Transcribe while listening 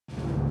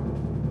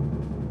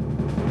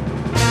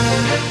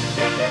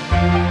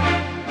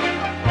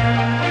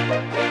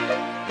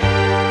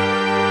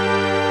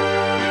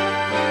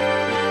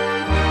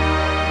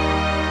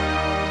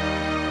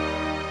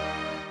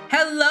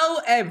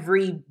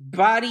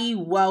everybody,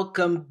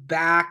 welcome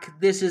back.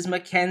 This is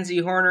Mackenzie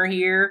Horner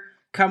here,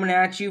 coming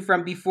at you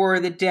from Before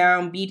the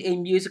Downbeat, a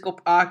musical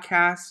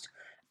podcast.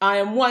 I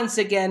am once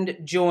again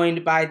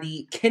joined by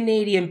the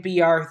Canadian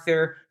B.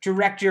 Arthur,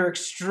 director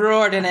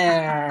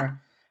extraordinaire,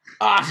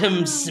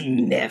 Autumn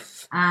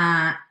Smith.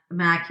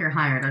 Mac, you're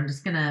hired. I'm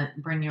just going to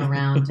bring you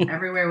around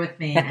everywhere with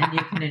me, and you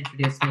can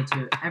introduce me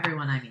to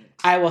everyone I meet.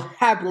 I will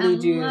happily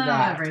do that.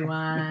 Hello,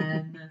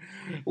 everyone.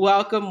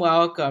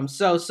 Welcome.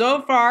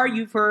 So far,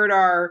 you've heard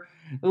our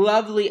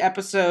lovely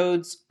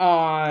episodes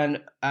on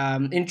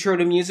intro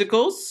to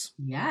musicals.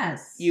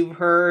 Yes. You've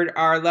heard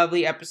our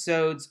lovely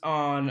episodes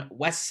on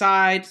West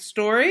Side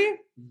Story.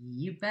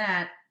 You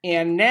bet.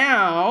 And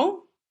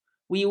now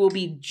we will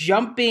be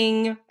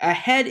jumping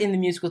ahead in the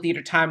musical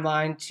theater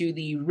timeline to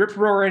the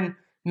rip-roaring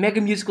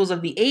mega musicals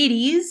of the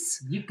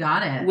 80s. You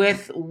got it.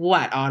 With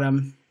what,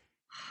 Autumn?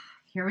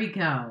 Here we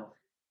go.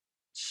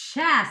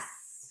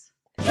 Chess.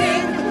 King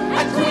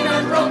and queen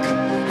and rook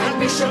and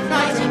bishop,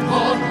 knight and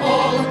pawn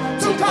all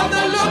took on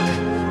the look.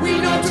 We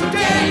know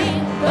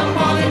today the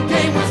modern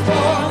game was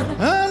born.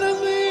 And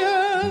in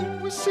the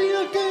end we see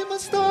a game that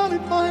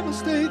started by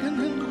mistake in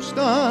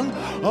Hindustan,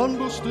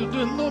 unboosted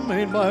in the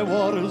main by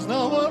waters,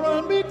 now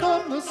around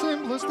become the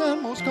simplest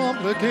and most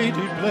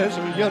complicated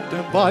pleasure yet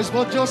devised,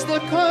 but just the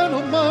kind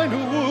of mind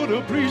who would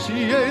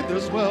appreciate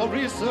this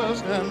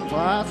well-researched and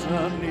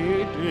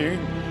fascinating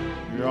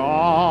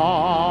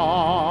yarn.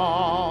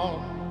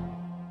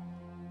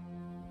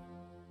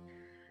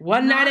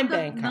 One Night in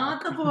Bangkok.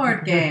 Not the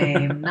board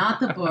game.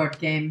 Not the board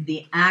game.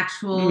 The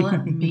actual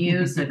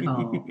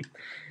musical.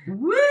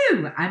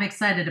 Woo! I'm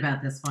excited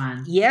about this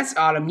one. Yes,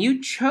 Autumn,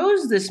 you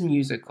chose this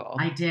musical.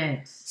 I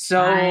did. So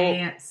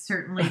I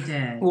certainly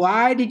did.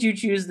 Why did you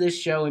choose this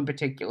show in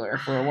particular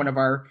for one of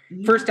our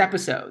first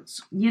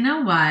episodes? You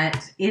know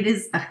what? It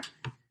is...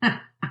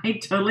 I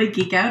totally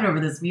geek out over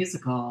this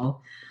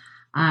musical.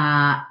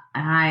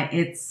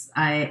 It's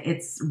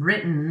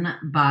written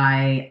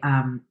by...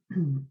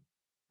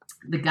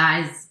 the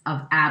guys of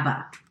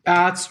ABBA.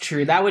 That's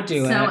true. That would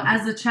do it. So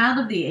as a child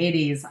of the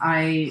 80s,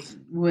 I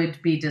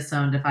would be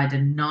disowned if I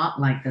did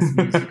not like this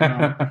musical.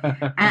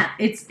 And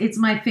it's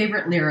my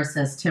favorite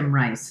lyricist, Tim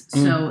Rice.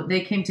 So they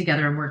came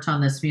together and worked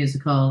on this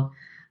musical.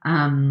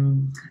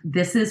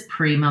 This is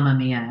pre-Mamma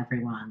Mia,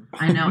 everyone.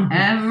 I know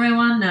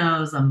everyone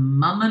knows a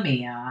Mamma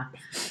Mia.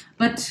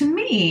 But to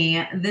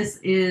me, this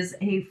is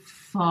a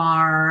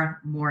far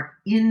more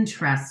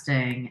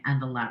interesting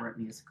and elaborate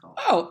musical.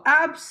 Oh,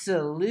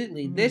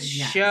 absolutely. This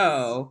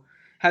show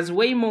has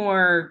way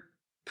more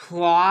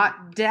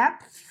plot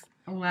depth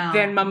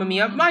than Mamma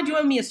Mia. Mind you,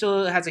 Mamma Mia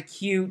still has a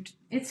cute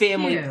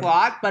family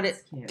plot, but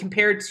it's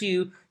compared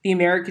to the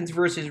Americans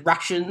versus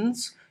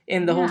Russians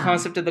and the whole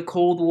concept of the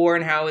Cold War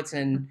and how it's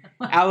an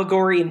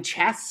allegory in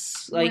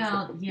chess. Like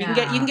you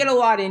can get a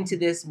lot into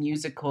this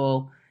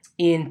musical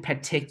in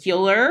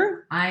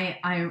particular. I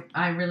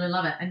really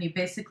love it. And you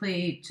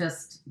basically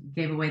just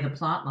gave away the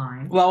plot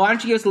line. Well, why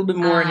don't you give us a little bit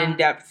more an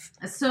in-depth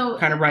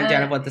kind of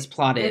rundown of what this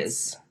plot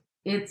is?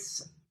 It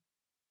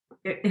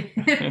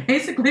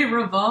basically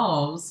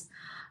revolves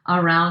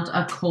around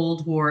a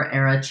Cold War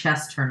era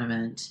chess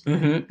tournament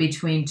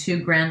between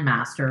two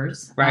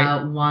grandmasters.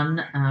 Right.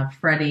 One,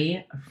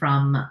 Freddie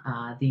from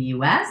the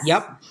U.S.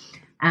 Yep.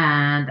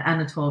 And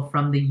Anatole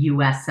from the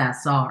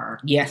USSR.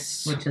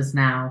 Yes. Which is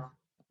now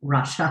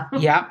Russia.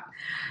 Yep.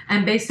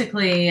 And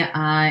basically,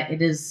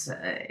 it's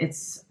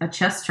a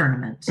chess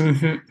tournament.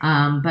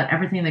 But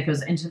everything that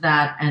goes into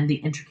that and the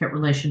intricate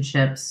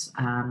relationships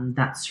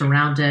that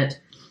surround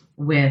it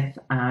with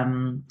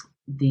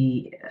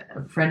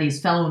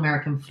Freddie's fellow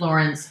American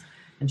Florence,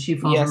 and she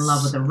falls in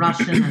love with a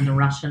Russian, and the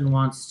Russian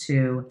wants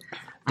to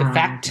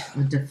defect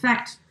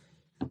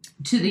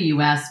to the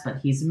U.S., but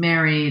he's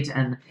married,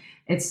 and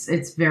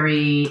it's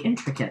very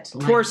intricate.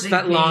 Poor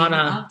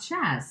Svetlana. Of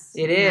chess.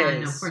 It is. I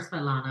know, poor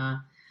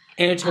Svetlana.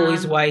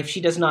 Anatoly's wife,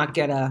 she does not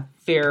get a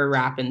fair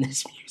rap in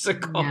this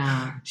musical.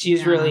 Yeah,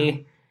 she's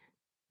really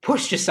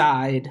pushed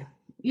aside.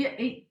 Yeah,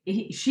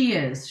 she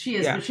is.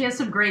 Yeah. But she has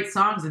some great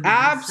songs in there.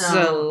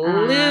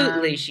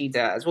 Absolutely, she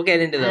does. We'll get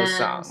into those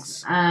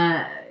songs.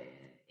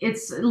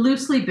 It's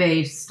loosely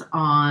based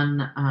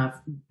on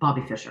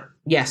Bobby Fischer.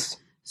 Yes.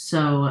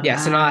 So and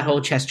that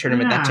whole chess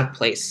tournament that took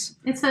place.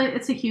 It's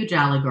a huge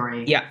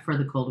allegory for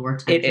the Cold War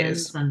tensions. It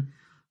is. And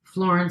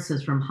Florence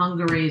is from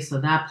Hungary,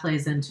 so that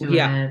plays into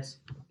it.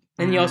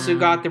 And you also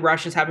got the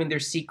Russians having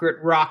their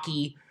secret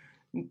Rocky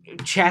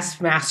chess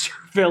master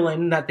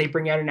villain that they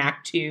bring out in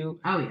Act 2.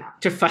 Oh yeah.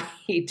 To fight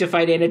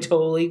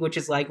Anatoly, which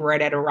is like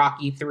right out of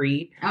Rocky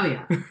 3. Oh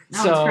yeah. No,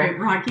 it's great.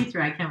 Rocky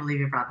 3. I can't believe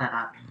you brought that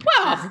up.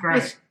 Well, that's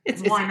great.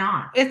 Why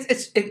not?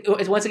 It's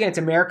once again, it's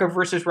America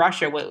versus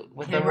Russia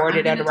with them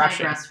awarded out of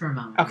Russia. Digress for a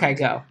moment. Okay,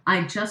 go.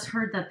 I just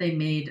heard that they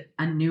made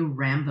a new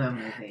Rambo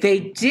movie. They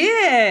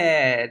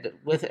did.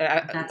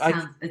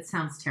 It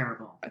sounds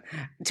terrible.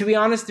 To be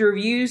honest, the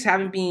reviews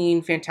haven't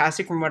been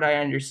fantastic from what I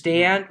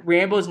understand.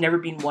 Rambo's never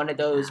been one of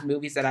those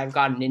movies that I've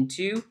gotten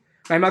into.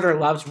 My mother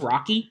loves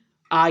Rocky.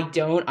 I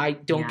don't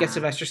get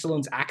Sylvester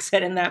Stallone's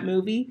accent in that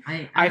movie.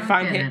 I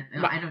find him.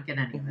 I don't get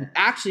any of it.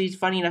 Actually, it's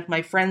funny enough.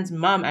 My friend's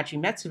mom actually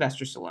met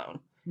Sylvester Stallone.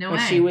 No when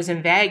way. She was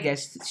in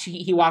Vegas.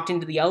 He walked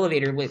into the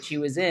elevator which she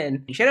was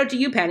in. Shout out to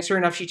you, Penny. Sure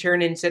enough, she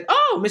turned and said,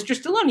 "Oh, Mr.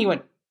 Stallone." He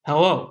went,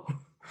 "Hello."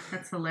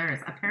 That's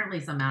hilarious. Apparently,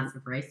 he's a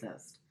massive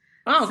racist.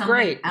 Oh, Something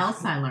great.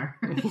 else I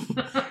learned.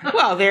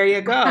 Well, there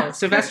you go.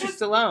 Sylvester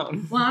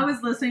Stallone. Well, I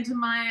was listening to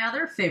my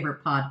other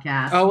favorite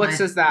podcast. Oh, what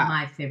says that?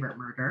 My Favorite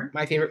Murder.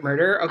 My Favorite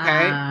Murder?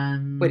 Okay.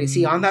 Wait, is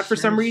he on that for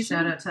some reason?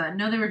 Shout out to that.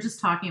 No, they were just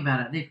talking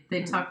about it.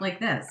 They talk like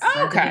this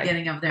at the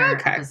beginning of their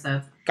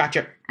episodes.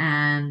 Gotcha.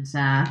 And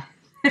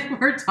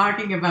we're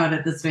talking about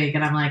it this week,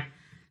 and I'm like,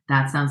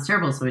 that sounds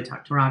terrible. So we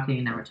talked to Rocky,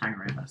 and now we're talking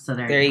Rambo. So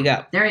there you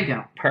go. There you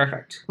go.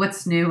 Perfect.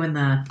 What's new in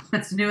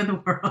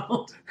the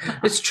world?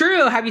 It's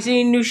true. Have you seen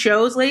any new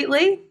shows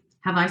lately?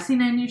 Have I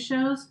seen any new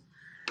shows?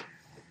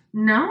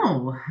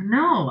 No,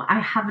 I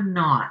have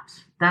not.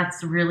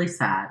 That's really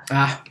sad.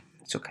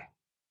 It's okay.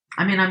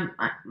 I mean, I'm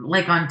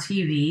like on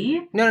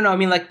TV. No. I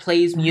mean, like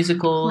plays,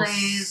 musicals,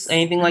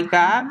 anything like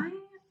that.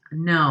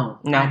 No,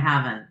 I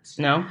haven't.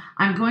 No?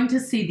 I'm going to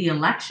see The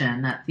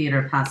Election at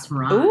Theatre Passe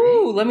Muraille.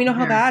 Ooh, let me know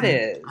how that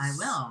is. I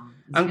will.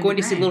 I'm going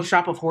to see Little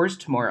Shop of Horrors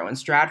tomorrow in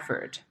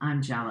Stratford.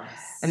 I'm jealous.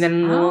 And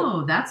then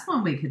that's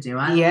one we could do.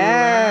 I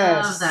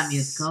love that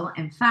musical.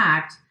 In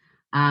fact,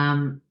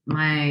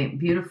 my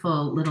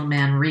beautiful little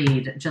man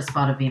Reed just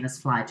bought a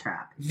Venus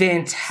flytrap.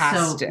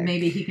 Fantastic. So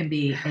maybe he can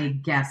be a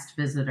guest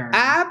visitor.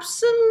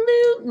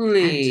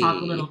 Absolutely. And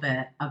talk a little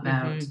bit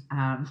about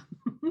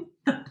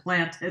the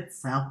plant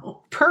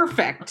itself.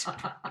 Perfect.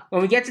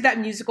 When we get to that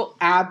musical,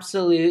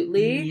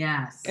 absolutely.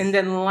 Yes. And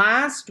then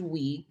last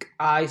week,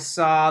 I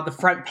saw The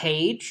Front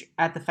Page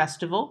at the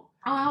festival.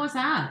 Oh, how was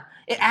that?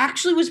 It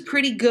actually was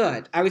pretty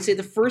good. I would say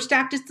the first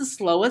act is the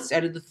slowest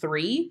out of the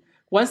three.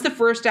 Once the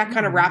first act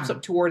kind of wraps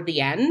up toward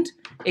the end,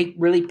 it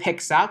really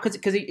picks up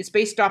because it's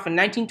based off a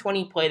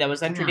 1920 play that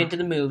was entered into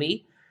the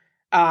movie.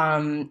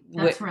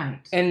 That's right.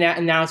 And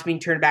now it's being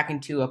turned back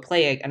into an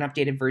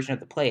updated version of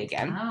the play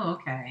again. Oh,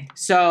 okay.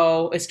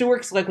 So it still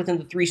works like within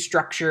the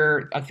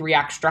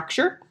three-act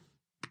structure.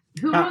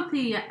 Who wrote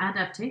the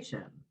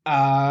adaptation?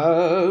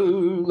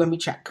 Let me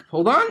check.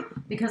 Hold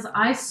on. Because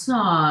I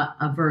saw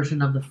a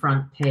version of The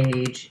Front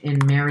Page in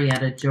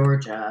Marietta,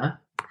 Georgia.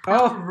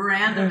 How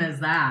random is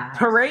that?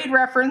 Parade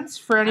reference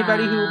for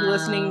anybody who will be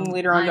listening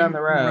later on down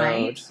the road.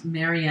 Right,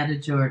 Marietta,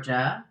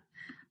 Georgia.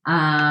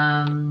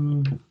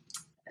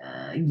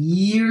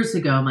 Years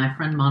ago, my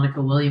friend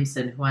Monica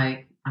Williamson, who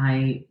I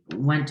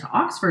went to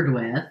Oxford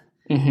with,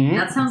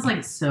 that sounds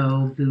like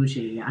so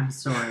bougie. I'm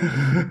sorry.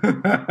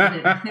 But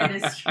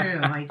it is true.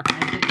 I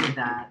did do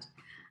that.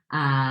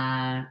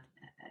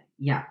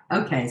 Yeah.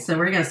 Okay. So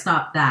we're going to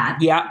stop that.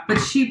 Yeah. But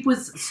she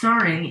was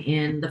starring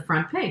in The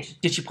Front Page.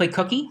 Did she play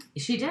Cookie?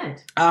 She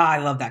did. I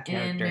love that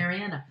character. In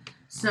Marietta.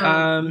 So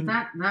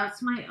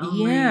that's my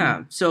only...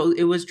 Yeah. So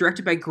it was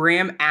directed by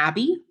Graham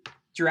Abbey,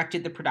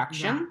 directed the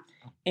production,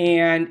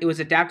 and it was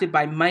adapted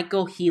by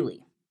Michael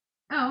Healy.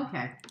 Oh,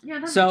 okay. Yeah,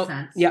 that makes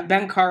sense. Yeah,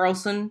 Ben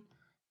Carlson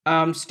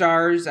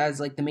stars as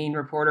like the main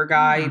reporter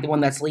guy, the one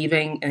that's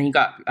leaving, and you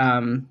got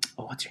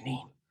what's her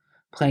name?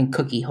 Playing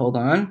Cookie. Hold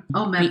on.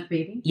 Oh, Meg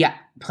Beatty? Yeah,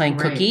 playing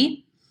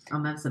Cookie.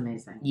 Oh, that's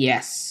amazing.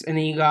 Yes, and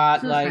then you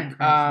got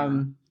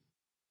Juan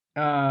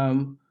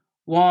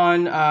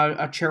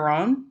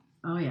Chiron.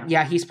 Oh yeah.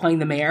 Yeah, he's playing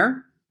the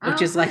mayor,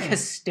 which is like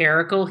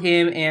hysterical.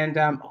 Him and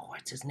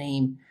what's his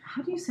name?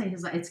 How do you say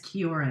his? It's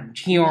Kioran.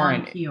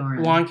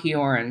 Juan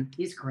Kioran.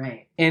 He's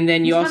great. And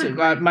then you also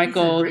got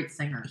Michael. He's a great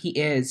singer. He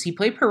is. He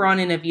played Perron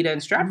in Evita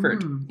in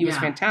Stratford. He was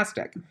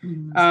fantastic.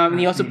 And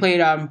he also played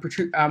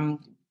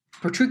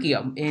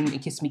Petruchio in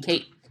Kiss Me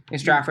Kate in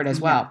Stratford as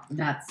well.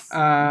 That's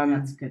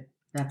good.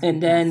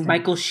 And then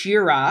Michael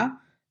Shearer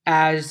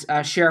as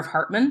Sheriff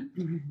Hartman.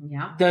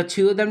 Yeah. The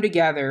two of them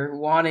together,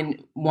 Juan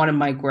and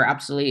Mike, were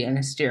absolutely an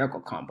hysterical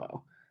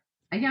combo.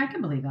 Yeah, I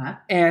can believe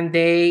that. And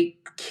they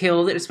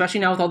killed it, especially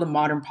now with all the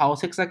modern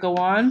politics that go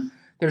on.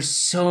 There's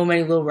so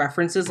many little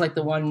references, like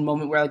the one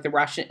moment where like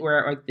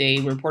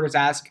the reporters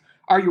ask,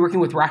 "Are you working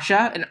with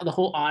Russia?" And the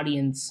whole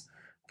audience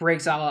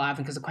breaks out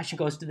laughing because the question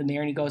goes to the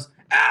mayor and he goes,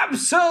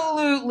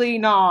 "Absolutely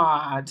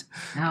not."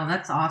 Oh,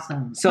 that's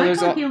awesome. So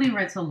Michael Healy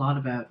writes a lot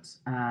about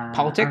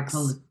politics.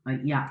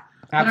 Absolutely.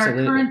 But our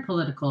current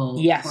political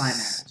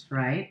climate,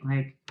 right?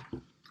 Like,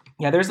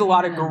 yeah, there's a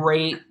lot of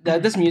great.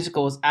 This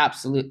musical was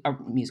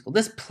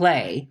This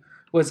play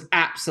was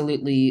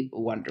absolutely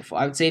wonderful.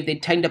 I would say if they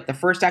tightened up the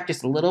first act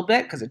just a little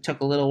bit, because it took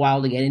a little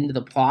while to get into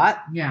the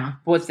plot. Yeah.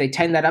 But once they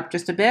tighten that up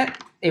just a bit,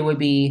 it would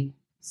be.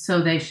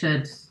 So they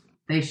should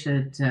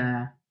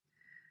have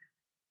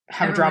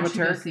a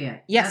dramaturg. Go see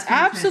it. Yes,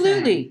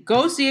 absolutely.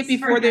 Go see it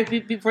before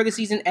the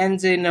season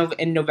ends in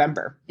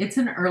November. It's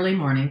an early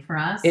morning for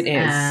us. It is.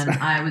 And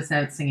I was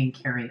out singing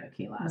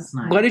karaoke last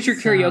night. What is your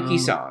karaoke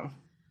song?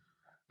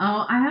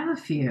 Oh, I have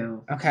a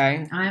few.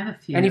 Okay. I have a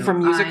few. Any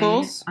from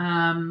musicals?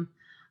 Sarah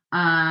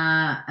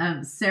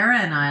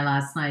and I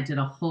last night did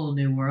A Whole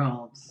New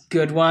World.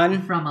 Good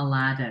one. From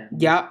Aladdin.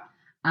 Yep.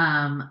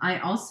 I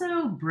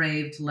also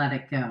braved Let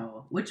It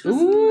Go. which was...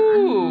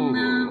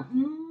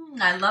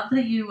 I love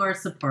that you are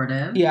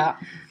supportive. Yeah.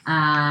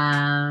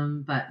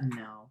 But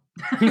no.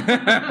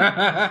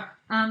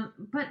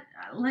 But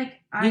like...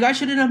 You guys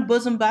should have done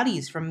Bosom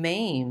Buddies from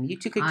Mame. You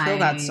two could kill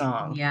that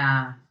song.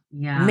 Yeah.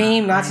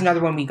 Mame, that's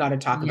another one we got to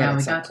talk about. Yeah,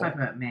 we got to talk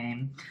about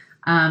Mame.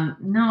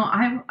 No,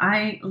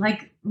 I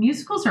like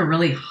musicals are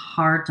really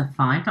hard to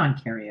find on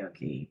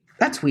karaoke.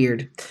 That's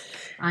weird.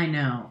 I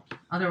know.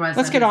 Otherwise,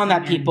 let's get on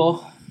that,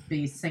 people.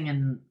 Be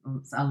singing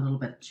a little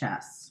bit of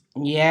chess.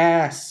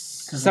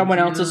 Yes. Someone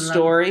else's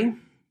story.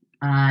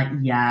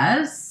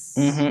 Yes.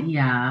 Mm-hmm.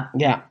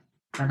 Yeah.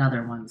 But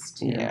other ones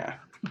too. Yeah.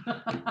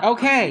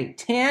 Okay,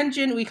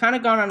 tangent. We kind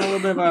of gone on a little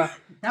bit of a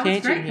that tangent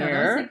was great, here.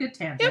 That was a good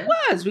tangent. It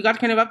was. We got to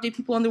kind of update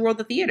people in the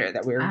world of theater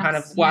that we were kind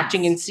of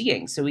watching and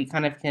seeing, so we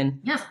kind of can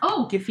give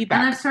feedback.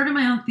 And I've started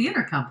my own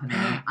theater company.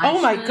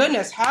 My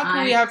goodness, how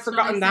can we have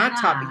forgotten that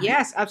topic?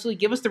 Yes, absolutely.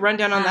 Give us the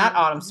rundown on that,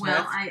 Autumn Smith.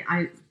 Well,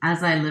 I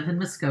as I live in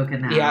Muskoka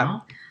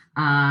now,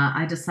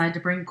 I decided to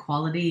bring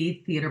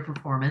quality theater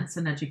performance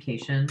and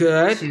education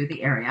to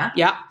the area.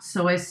 Yeah.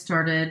 So I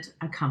started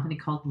a company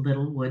called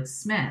Littlewood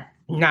Smith.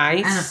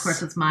 Nice. And of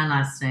course, it's my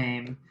last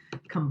name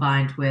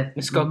combined with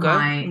Muskoka?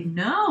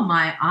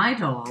 my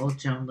idol,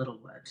 Joan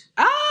Littlewood.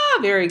 Ah,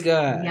 very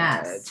good.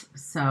 Yes.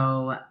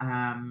 So,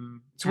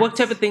 so what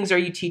type of things are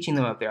you teaching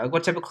them up there? Like,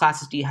 what type of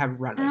classes do you have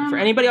running? For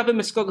anybody up in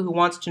Muskoka who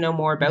wants to know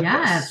more about this.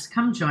 Yes,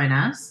 come join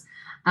us.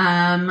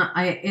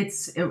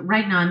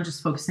 Right now I'm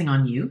just focusing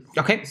on youth.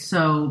 Okay.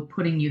 So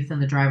putting youth in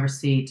the driver's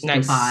seat,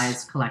 nice.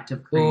 devise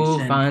collective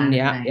creation. Ooh, fun.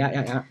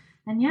 Yeah.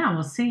 And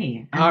we'll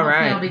see. And all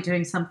right. I'll be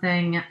doing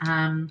something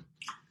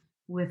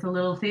with a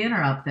little theater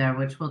up there,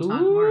 which we'll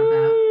talk more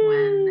about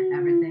when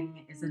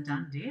everything is a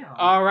done deal.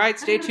 All right,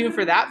 stay tuned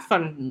for that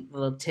fun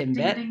little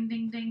tidbit. Ding, ding,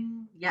 ding,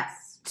 ding.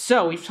 Yes.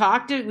 So we've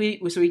talked it.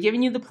 We've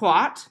given you the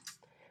plot.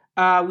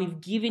 We've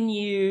given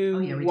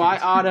you why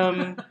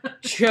Autumn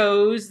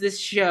chose this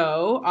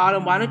show.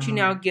 Autumn, why don't you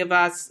now give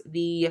us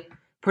the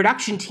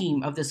production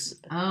team of this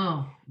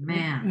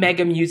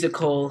mega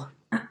musical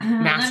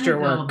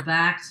masterwork? Let me go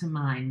back to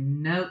my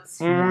notes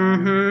here.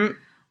 Mm-hmm.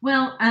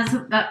 Well,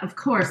 of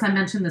course, I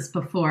mentioned this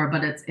before,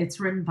 but it's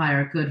written by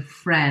our good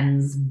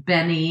friends,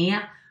 Benny.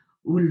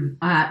 No,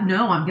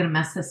 I'm going to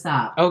mess this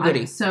up. Oh,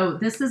 goody. So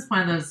this is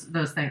one of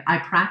those things. I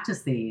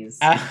practice these.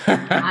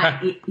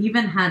 I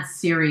even had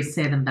Siri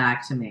say them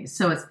back to me.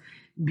 So it's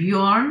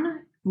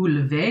Bjorn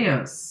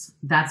Ulvaeus.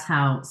 That's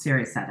how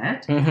Siri said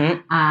it.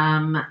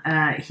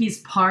 Mm-hmm. He's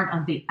part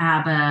of the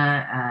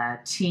ABBA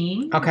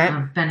team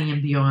of Benny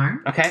and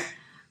Bjorn. Okay.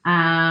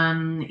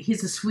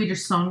 He's a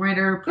Swedish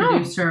songwriter,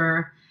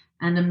 producer,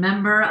 and a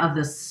member of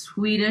the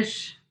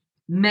Swedish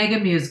mega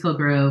musical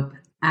group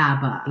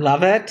ABBA.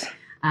 Love it.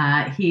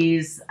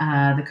 He's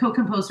the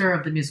co-composer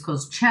of the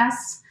musicals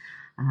Chess,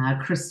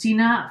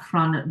 Christina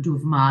från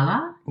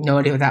Duvemåla. No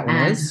idea what that one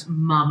is.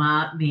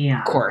 Mamma Mia.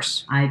 Of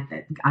course. I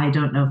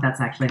don't know if that's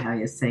actually how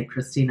you say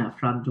Christina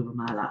från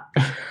Duvemåla.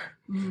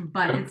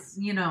 But it's,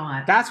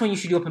 that's when you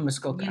should do up in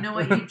Muskoka. You know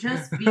what? You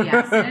just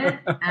BS it,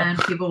 and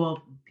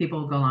people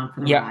will go along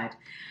for the ride.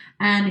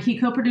 And he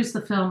co-produced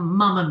the film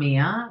Mamma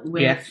Mia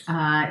with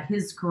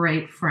his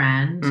great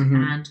friend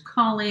and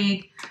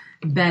colleague,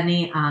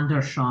 Benny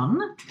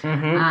Andersson,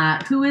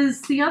 who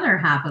is the other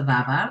half of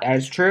ABBA. That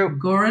is true.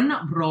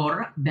 Göran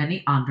Bror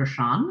Benny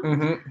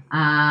Andersson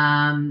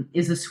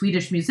is a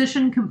Swedish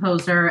musician,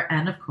 composer,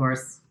 and of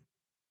course,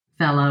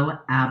 fellow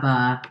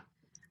ABBA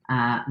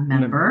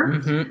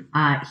member.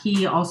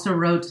 He also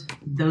wrote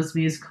those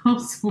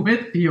musicals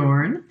with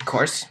Bjorn. Of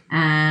course.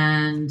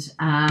 And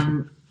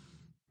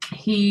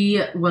he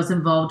was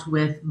involved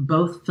with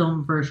both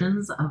film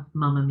versions of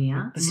Mamma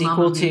Mia. The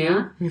sequel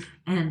to.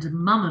 And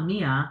Mamma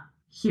Mia,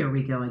 Here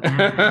We Go Again.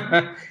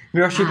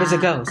 Meryl Streep as a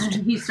ghost.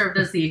 And he served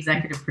as the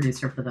executive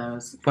producer for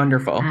those.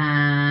 Wonderful.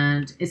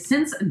 And this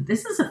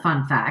is a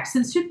fun fact,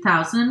 since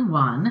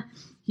 2001,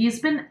 he has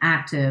been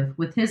active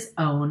with his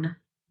own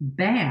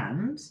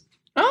band.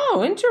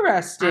 Oh,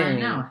 interesting. I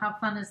know. How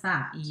fun is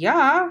that?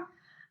 Yeah.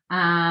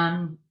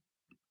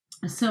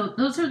 So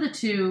those are the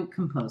two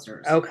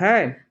composers.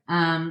 Okay.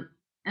 And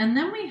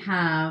then we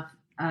have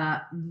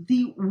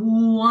the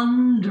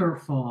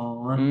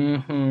wonderful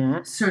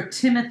Sir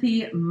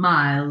Timothy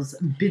Miles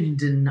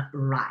Binden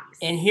Rice.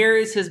 And here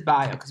is his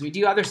bio, because we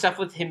do other stuff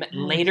with him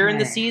later in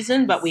the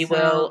season, but we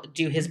will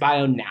do his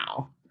bio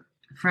now.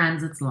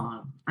 Friends, it's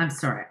long. I'm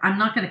sorry. I'm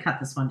not going to cut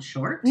this one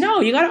short.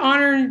 No, you got to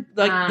honor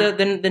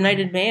the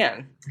knighted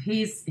man.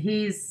 He's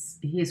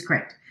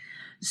great.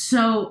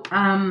 So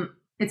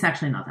it's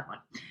actually not that one.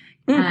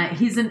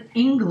 He's an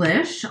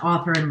English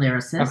author and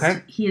lyricist.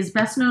 Okay. He is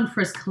best known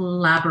for his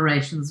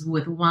collaborations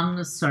with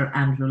one Sir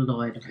Andrew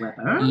Lloyd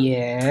Webber.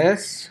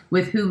 Yes.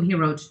 With whom he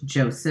wrote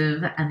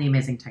Joseph and the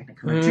Amazing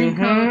Technicolor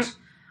Dreamcoat.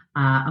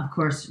 Of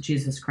course,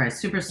 Jesus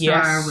Christ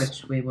Superstar,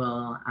 which we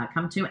will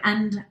come to,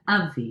 and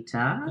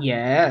Evita.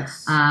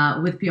 Yes.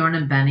 With Bjorn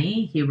and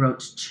Benny, he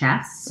wrote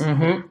Chess.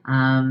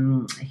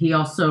 He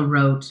also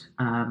wrote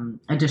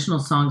additional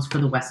songs for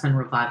the West End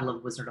revival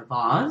of Wizard of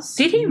Oz.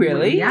 Did he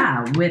really?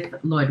 Yeah, with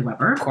Lloyd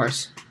Webber. Of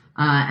course.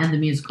 and the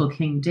musical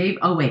King David.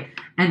 Oh, wait.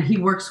 And he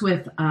works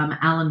with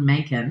Alan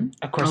Menken.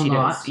 Of course he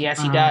does.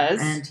 Yes, he does.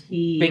 And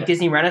he... Big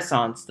Disney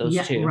Renaissance, those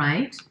two.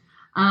 Right.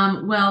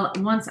 Well,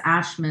 once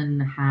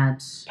Ashman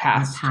had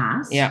passed,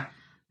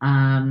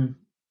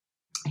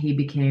 he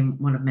became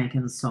one of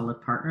Menken's solid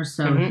partners.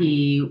 So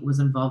he was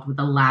involved with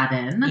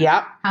Aladdin.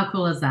 Yep. How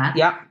cool is that?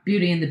 Yep.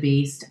 Beauty and the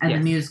Beast, and the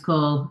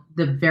musical,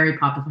 the very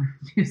popular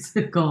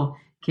musical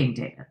King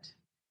David.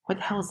 What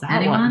the hell is that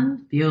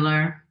Anyone?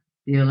 Bueller.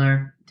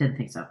 Didn't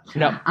think so.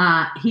 No.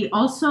 He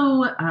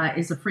also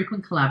is a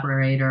frequent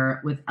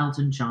collaborator with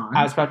Elton John.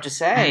 I was about to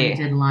say. And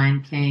he did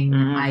Lion King,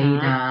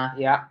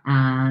 Aida,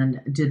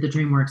 and did the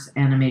DreamWorks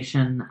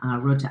animation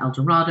Road to El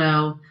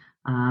Dorado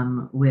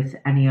with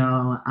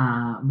Ennio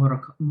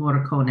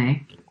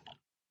Morricone,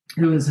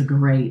 who is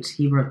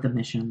he wrote The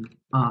Mission.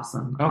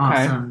 Awesome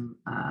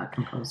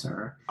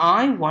composer.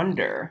 I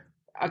wonder,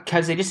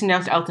 because they just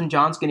announced Elton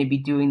John's going to be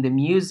doing the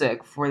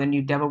music for the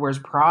new Devil Wears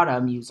Prada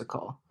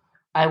musical.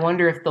 I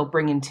wonder if they'll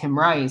bring in Tim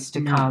Rice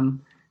to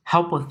come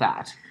help with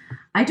that.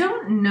 I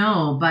don't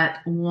know, but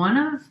one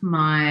of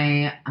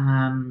my,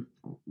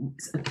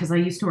 because I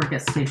used to work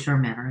at Stage Door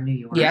Manor in New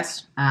York.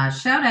 Yes.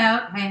 Shout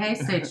out. Hey,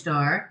 Stage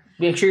Door.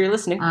 Make sure you're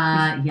listening.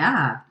 One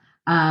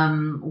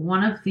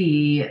of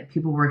the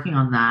people working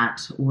on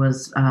that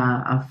was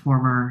a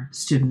former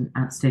student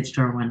at Stage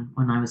Door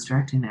when I was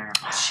directing there.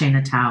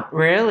 Shayna Tao.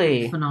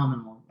 Really?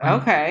 Phenomenal.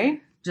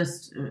 Okay.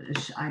 Just,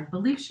 I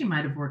believe she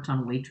might have worked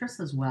on Waitress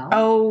as well.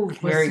 Oh,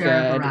 very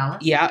good. Bareilles.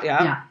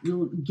 Yeah.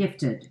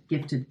 Gifted.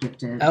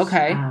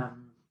 Okay.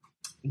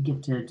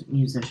 Gifted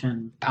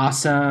musician.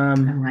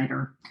 Awesome. And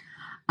writer.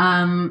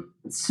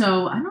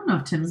 So I don't know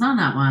if Tim's on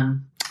that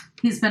one.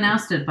 He's been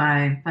ousted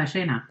by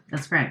Shayna.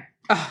 That's great.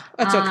 Oh,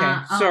 that's okay.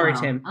 Sorry,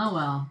 Tim. Oh,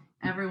 well.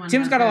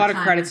 Tim's got a lot of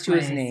credits to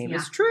his name. Yeah.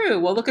 It's true.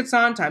 Well, look at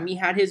Sondheim. He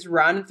had his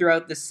run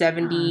throughout the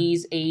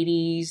 70s,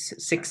 80s,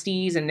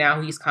 60s, and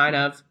now he's kind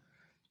of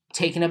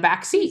taking a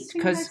back seat.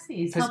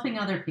 He's helping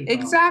other people.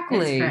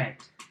 Exactly. That's great.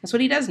 That's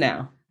what he does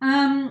now.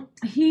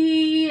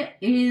 He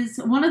is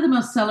one of the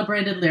most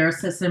celebrated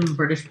lyricists in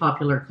British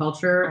popular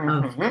culture.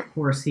 Of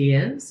course he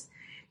is.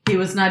 He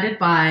was knighted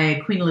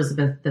by Queen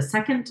Elizabeth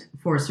II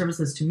for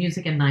services to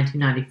music in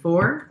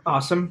 1994.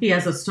 Awesome. He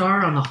has a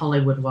star on the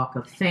Hollywood Walk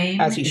of Fame.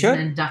 As he should.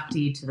 He's an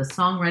inductee to the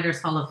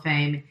Songwriters Hall of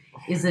Fame.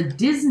 Is a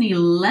Disney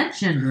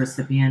Legend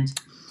recipient.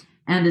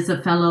 And is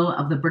a fellow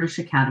of the British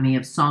Academy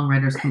of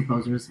Songwriters,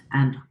 Composers,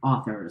 and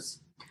Authors.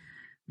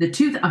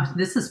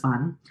 This is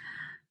fun.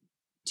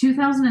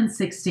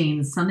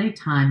 2016 Sunday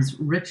Times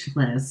Rich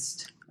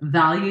List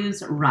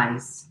values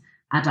Rice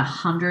at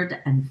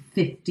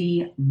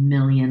 £150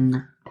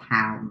 million.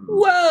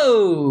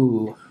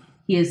 Whoa!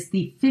 He is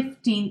the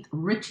 15th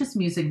richest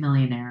music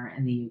millionaire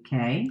in the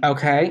UK.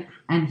 Okay.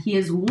 And he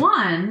is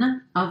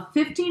one of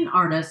 15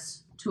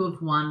 artists to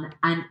have won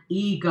an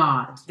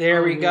EGOT.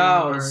 There we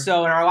go.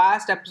 So in our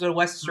last episode of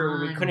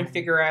Western, we couldn't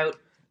figure out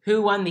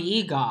who won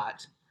the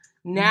EGOT.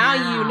 Now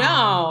you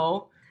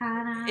know.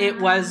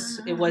 It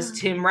was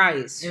Tim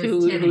Rice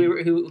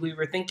who we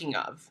were thinking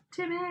of.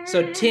 Timmy.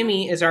 So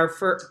Timmy is our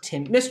first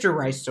Mr.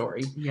 Rice.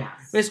 Sorry,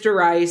 yes, Mr.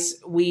 Rice.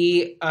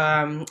 We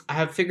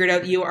have figured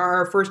out you are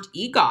our first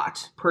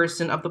EGOT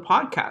person of the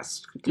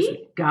podcast.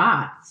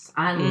 EGOTs,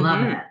 I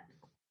love it.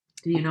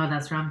 Do you know what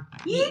that's from?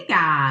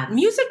 EGOT.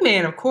 Music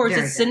Man, of course.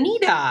 It's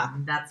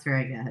Sunita. That's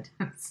very good.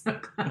 I'm so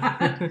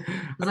glad.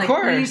 Of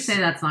course. Please say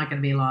that's not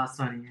going to be lost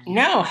on you.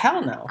 No,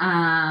 hell no.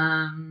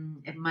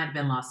 It might have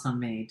been lost on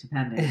me,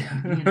 depending.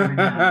 You never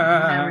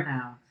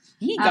know.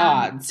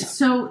 EGOT.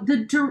 So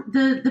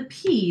the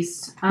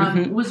piece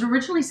was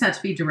originally set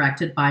to be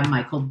directed by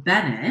Michael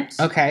Bennett.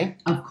 Okay.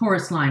 Of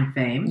Chorus Line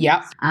fame.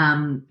 Yep.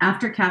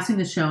 After casting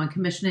the show and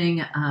commissioning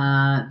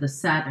the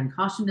set and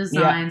costume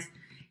designs,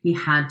 he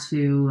had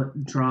to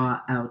draw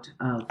out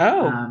of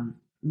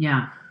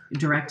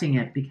directing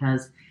it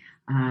because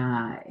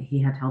he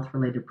had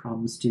health-related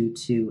problems due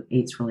to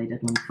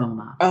AIDS-related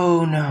lymphoma.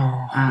 Oh,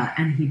 no.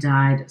 And he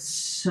died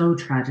so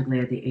tragically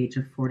at the age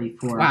of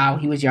 44. Wow,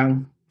 he was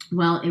young.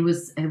 Well, it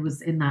was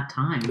in that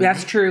time.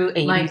 That's true.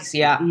 80s,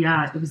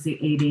 Yeah, it was the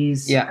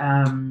 80s.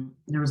 Yeah.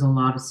 There was a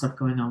lot of stuff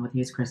going on with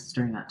the AIDS crisis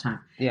during that time.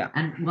 Yeah.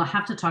 And we'll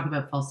have to talk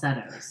about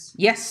falsettos.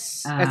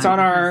 Yes. That's on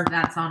our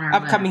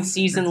upcoming list.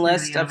 season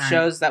list of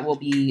shows that will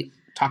be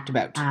talked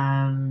about.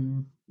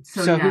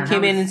 So who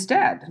came in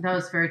instead? That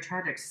was very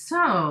tragic.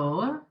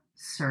 So,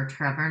 Sir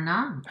Trevor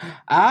Nunn.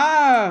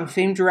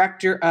 Famed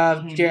director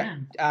of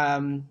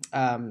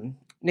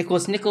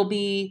Nicholas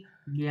Nickleby,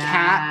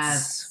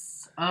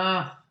 Cats.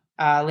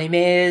 Les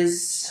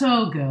Mis.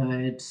 So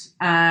good.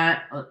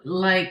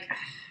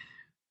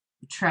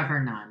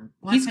 Trevor Nunn.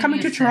 He's coming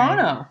to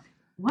Toronto.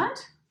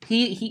 What?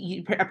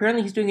 He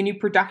apparently he's doing a new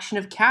production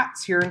of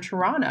Cats here in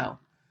Toronto.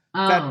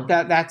 Oh,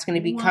 that's going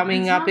to be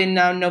coming up in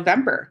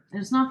November.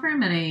 There's not very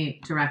many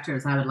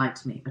directors I would like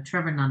to meet, but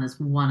Trevor Nunn is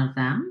one of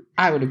them.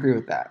 I would agree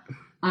with that.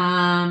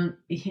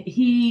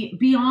 He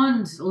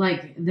beyond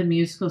the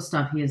musical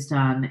stuff he has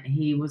done,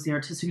 he was the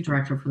artistic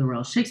director for the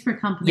Royal Shakespeare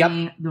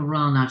Company, the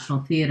Royal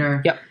National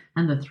Theatre,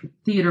 and the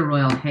Theatre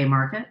Royal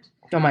Haymarket.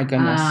 Oh my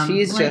goodness,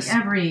 he's like just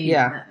every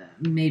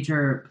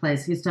major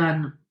place. He's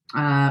done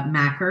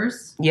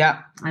Mackers.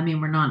 Yeah, I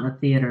mean, we're not in a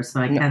theater,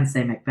 so I can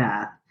say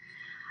Macbeth.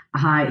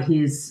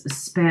 He's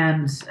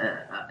spanned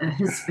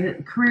his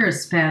career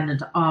has spanned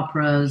into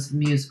operas,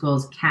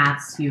 musicals,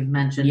 Cats. You've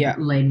mentioned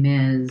Les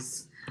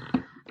Mis,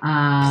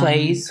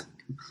 plays,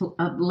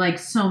 like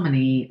so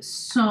many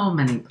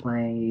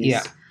plays.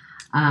 Yeah.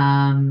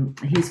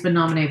 He's been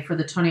nominated for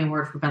the Tony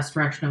Award for Best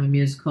Direction of a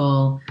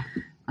Musical,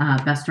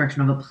 Best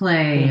Direction of a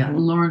Play,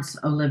 Laurence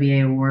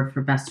Olivier Award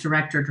for Best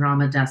Director,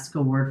 Drama Desk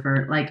Award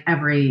for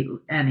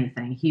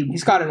anything.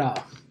 He's got it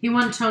all. He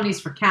won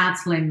Tonys for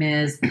Cats, Les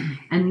Mis,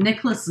 and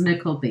Nicholas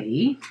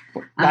Nickleby.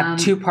 That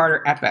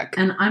two-parter epic.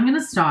 And I'm going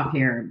to stop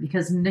here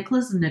because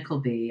Nicholas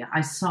Nickleby,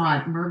 I saw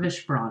it.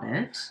 Mervish brought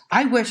it.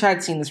 I wish I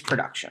had seen this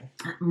production.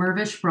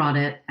 Mervish brought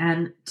it,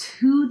 and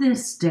to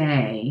this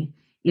day,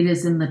 it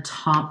is in the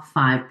top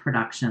 5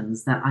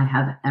 productions that I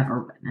have ever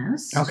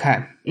witnessed.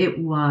 Okay. It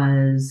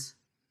was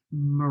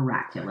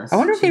miraculous. I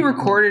wonder if they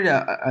recorded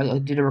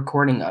did a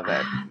recording of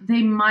it.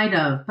 They might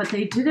have, but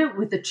they did it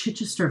with the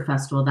Chichester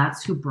Festival.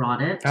 That's who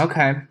brought it.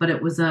 Okay. But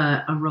it was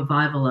a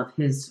revival of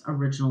his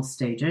original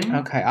staging.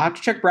 Okay. I'll have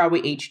to check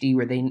Broadway HD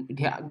where they...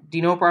 Yeah. Do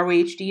you know what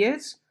Broadway HD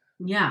is?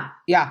 Yeah.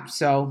 Yeah.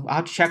 So I'll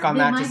have to check on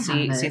that to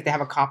see if they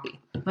have a copy.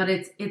 But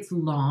it's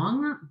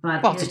long,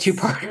 but it's a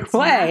two-part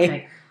play.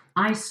 Magic.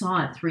 I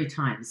saw it 3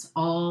 times,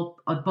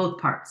 both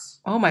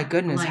parts. Oh my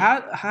goodness!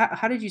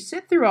 How did you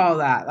sit through all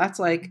that? That's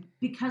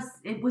because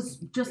it was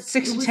just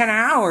 6 to 10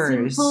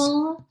 hours.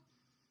 Simple,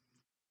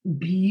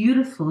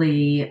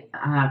 beautifully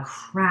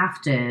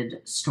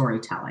crafted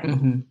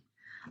storytelling.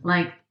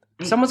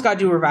 Someone's got to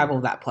do a revival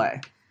of that play.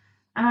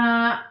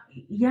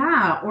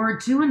 Yeah, or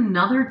do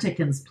another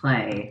Dickens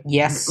play.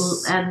 Yes,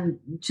 and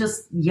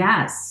just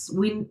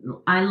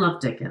I love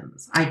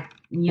Dickens.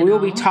 We will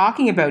be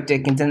talking about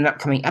Dickens in an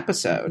upcoming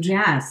episode.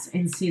 Yes,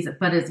 in season,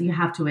 but you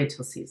have to wait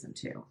till season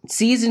 2.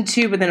 Season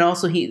 2, but then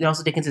also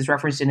Dickens is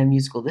referenced in a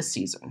musical this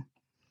season.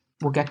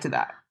 We'll get to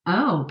that.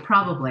 Oh,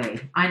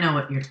 probably. I know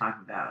what you're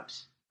talking about.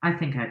 I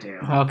think I do.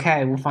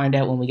 Okay, we'll find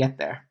out when we get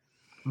there.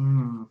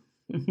 See,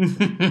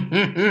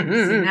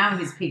 now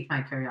he's piqued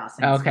my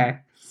curiosity. Okay.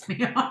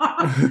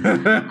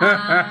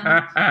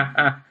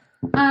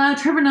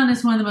 Trevor Nunn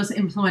is one of the most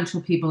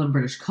influential people in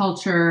British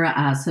culture.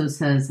 So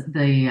says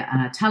the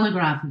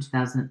Telegraph in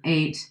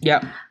 2008.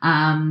 Yep.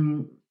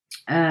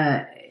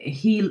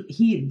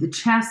 The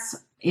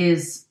chess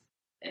is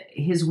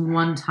his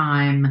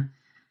one-time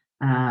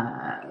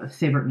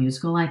favorite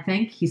musical, I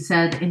think. He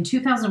said in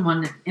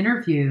 2001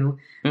 interview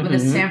with the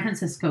San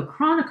Francisco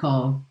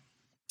Chronicle,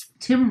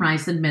 Tim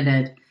Rice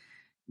admitted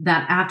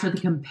that after the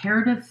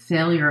comparative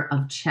failure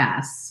of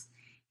Chess,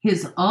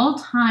 his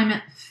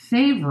all-time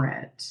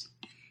favorite,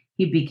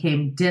 he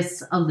became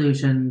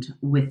disillusioned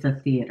with the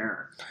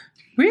theater.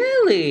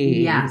 Really?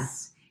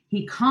 Yes.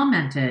 He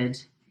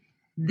commented,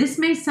 "This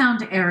may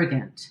sound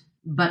arrogant,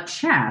 but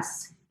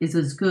Chess is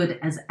as good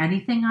as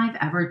anything I've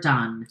ever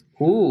done.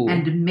 Ooh.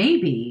 And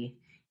maybe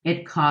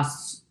it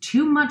costs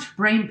too much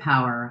brain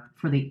power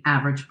for the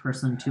average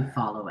person to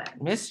follow it."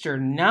 Mr.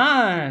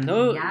 Nunn.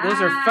 Those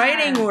are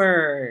fighting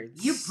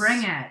words. You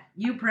bring it.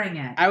 You bring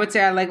it. I would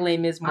say I like Les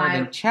Mis more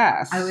than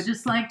Chess. I would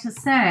just like to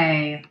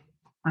say,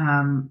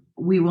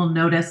 we will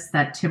notice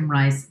that Tim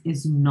Rice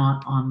is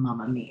not on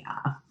Mamma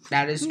Mia.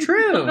 That is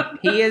true.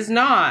 He is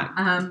not.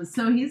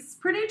 So he's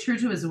pretty true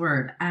to his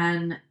word.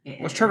 And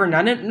was Trevor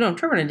Nunn? No,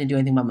 Trevor Nunn didn't do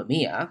anything Mamma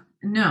Mia.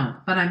 No,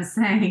 but I'm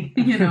saying,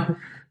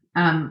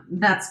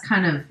 that's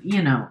kind of,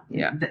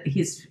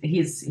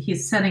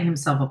 he's setting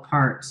himself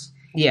apart.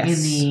 Yes.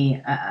 In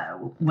the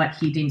what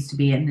he deems to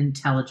be an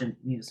intelligent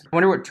music. I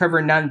wonder what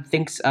Trevor Nunn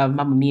thinks of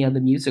Mamma Mia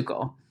the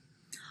musical.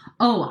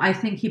 Oh, I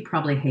think he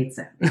probably hates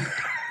it.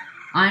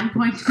 I'm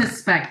going to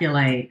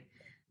speculate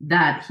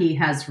that he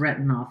has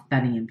written off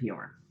Benny and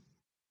Bjorn.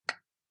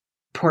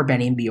 Poor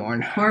Benny and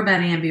Bjorn. Poor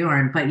Benny and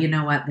Bjorn, but you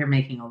know what? They're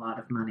making a lot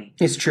of money.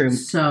 It's true.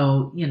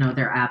 So,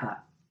 they're ABBA.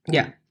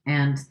 Yeah.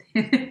 And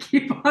they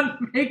keep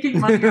on making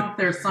money off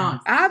their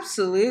songs.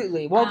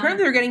 Absolutely. Well,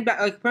 apparently they're getting back.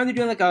 Apparently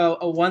they're doing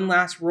a one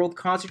last world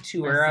concert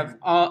tour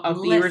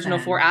of the original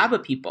 4 ABBA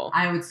people.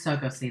 I would so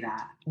go see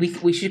that.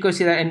 We should go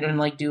see that and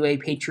do a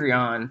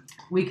Patreon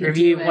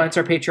review once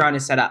our Patreon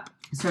is set up.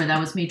 Sorry, that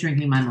was me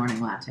drinking my morning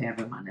latte.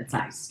 Everyone, it's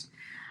iced.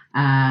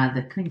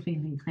 The clink,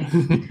 clink, clink,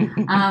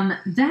 clink.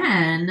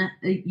 Then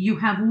you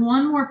have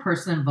one more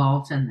person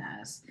involved in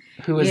this.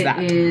 Who is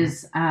that? It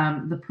is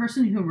the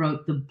person who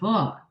wrote the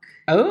book.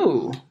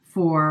 Oh.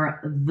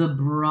 For the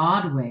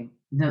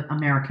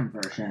American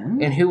version.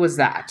 And who was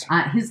that?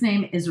 His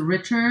name is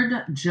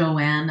Richard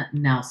Joanne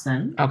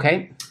Nelson.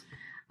 Okay.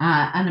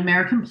 An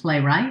American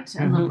playwright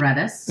and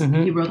librettist.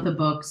 He wrote the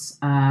books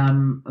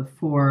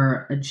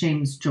for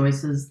James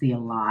Joyce's The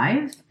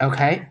Alive.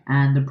 Okay.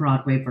 And the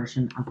Broadway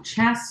version of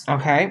Chess.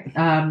 Okay.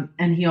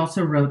 And he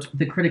also wrote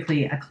the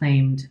critically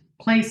acclaimed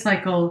play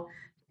cycle,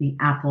 The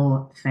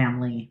Apple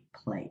Family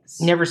Plays.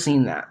 Never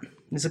seen that.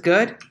 Is it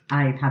good?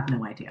 I have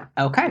no idea.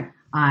 Okay.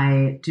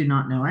 I do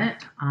not know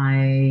it.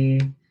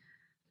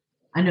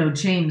 I know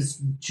James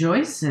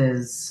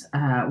Joyce's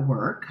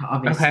work,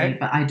 obviously,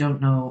 but I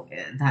don't know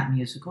that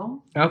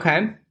musical.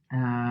 Okay.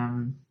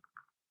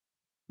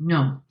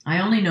 No,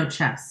 I only know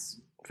Chess.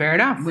 Fair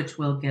enough. Which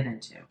we'll get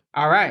into.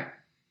 All right.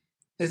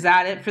 Is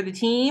that it for the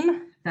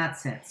team?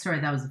 That's it. Sorry,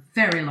 that was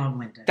very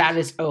long-winded. That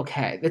is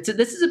okay. This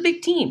is a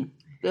big team.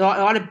 A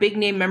lot of big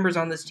name members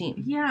on this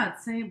team. Yeah,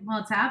 it's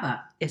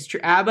ABBA. It's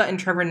ABBA and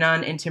Trevor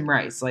Nunn and Tim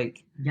Rice.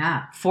 Like,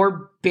 yeah,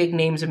 4 big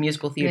names of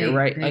musical theater,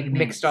 right? Like names.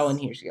 Mixed all in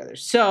here together.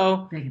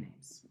 So, big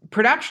names.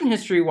 Production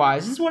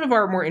history-wise, this is one of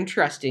our more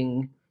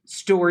interesting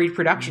storied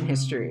production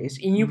histories.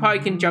 And you probably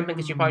can jump in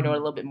because you probably know it a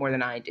little bit more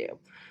than I do.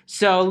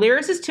 So,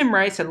 lyricist Tim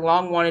Rice had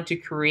long wanted to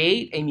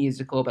create a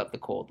musical about the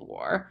Cold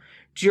War.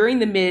 During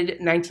the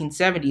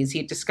mid-1970s, he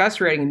had discussed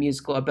writing a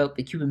musical about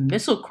the Cuban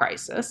Missile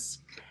Crisis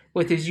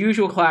with his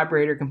usual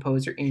collaborator,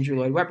 composer Andrew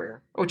Lloyd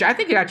Webber, which I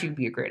think would actually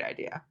be a great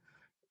idea.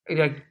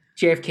 Like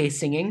JFK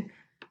singing.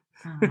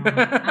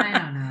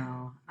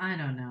 I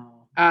don't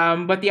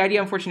know. But the idea,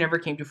 unfortunately, never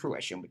came to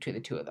fruition between the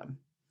two of them.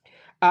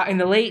 In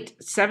the late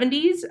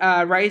 70s,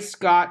 Rice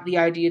got the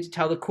idea to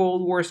tell the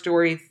Cold War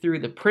story through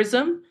the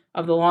prism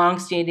of the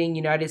long-standing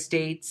United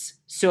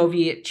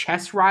States-Soviet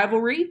chess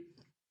rivalry.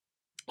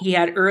 He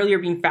had earlier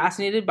been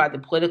fascinated by the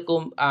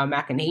political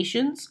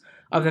machinations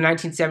of the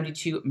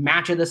 1972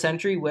 match of the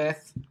century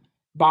with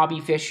Bobby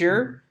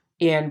Fischer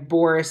and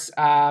Boris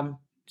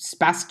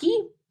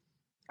Spassky,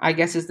 I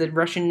guess is the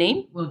Russian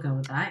name. We'll go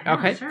with that. Yeah,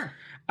 okay. Sure.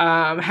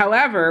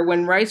 However,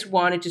 when Rice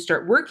wanted to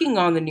start working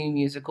on the new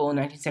musical in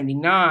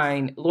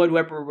 1979, Lloyd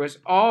Webber was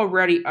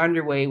already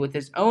underway with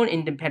his own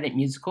independent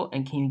musical.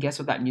 And can you guess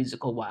what that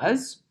musical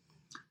was?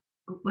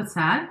 What's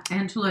that?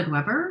 Andrew Lloyd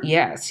Webber?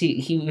 Yes,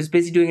 he was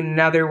busy doing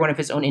another one of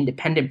his own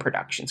independent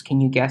productions. Can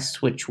you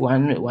guess which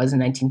one it was in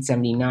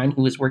 1979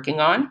 he was working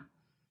on?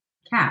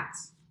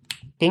 Cats.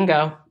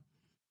 Bingo.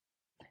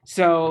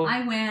 So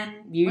I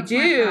win. You What's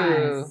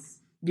do.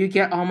 You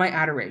get all my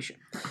adoration.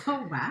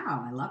 Oh,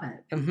 wow. I love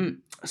it. Mm-hmm.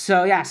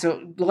 So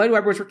Lloyd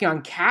Webber was working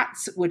on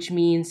Cats, which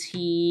means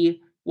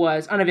he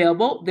was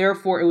unavailable.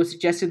 Therefore, it was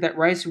suggested that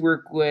Rice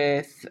work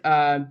with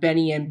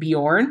Benny and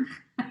Bjorn.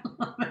 I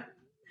love it.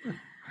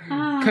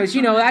 Because,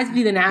 that'd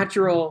be the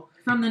natural...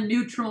 From the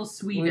neutral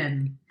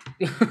Sweden,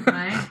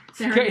 right?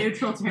 They're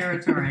neutral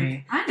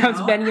territory. I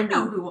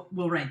know who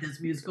will write this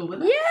musical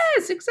with us.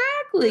 Yes,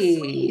 exactly. The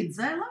Swedes.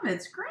 I love it.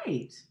 It's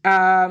great.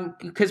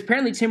 Because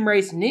apparently Tim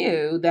Rice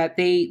knew that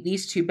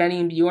these two, Benny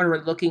and Bjorn,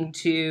 were looking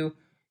to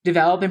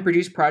develop and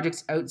produce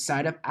projects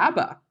outside of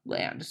ABBA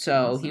land.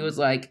 So He was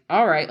like,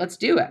 all right, let's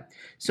do it.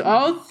 So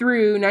all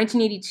through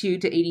 1982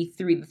 to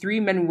 83, the 3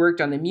 men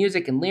worked on the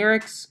music and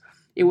lyrics.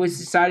 It was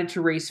decided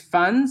to raise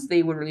funds.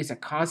 They would release a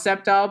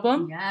concept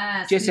album.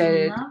 Yes,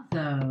 I love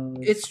those.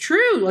 It's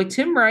true. Like,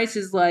 Tim Rice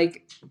is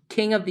like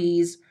king of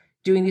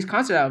doing these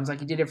concept albums.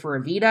 Like, he did it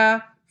for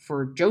Evita,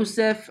 for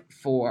Joseph,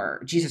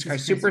 for Jesus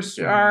Christ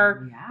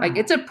Superstar. Yeah. Like,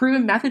 it's a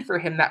proven method for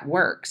him that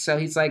works. So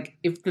he's like,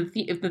 if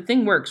the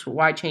thing works,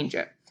 why change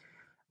it?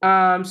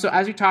 So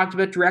as we talked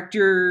about,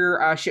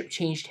 directorship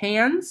changed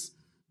hands.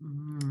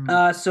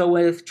 So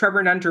with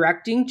Trevor Nunn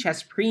directing,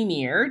 Chess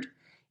premiered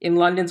in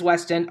London's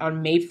West End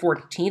on May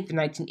 14th,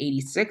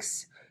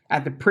 1986,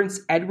 at the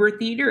Prince Edward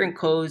Theatre, and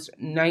closed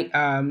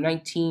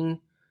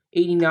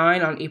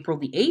 1989 on April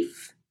the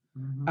 8th.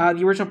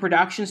 The original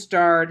production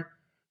starred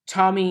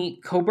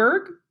Tommy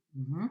Coburg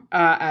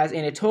as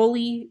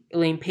Anatoly,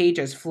 Elaine Page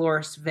as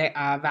Floris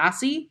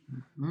Vassi,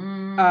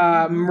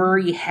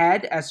 Murray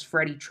Head as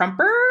Freddie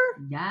Trumper.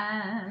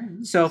 Yes.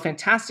 So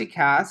fantastic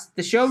cast.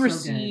 The show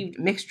received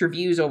mixed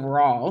reviews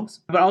overall,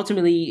 but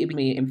ultimately it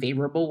became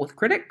unfavorable with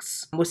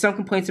critics, with some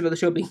complaints about the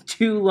show being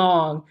too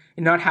long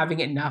and not having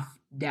enough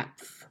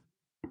depth.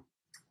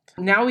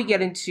 Now we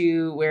get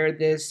into where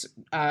this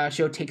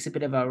show takes a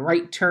bit of a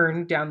right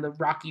turn down the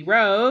rocky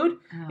road,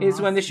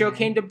 is when the show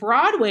came to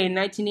Broadway in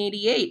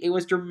 1988. It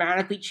was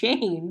dramatically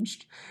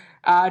changed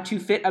to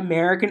fit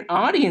American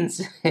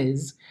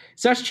audiences.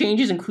 Such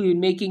changes include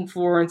making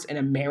Florence an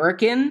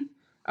American.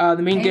 The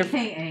main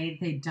AKA,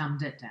 they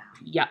dumbed it down.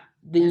 Yeah.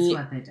 That's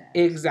what they did.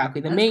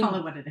 Exactly. Let's call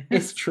it what it is.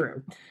 It's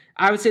true.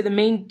 I would say the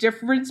main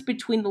difference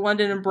between the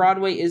London and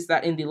Broadway is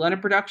that in the London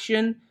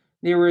production,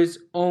 there was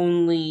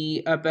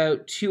only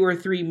about 2 or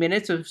 3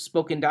 minutes of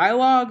spoken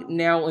dialogue.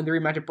 Now, in the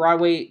Reimagined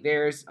Broadway,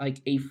 there's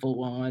like a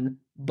full-on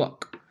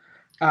book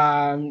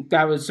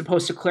that was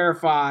supposed to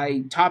clarify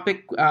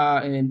topic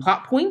and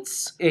plot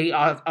points. It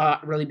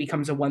really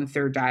becomes a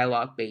 1/3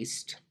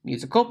 dialogue-based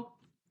musical.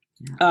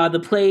 The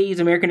play's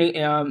American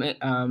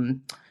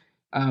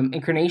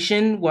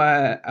incarnation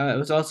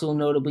was also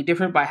notably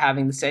different by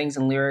having the settings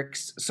and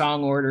lyrics,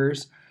 song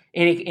orders,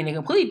 in a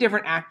completely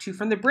different act 2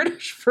 from the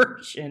British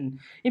version.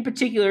 In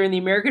particular, in the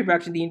American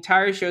production, the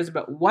entire show is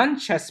about 1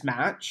 chess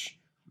match,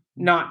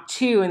 not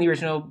 2 in the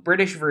original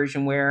British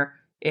version, where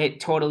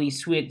it totally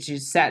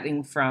switches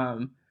setting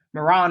from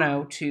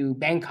Murano to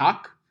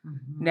Bangkok.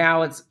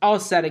 Now it's all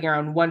setting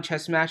around 1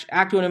 chess match.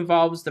 Act 1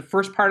 involves the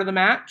first part of the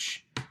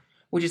match,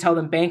 which is held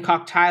in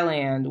Bangkok,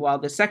 Thailand, while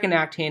the second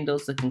act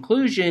handles the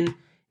conclusion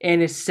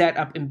and is set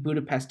up in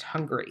Budapest,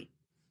 Hungary.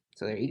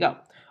 So there you go.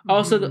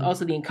 Also,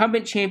 the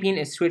incumbent champion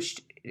is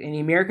switched in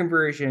the American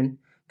version.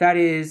 That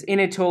is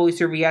Anatoly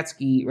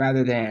Sovietsky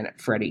rather than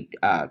Freddie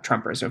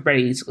Trumper. So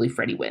basically,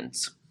 Freddie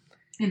wins.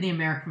 In the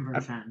American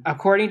version.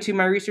 According to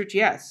my research,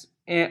 yes.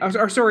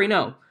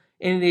 No.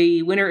 And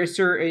the winner is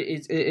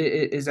Sovietsky.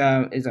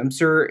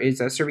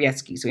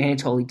 So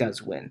Anatoly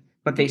does win.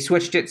 But they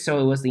switched it so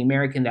it was the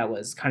American that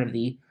was kind of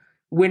the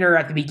winner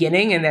at the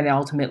beginning, and then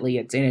ultimately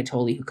it's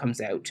Anatoly who comes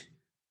out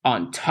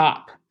on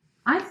top.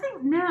 I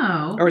think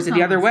no. Or is it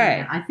the other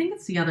way? I think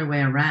it's the other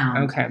way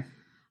around. Okay.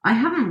 I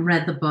haven't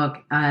read the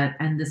book,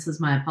 and this is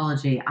my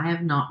apology. I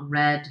have not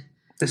read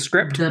the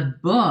script, the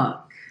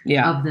book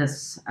of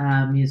this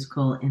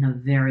musical in a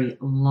very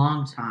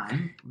long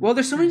time. Well,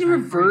 there's so many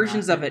different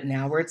versions of it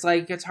now, where it's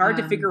like it's hard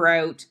to figure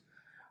out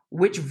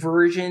which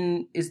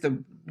version is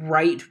the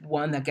right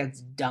one that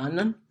gets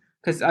done.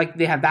 Because like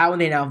they have that one,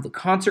 they now have the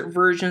concert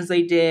versions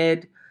they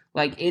did.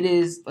 Like it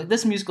is like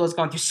this musical has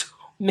gone through so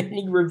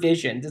many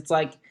revisions. It's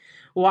like,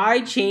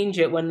 why change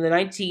it when the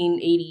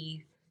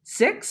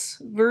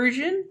 1986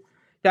 version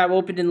that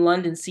opened in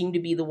London seemed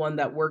to be the one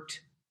that worked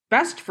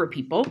best for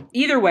people?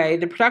 Either way,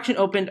 the production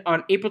opened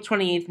on April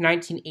 28th,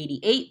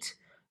 1988,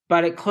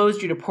 but it closed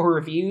due to poor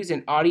reviews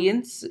and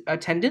audience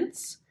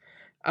attendance.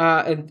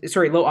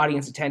 Low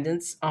audience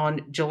attendance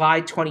on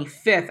July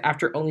 25th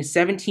after only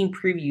 17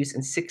 previews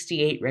and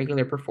 68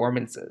 regular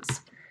performances.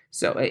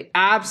 So an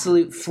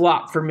absolute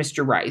flop for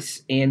Mr.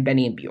 Rice and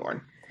Benny and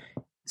Bjorn.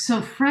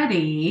 So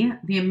Freddie,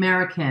 the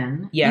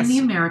American, in the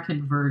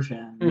American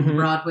version, the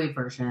Broadway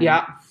version,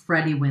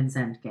 Freddie wins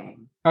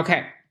Endgame.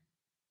 Okay.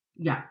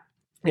 Yeah.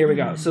 Here we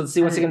go. So let's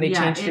see, once again, they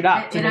changed it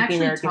up to make the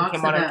American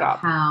come on top.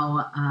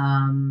 How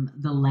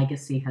the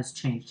legacy has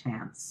changed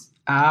hands.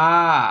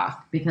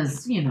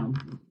 Because,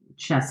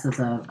 chess is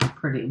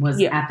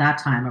at that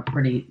time a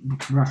pretty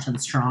Russian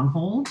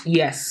stronghold.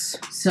 Yes.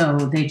 So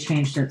they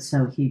changed it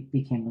so he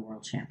became the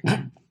world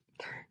champion.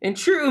 In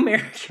true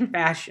American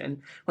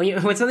fashion,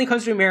 when something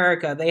comes to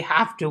America, they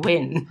have to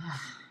win.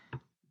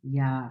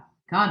 Yeah.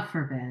 God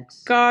forbid.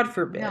 God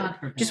forbid.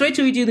 Just wait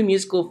till we do the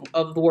musical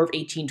of the War of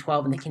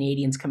 1812 and the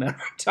Canadians come out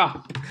on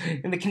top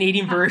in the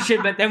Canadian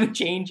version, but then we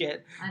change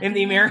it in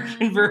the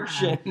American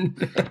version.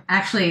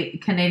 Actually,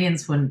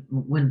 Canadians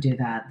wouldn't do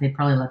that. They'd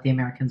probably let the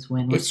Americans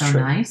win. It's so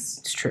nice.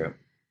 It's true.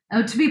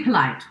 Oh, to be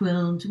polite,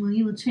 we'll change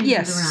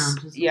it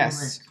around.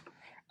 Yes.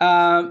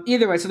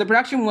 Either way, so the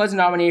production was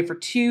nominated for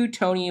 2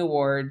 Tony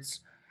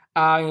Awards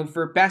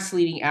for Best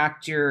Leading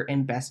Actor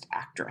and Best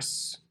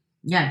Actress.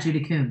 Yeah, Judy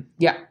Kuhn.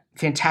 Yeah.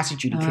 Fantastic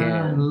Judy Kuhn.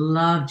 I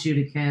love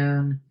Judy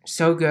Kuhn.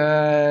 So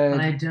good. But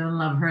I don't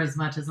love her as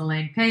much as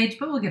Elaine Page,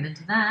 but we'll get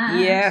into that.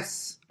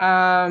 Yes.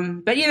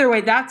 But either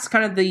way, that's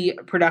kind of the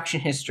production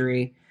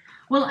history.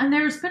 Well, and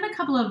there's been a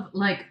couple of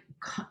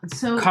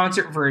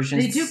concert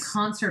versions. They do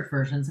concert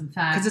versions, in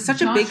fact. Because it's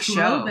such a big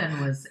show. Groban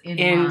was in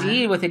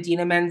Indeed, with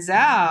Idina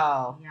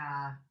Menzel.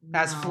 Yeah.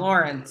 As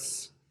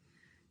Florence.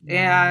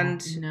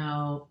 And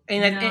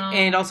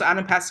also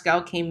Adam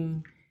Pascal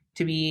came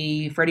to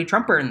be Freddie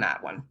Trumper in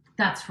that one.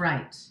 That's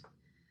right.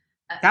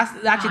 That's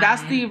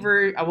the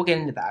version. We'll get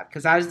into that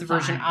because that is the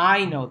version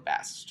I know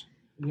best.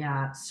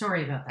 Yeah,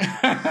 sorry about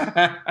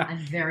that. I'm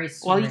very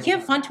sorry. Well, you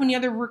can't find too many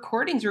other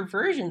recordings or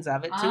versions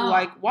of it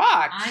to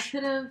watch. I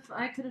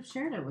could have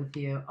shared it with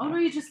you. Oh no,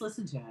 you just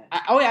listened to it.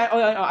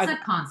 It's a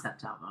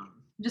concept album.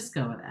 Just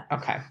go with it.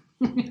 Okay.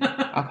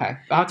 Okay.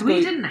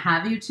 We didn't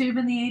have YouTube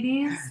in the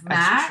 80s,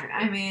 Matt.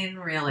 I mean,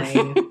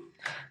 really.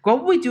 What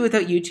would we do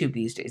without YouTube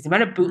these days? The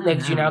amount of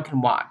bootlegs you now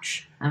can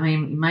watch. I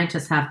mean, you might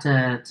just have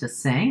to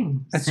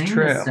sing. That's sing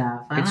true. This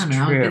stuff. I don't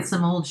know. Get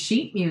some old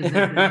sheet music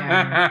in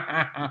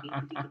there.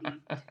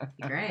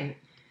 Great.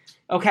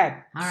 Okay.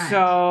 All right.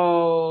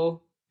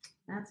 So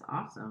that's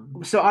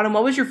awesome. So Autumn,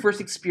 what was your first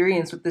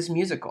experience with this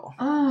musical?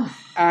 Oh.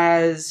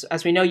 As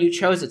we know, you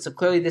chose it, so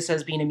clearly this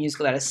has been a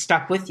musical that has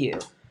stuck with you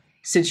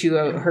since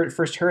you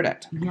first heard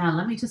it. Yeah,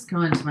 let me just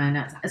go into my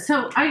notes.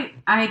 So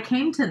I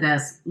came to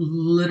this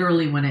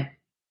literally when it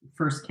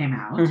first came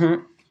out.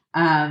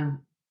 Mm-hmm.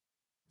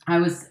 I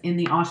was in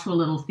the Oshawa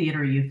Little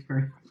Theater youth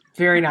group.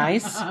 Very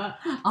nice.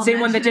 Same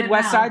one that did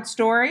West Side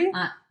Story?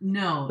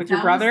 No. With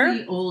your brother? That was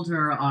the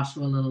older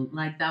Oshawa Little,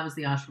 that was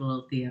the Oshawa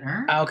Little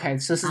Theater. Okay,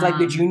 so this is like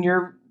the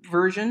junior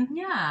version?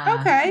 Yeah.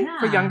 Okay,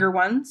 for younger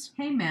ones.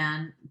 Hey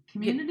man,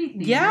 community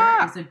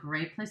theater is a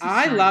great place to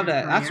start. I love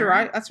it. That's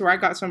where I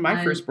got some of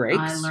my first breaks.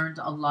 I learned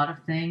a lot of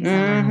things. I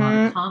learned a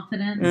lot of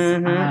confidence.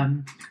 Mm-hmm.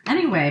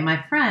 Anyway,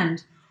 my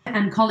friend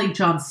and colleague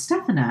John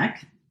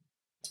Stefanek,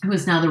 who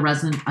is now the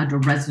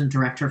resident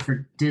director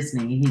for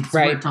Disney, he's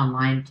worked on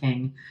Lion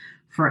King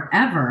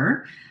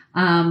forever,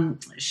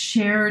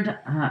 shared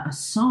a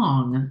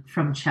song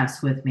from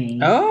Chess with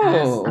me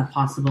as a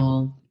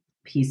possible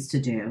piece to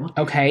do.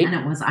 Okay. And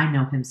it was I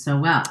Know Him So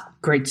Well.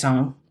 Great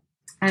song.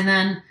 And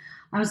then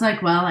I was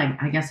like, well,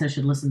 I guess I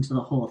should listen to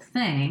the whole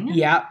thing.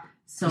 Yeah.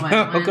 So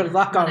I went, good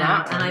luck on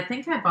that one. And I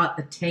think I bought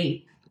the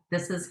tape.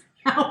 This is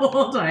how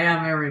old I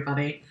am,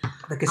 everybody.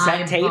 The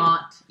cassette tape? I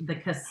bought the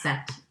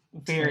cassette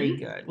Very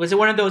good. Was it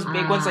one of those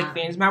big ones like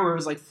Phantom where it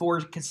was like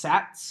 4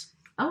 cassettes?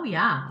 Oh,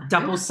 yeah.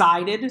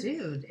 Double-sided?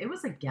 Dude, it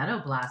was a ghetto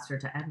blaster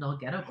to end all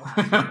ghetto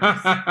blasters.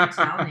 I'm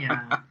telling you.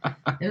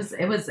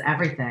 It was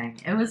everything.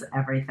 It was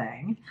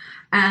everything.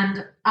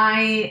 And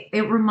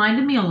it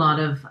reminded me a lot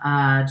of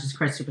Jesus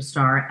Christ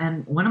Superstar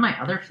and one of my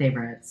other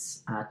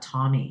favorites,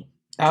 Tommy.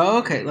 Oh,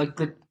 okay. Like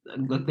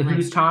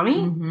Who's Tommy?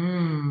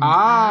 Mm-hmm.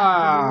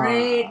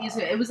 Great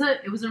music. It was a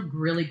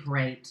really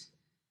great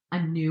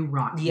a new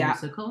rock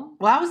musical.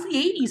 Well, that was the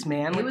 80s,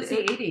 man. It was the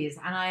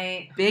 80s,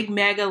 and big,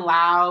 mega,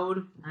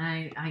 loud.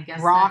 I guess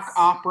rock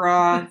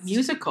opera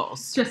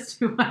musicals. Just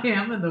who I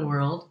am in the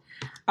world.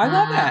 I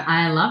love that.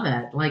 I love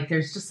it. Like,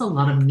 there's just a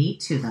lot of meat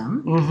to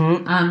them.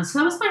 Mm-hmm. So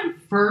that was my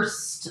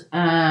first,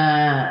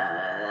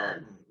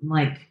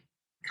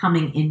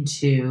 coming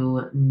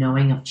into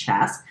knowing of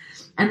chess,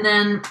 and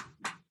then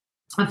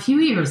a few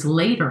years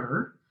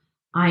later,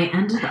 I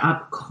ended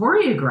up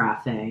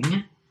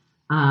choreographing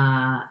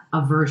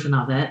a version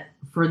of it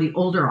for the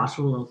older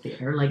Oshawa Little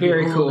Theatre, like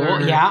very the older,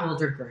 cool, yeah,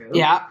 older group,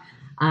 yeah.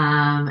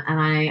 And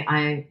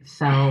I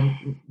fell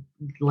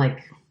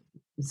like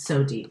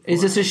so deep.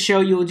 Is this a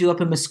show you will do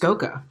up in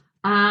Muskoka?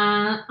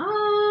 We're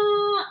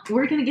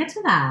gonna get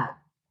to that.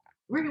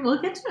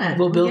 We'll get to it.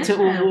 We'll build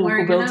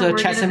a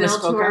chess in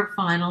Muskoka. To our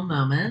final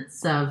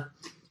moments of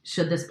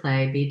should this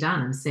play be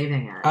done. I'm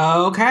saving it.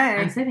 Okay.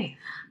 I'm saving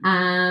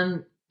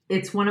it.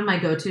 It's one of my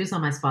go-tos on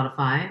my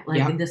Spotify.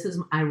 Like this is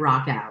I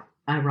rock out.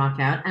 And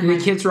do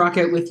the kids rock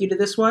out with you to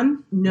this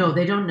one? No,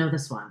 they don't know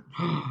this one.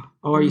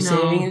 Oh, are you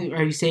saving it?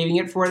 Are you saving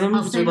it for them?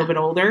 Because they're a little bit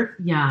older.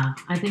 Yeah,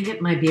 I think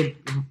it might be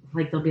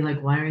they'll be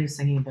like, "Why are you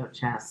singing about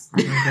chess?"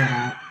 I don't get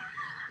that.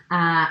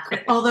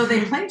 Although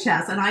they play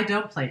chess, and I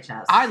don't play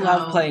chess. I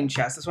love playing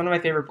chess. It's one of my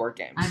favorite board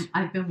games.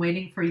 I've been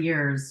waiting for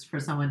years for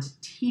someone to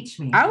teach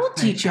me. I will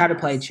teach you how to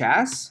play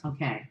chess.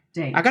 Okay,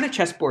 date. I got a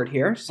chessboard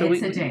here, so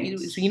it's a date.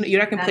 So you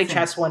and I can play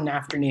chess one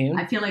afternoon.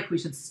 I feel like we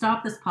should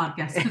stop this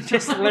podcast and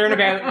just learn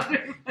about.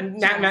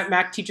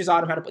 Mac teaches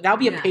Autumn how to play. That'll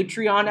be a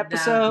Patreon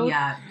episode.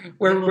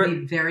 Where we'll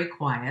be very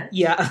quiet.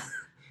 Yeah,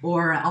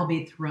 or I'll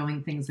be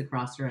throwing things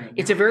across the room.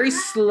 It's a very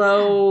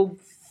slow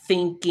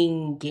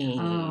thinking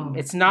game.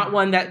 It's not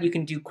one that you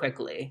can do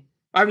quickly.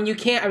 I mean, you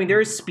can't. I mean,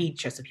 there is speed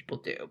chess that people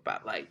do,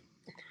 but like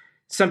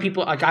some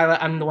people, like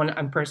I'm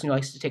the person who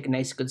likes to take a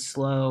nice, good,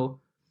 slow.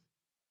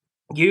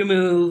 You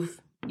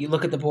move. You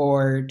look at the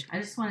board. I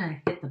just want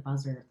to hit the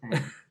buzzer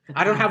thing.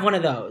 I don't have one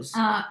of those.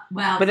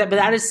 Well, but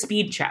that is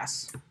speed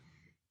chess.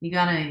 You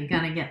gotta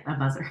get a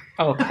buzzer.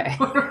 Okay.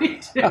 Oh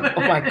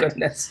my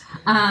goodness.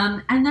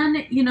 And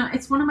then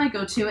it's one of my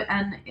go-to,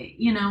 and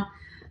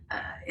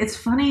it's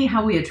funny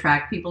how we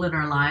attract people in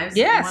our lives.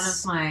 Yes. One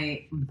of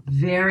my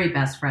very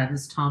best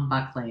friends, Tom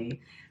Buckley,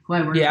 who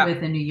I worked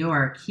with in New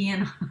York, he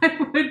and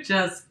I would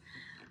just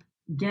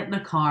get in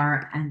the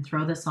car and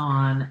throw this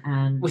on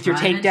and with your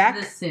tape deck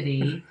the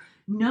city.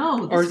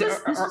 No, this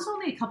was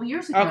only a couple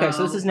years ago. Okay,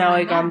 so this is now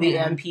like on the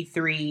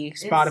MP3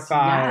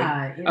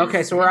 Spotify.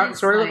 Okay, so we're a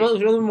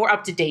little more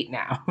up to date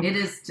now. It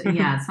is,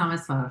 it's on my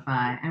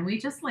Spotify, and we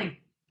just like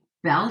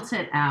belt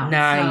it out.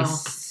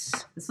 Nice. So,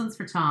 this one's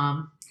for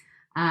Tom.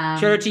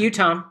 Shout out to you,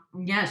 Tom.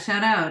 Yeah,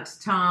 shout out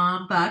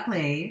Tom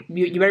Buckley.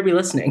 You better be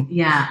listening.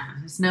 Yeah,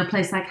 there's no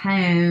place like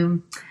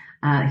home.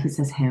 He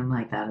says home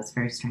like that. It's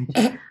very strange.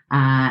 And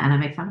I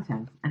make fun of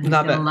him. And he's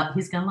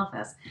gonna love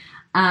this.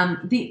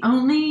 The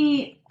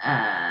only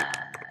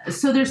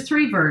so there's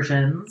 3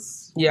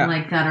 versions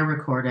like that are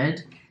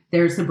recorded.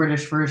 There's the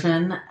British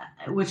version,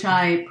 which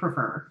I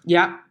prefer.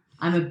 Yeah.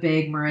 I'm a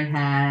big Murray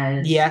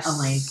Head,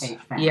 Elaine Page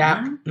fan.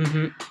 Yeah.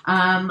 Mm-hmm.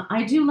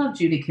 I do love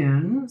Judy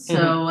Kuhn.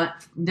 So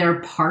there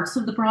are parts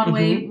of the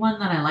Broadway one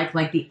that I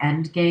like the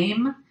end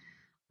game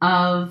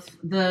of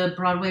the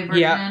Broadway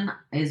version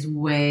is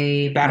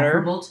way better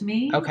preferable to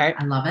me. Okay.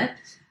 I love it.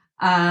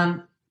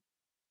 I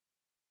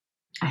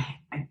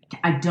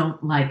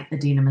don't like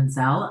Idina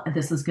Menzel.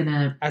 This is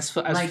gonna as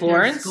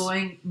Florence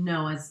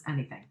as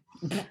anything.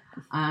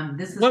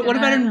 This is what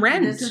about in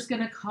Rent? This is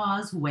gonna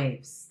cause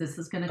waves. This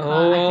is gonna cause.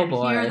 I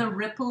can hear the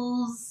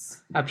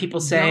ripples. People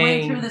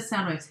saying going through the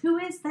sound waves. Who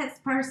is this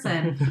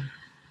person?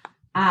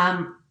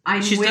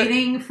 I'm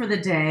waiting for the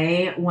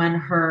day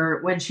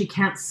when she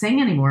can't sing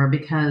anymore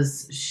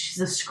because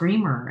she's a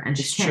screamer and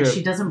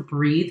she doesn't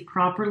breathe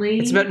properly.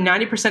 It's about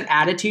 90%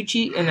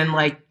 attitude and then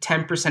like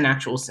 10%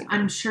 actual singing.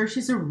 I'm sure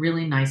she's a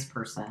really nice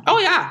person. Oh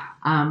yeah.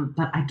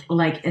 But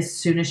as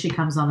soon as she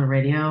comes on the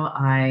radio,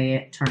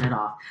 I turn it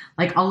off.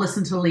 Like I'll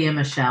listen to Leah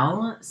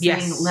Michelle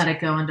sing "Let It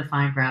Go" and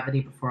 "Defying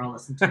Gravity" before I'll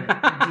listen to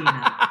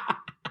Idina.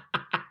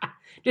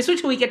 Just wait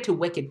till we get to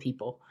Wicked,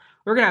 people.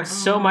 We're gonna have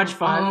so much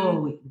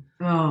fun.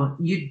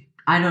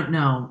 I don't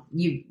know.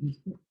 You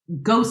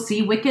go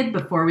see Wicked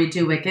before we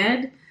do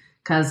Wicked,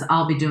 because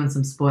I'll be doing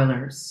some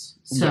spoilers.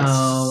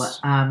 So,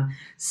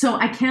 so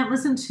I can't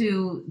listen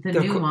to the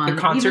new one,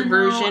 the concert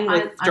version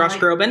with Josh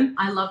Groban.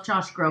 I love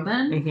Josh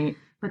Groban,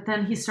 but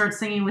then he starts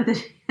singing with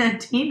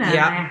Idina, and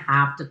I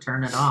have to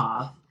turn it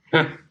off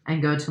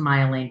and go to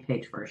my Elaine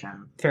Page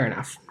version. Fair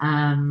enough.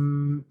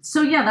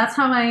 So yeah, that's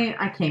how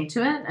I came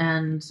to it,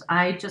 and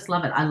I just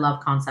love it. I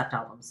love concept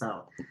albums,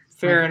 so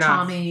Fair enough.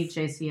 Tommy,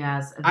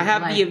 JCS. I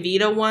have the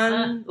Evita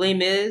one, Les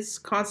Mis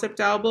concept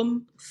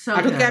album. So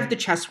I don't think I have the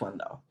Chess one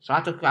though. So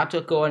I have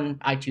to go on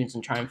iTunes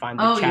and try and find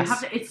the Chess you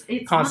have to,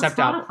 it's concept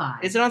on Spotify. album.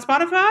 Is it on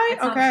Spotify?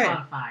 It's okay.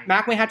 on Spotify.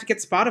 Mac may have to get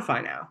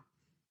Spotify now.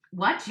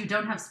 What? You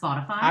don't have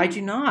Spotify? I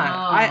do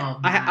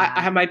not.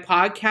 I have my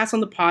podcast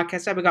on the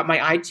podcast app. I got my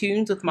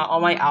iTunes with all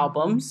my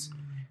albums.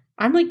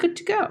 I'm like good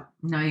to go.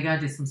 No, you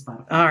gotta do some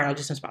Spotify. All right, I'll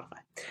do some Spotify.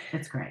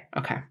 It's great.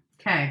 Okay.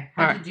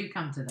 How did you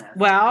come to this?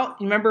 Well,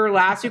 remember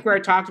last week where I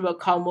talked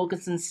about Colin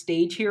Wilkinson's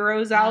Stage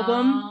Heroes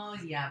album? Oh,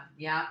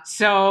 yeah.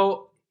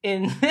 So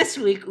in this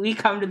week, we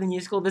come to the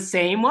musical the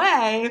same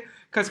way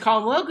because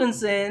Colin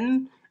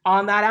Wilkinson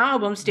on that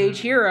album, Stage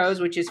Heroes,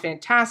 which is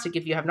fantastic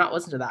if you have not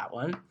listened to that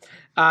one,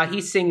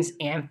 he sings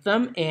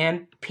Anthem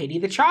and Pity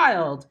the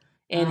Child.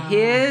 And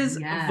his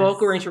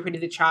vocal range for Pity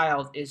the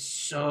Child is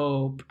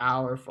so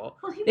powerful.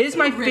 Well, it is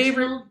my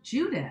favorite.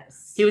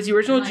 Judas. He was the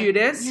original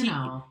Judas. You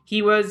know.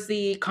 He was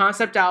the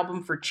concept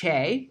album for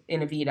Che in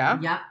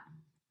Evita. Yep.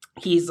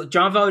 He's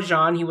Jean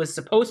Valjean. He was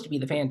supposed to be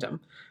the Phantom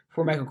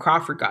before Michael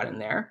Crawford got in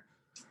there.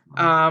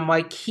 You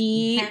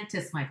can't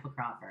diss Michael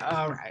Crawford.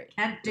 All right.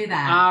 Can't do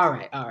that.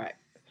 All right.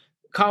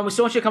 Colin, we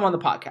still want you to come on the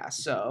podcast,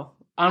 so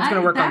I'm just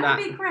going to work on that.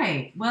 That would be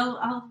great.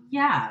 Well,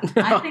 yeah.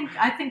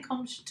 I think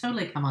Colin should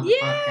totally come on the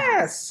podcast.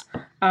 Yes.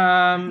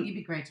 I think he'd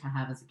be great to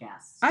have as a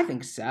guest. I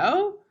think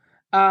so.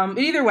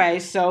 Either way,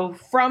 so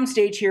from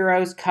Stage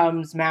Heroes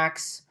comes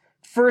Mac's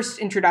first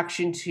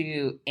introduction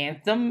to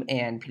Anthem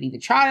and Pity the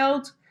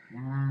Child.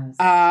 Yes.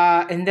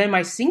 And then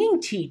my singing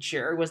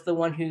teacher was the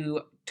one who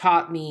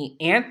taught me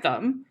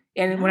Anthem.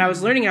 And when I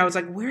was learning, I was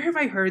like, where have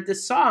I heard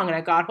this song? And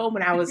I got home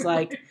and I was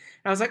like,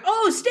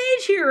 oh,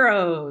 Stage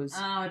Heroes.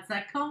 Oh, it's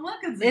that Colin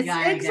Wilkinson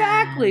guy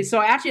exactly. Again. So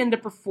I actually ended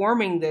up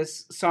performing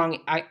this song,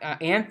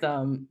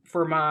 Anthem,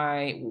 for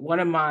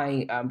one of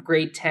my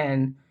grade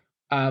 10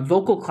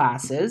 vocal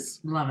classes.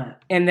 Love it.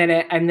 And then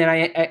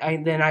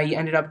I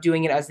ended up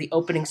doing it as the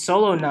opening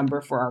solo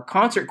number for our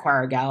concert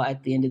choir gala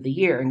at the end of the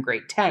year in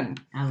grade 10.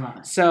 I love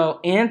it.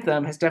 So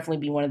Anthem has definitely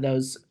been one of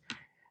those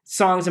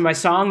songs in my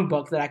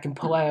songbook that I can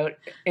pull out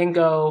and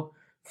go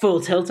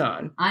full tilt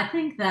on. I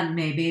think that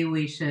maybe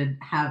we should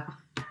have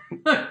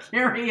a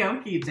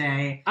karaoke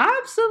day.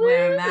 Absolutely.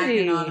 Where Mac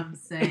and Autumn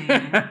sing.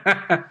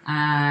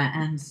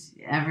 And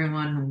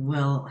everyone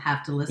will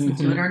have to listen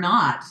to it or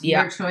not.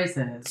 Your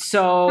choices.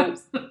 So,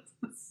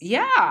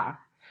 yeah.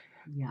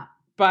 Yeah.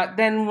 But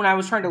then when I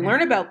was trying to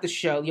learn about the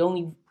show, the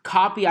only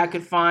copy I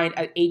could find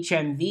at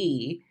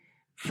HMV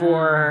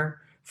for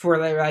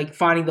like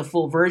finding the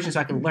full version so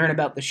I could learn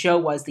about the show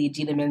was the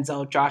Idina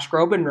Menzel, Josh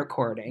Groban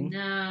recording.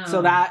 No.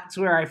 So that's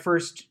where I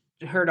first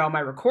heard all my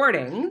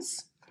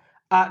recordings.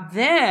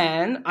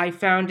 Then I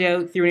found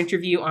out through an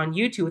interview on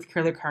YouTube with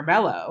Carolee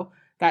Carmello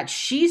that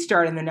she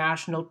started the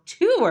national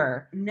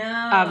tour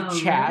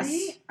of Chess.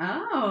 Really?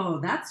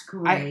 Oh, that's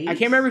great. I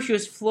can't remember if she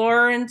was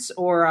Florence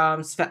or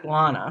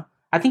Svetlana.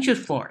 I think she was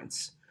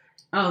Florence.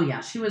 Oh,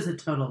 yeah. She was a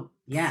total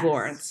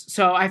Florence.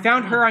 So I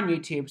found her on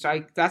YouTube.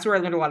 So that's where I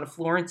learned a lot of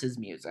Florence's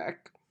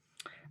music.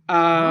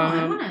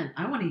 I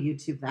want to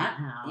YouTube that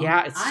now.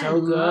 Yeah, it's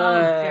so good.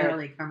 I love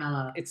Carolee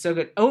Carmello. It's so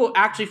good. Oh,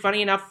 actually,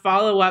 funny enough,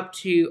 follow up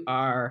to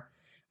our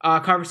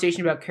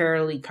conversation about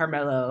Carolee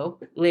Carmello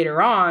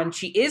later on.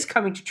 She is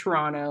coming to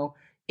Toronto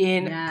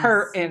in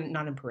Hello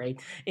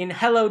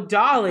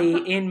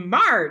Dolly in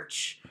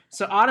March.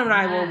 So Autumn and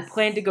I will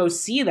plan to go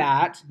see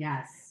that.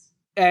 Yes.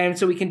 And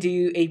so we can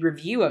do a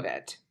review of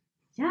it.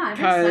 Yeah,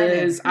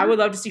 because I would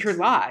love to see her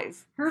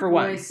live. Her for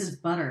voice once. is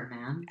butter,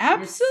 man.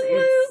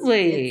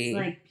 Absolutely, it's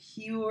like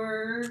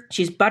pure.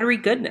 She's buttery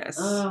goodness.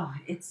 Oh,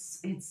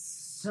 it's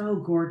so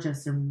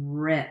gorgeous and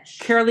rich.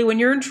 Carolee, when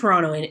you're in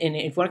Toronto and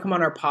if you want to come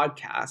on our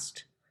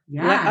podcast,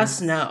 let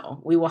us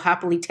know. We will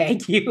happily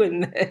tag you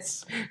in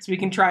this so we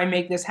can try and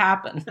make this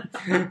happen.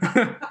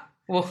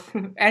 Well,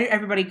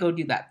 everybody go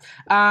do that.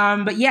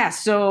 But yeah,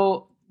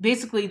 so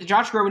basically the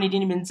Josh Groban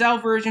Idina Menzel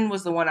version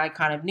was the one I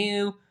kind of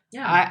knew.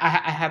 Yeah,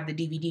 I have the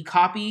DVD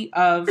copy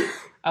of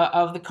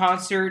the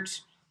concert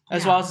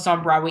as well as it's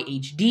on Broadway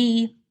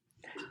HD,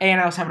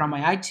 and I also have it on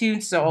my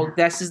iTunes. So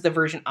this is the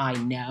version I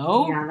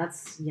know.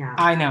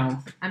 I know.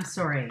 I'm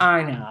sorry.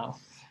 I know.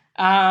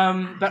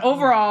 But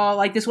overall,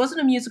 like this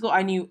wasn't a musical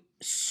I knew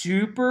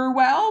super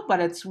well, but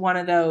it's one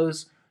of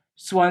those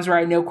ones where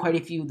I know quite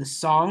a few of the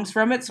songs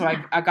from it, so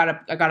I got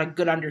a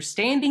good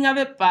understanding of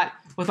it. But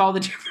with all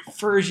the different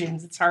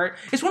versions, it's hard.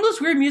 It's one of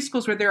those weird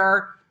musicals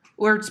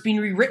where it's been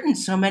rewritten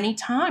so many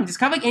times. It's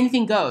kind of like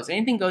Anything Goes.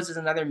 Anything Goes is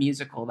another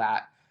musical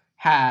that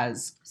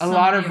has a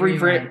lot of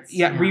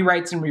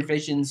rewrites and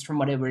revisions from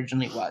what it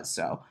originally was.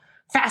 So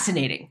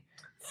fascinating.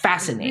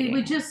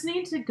 We just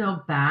need to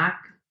go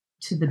back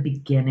to the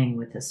beginning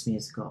with this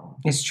musical.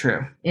 It's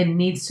true. It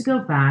needs to go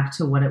back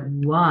to what it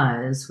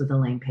was with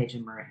Elaine Page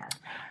and Murray Head.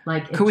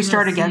 Like, could we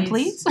start again,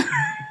 please?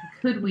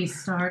 Could we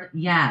start?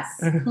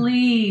 Yes,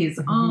 please.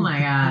 Oh my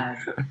God.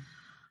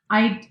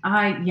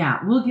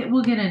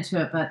 We'll get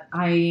into it, but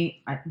I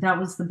that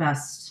was the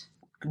best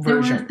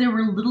version. There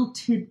were little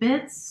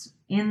tidbits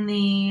in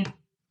the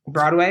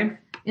Broadway.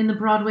 in the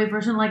Broadway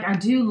version. Like, I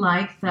do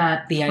like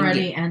that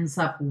Freddie ends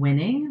up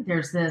winning.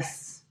 There's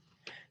this...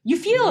 You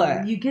feel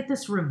it. You get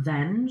this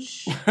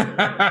revenge.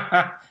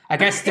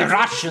 Against the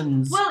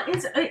Russians. Well,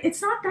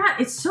 it's not that.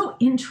 It's so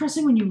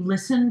interesting when you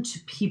listen to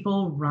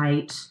people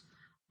write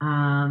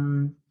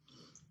about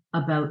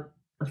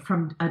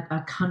from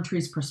a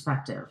country's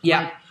perspective.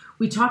 Yeah. Like,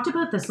 we talked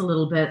about this a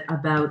little bit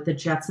about the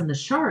Jets and the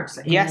Sharks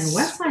in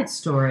West Side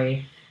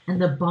Story and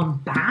the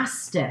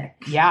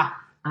bombastic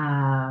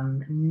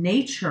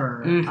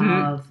nature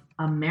of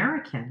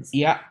Americans.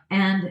 Yeah.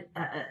 And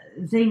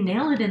they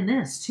nail it in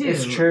this, too.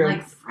 It's true.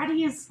 Like,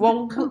 Freddie is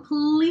the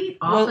complete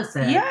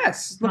opposite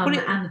from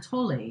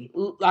Anatoly.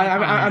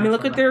 I mean,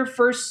 look at their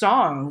first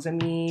songs. I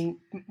mean,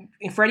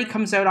 Freddie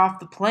comes out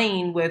off the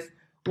plane with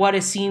What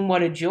a Scene,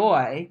 What a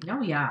Joy.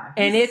 Oh, yeah.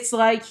 And it's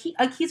like,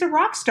 he's a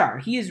rock star.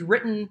 He is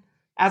written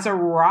as a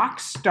rock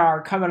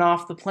star coming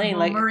off the plane.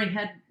 Well, Murray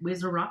Head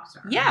was a rock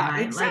star. Yeah,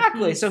 right?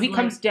 Exactly. Like, so he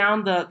comes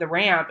down the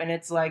ramp and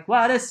it's like,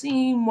 what a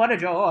scene, what a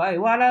joy,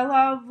 what a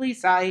lovely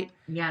sight.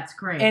 Yeah, it's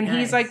great. And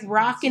he's like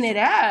rocking it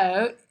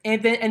out.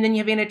 And then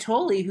you have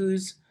Anatoly,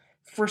 whose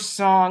first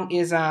song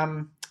is I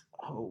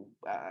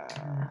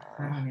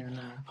don't even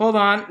know. Hold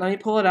on, let me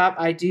pull it up.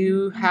 I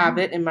do have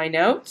it in my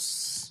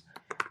notes.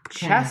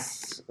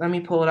 Chess. Let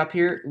me pull it up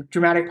here.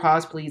 Dramatic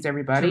pause, please,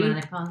 everybody.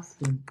 Dramatic pause.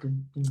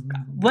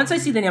 Once I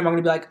see the name, I'm going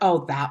to be like,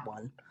 oh, that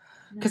one.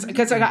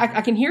 Because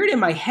I can hear it in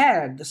my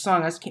head, the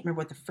song. I just can't remember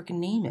what the freaking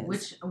name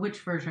is. Which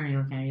version are you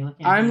looking at? Are you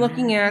looking at I'm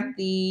looking at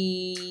the...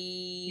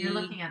 You're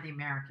looking at the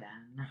American.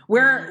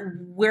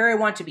 Where I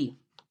Want to Be.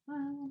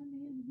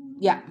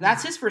 Yeah,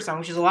 that's his first song,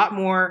 which is a lot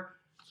more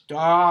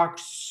dark,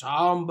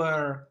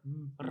 somber,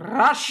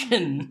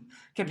 Russian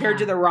compared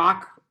to the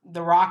rock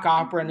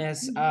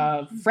opera-ness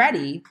of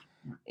Freddie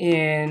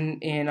in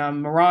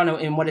Murano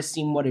in What a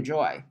Scene, What a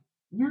Joy.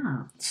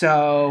 Yeah.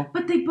 So,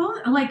 but they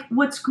both like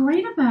what's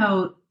great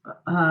about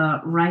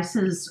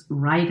Rice's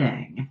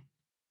writing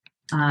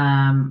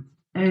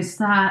is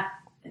that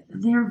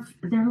they're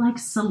like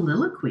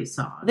soliloquy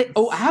songs.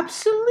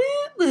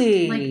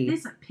 Absolutely. Like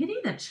this, Pity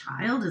the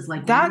Child is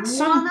like that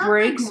song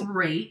breaks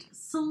great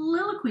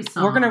soliloquy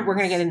song. We're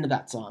gonna get into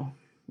that song.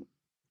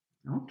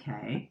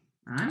 Okay.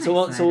 So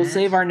we'll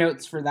save our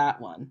notes for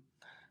that one.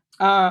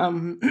 All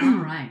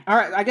right.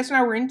 I guess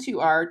now we're into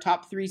our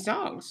top 3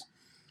 songs.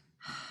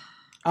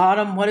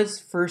 Autumn, what is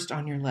first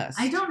on your list?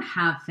 I don't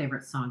have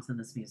favorite songs in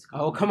this musical.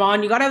 Oh, come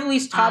on. You got to have at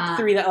least top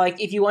 3 that, like,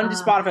 if you went to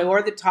Spotify, what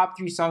are the top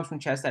 3 songs from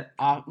Chess that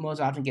most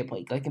often get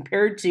played? Like,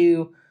 compared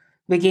to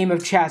the game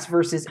of chess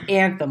versus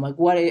Anthem, like,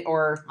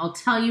 I'll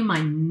tell you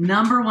my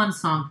number 1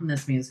 song from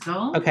this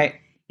musical.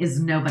 Okay.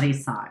 Is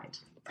Nobody's Side.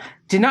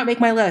 Did not make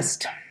my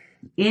list.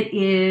 It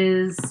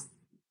is...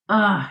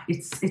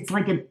 it's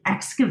like an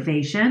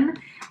excavation,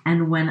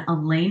 and when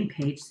Elaine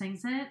Page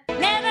sings it,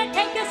 never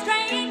take a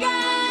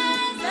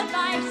stranger's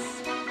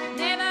advice,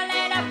 never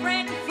let a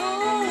friend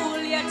fool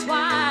you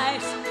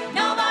twice.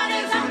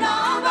 Nobody's on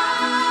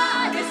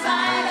nobody's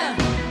side.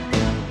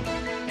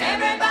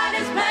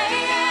 Everybody's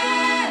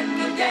playing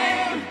the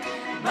game,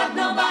 but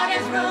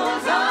nobody's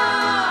rules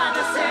are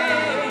the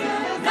same.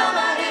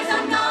 Nobody's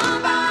on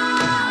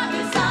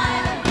nobody's side.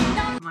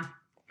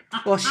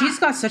 Well, she's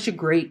got such a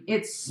great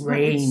range. It's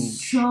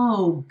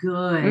so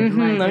good.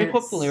 Mm-hmm. Let me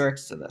pull up the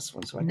lyrics to this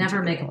one so I can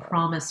never make a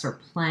promise or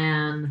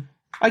plan.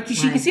 Like, you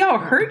can see how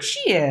hurt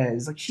she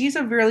is. Like, she's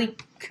a really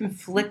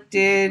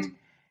conflicted,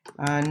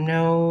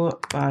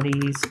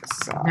 nobody's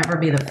side. Never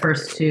be the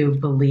first to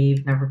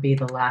believe, never be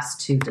the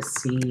last to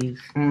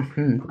deceive.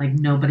 Mm-hmm. Like,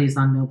 nobody's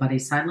on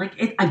nobody's side. Like,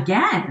 it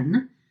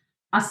again,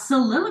 a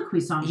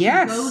soliloquy song.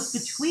 Yes. She goes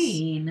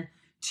between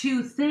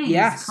 2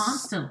 things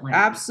constantly.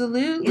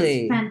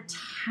 Absolutely. It's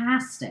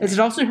fantastic. Is it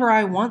also her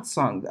I Want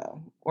song,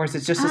 though? Or is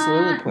it just a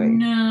soliloquy?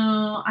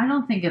 No, I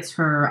don't think it's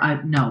her.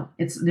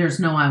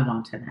 There's no I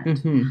Want in it.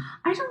 Mm-hmm.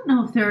 I don't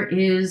know if there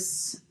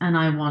is an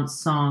I Want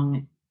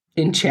song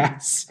in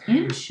chess.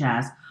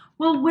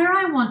 Well, Where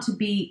I Want to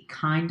Be,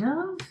 kind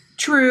of.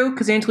 True,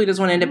 because Anatoly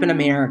doesn't want to end up in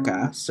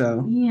America,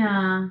 so.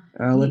 Yeah.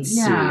 Let's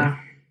see.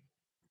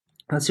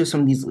 Let's see what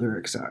some of these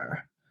lyrics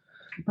are.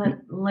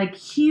 But like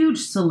huge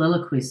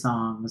soliloquy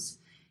songs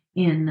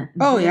in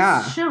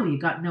this show. You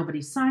got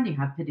Nobody's Side, you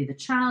have Pity the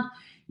Child,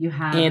 you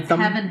have Anthem.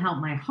 Heaven Help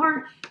My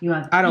Heart, you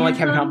have I don't Anthem. like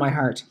Heaven Help My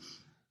Heart.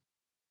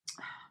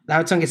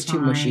 That song gets too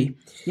mushy.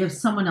 You have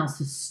Someone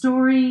Else's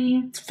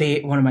Story. It's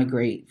one of my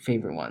great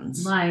favorite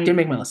ones. Like, didn't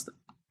make my list.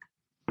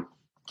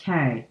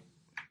 Okay.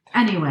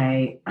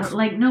 Anyway,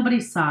 like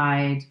Nobody's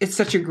Side. It's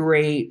such a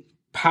great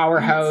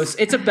powerhouse.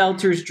 It's a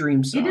belter's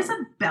dream song. It is a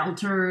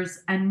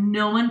belter's, and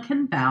no one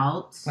can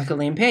belt like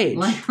Elaine Page.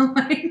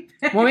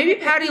 Well, maybe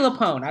Patti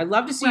LuPone. I'd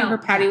love to see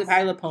Patti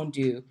LuPone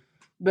do,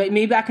 but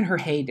maybe back in her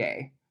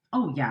heyday.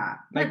 Oh yeah,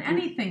 but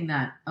anything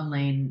that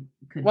Elaine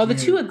could. Well, the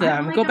 2 of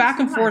them go back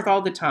and forth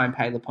all the time.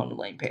 Patti LuPone and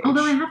Elaine Page.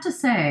 Although I have to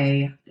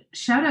say,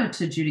 shout out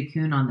to Judy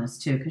Kuhn on this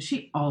too, because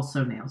she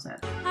also nails it.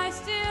 I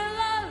still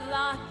a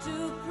lot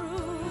to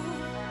prove.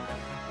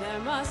 There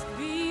must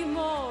be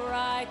more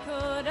I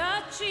could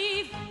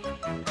achieve,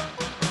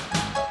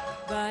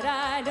 but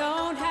I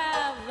don't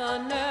have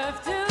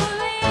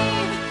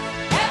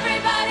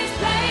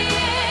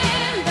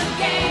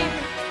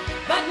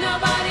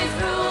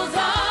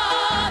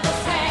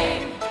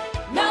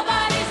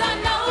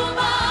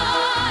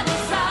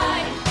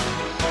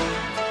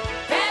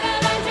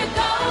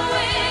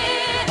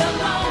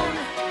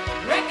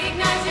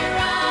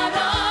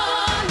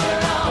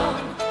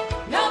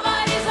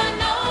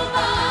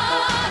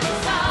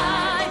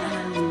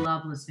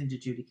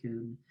Judy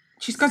Kuhn.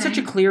 She's got such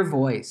a clear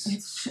voice.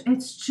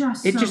 It's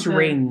just it so just good.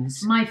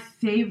 rings. My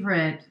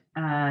favorite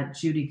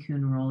Judy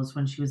Kuhn role is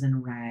when she was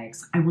in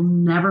Rags. I will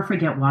never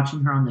forget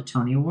watching her on the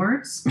Tony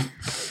Awards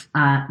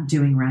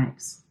doing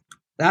Rags.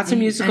 That's a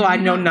musical I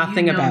know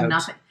nothing about.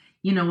 Nothing.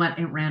 You know what?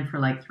 It ran for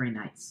like 3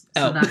 nights.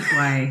 So that's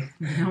why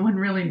no one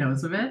really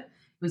knows of it.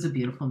 It was a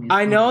beautiful musical.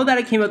 I know that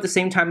it came out the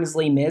same time as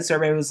Les Mis. So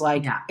everybody was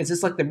like, is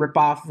this like the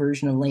rip-off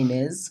version of Les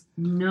Mis?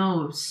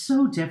 No,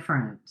 so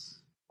different.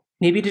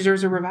 Maybe it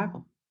deserves a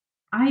revival.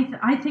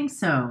 I think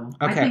so.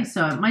 Okay. I think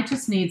so. It might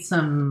just need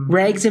some...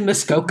 Rags and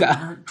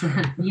Muskoka.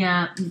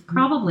 Yeah,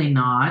 probably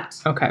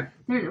not. Okay.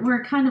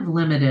 We're kind of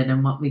limited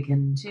in what we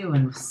can do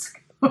in Muskoka.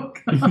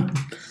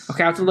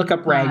 Okay, I have to look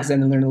up Rags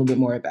and then learn a little bit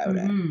more about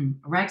it.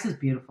 Rags is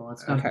beautiful.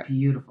 It's got a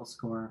beautiful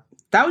score.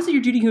 That was the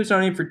year Judy Kuhn was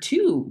nominated for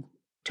 2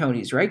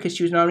 Tonys, right? Because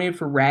she was nominated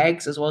for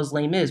Rags as well as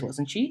Les Mis,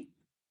 wasn't she?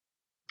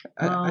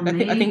 I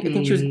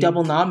think she was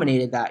double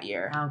nominated that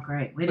year. Oh,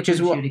 great! Which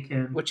is why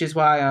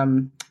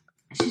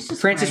she's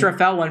just Frances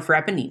Raphael won for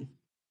Eponine.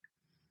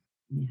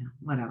 Yeah,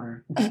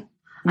 whatever. I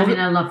mean,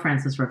 I love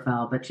Frances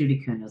Raphael, but Judy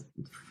Kuhn is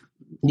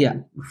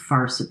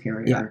far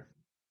superior. Yeah.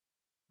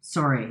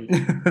 Sorry.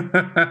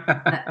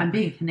 I'm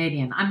being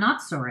Canadian. I'm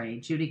not sorry.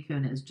 Judy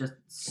Kuhn is just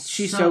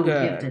she's so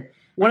good. Gifted.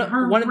 One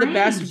of the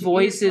best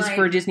voices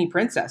for a Disney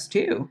princess,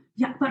 too.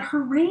 Yeah, but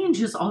her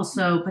range is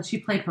also... But she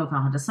played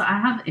Pocahontas, so I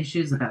have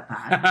issues about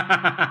that.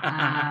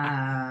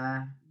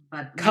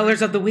 But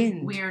Colors of the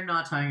Wind. We are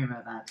not talking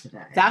about that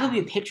today. That'll be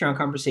a Patreon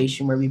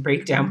conversation where we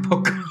break down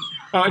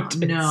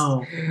Pocahontas.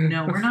 No,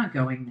 we're not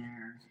going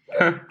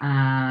there.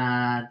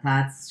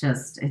 That's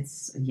just...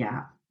 It's...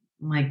 Yeah.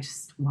 Like,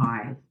 just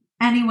why?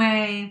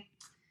 Anyway.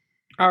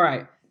 All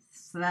right.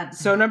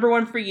 So number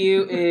 1 for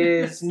you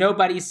is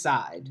Nobody's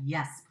Side.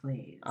 Yes,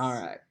 please. All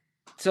right.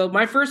 So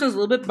my first one's a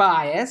little bit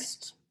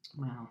biased.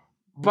 Well,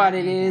 but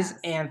it is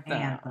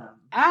Anthem.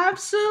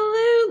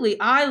 Absolutely.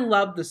 I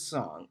love the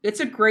song. It's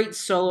a great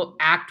solo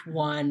Act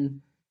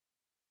 1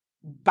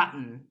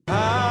 button.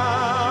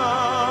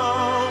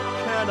 How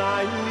can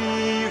I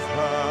leave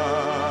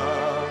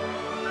her?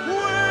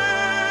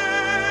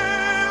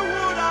 Where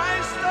would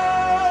I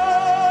start?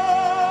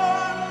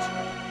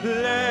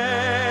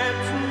 Let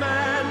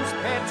man's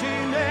petty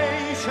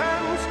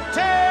nations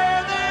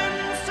tear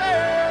themselves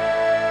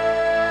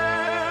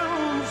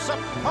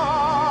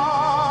apart.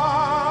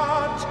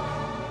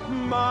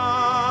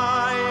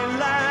 My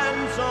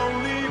land's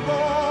only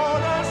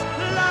borders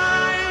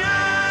lie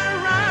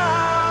around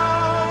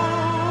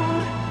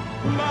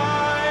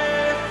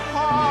my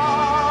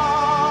heart.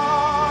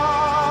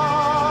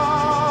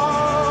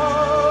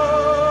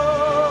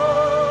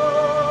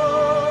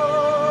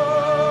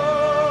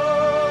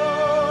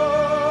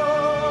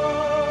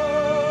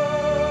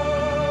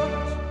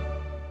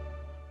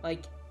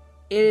 Like,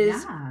 it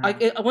is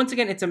once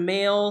again, it's a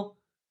male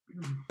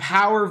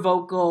power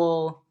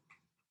vocal.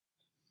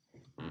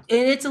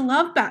 And it's a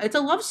love it's a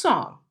love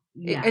song.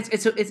 Yeah.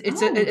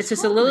 It's a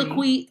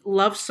soliloquy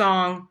love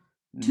song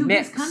to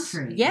his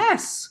country.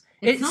 Yes.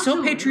 It's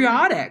so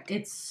patriotic.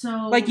 It's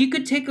so like you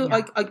could take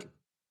like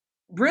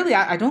really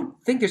I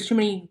don't think there's too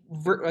many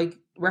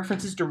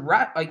references to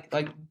direct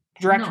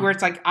where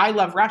it's like I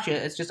love Russia.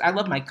 It's just I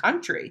love my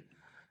country.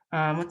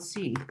 Let's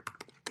see.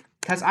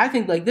 Cuz I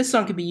think like this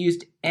song could be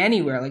used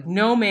anywhere. Like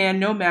no man,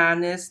 no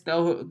madness,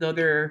 though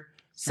their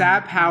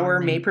sad power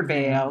may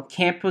prevail,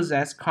 can't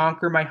possess,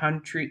 conquer my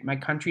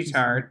country's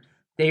heart,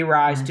 they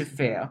rise to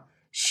fail.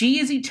 She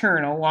is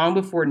eternal, long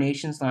before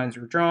nations' lines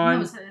were drawn.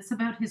 No, it's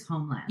about his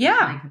homeland.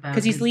 Yeah,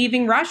 because he's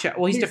leaving Russia.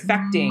 Well, he's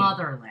defecting.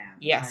 Motherland,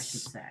 yes. I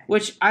should say.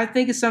 Which I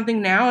think is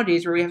something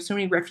nowadays where we have so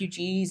many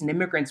refugees and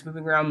immigrants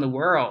moving around the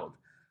world.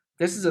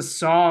 This is a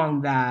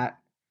song that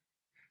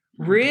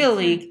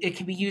really, it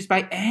can be used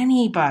by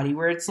anybody,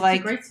 where it's like...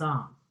 a great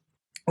song.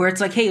 Where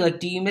it's like, hey, like,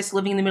 do you miss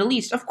living in the Middle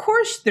East? Of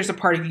course there's a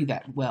part of you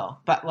that will.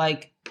 But,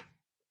 like,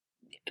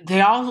 they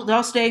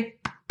all stay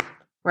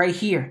right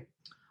here.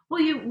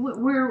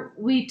 Well,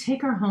 we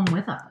take our home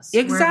with us.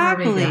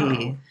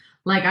 Exactly.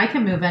 Like, I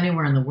can move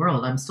anywhere in the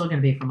world. I'm still going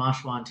to be from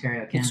Oshawa,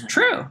 Ontario, Canada. It's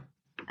true.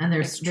 And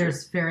there's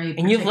very...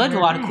 And you've lived a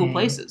lot of cool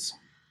places.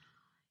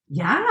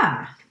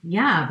 Yeah.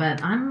 Yeah,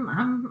 but I'm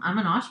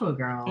an Oshawa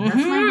girl. That's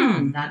my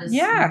home. That is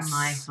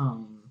my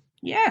home.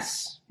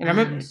 Yes. And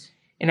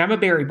I'm a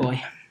Barrie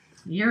boy.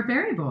 You're a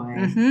Barrie boy.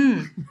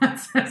 Mm-hmm. That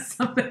says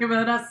something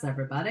about us,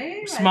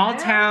 everybody. Small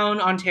town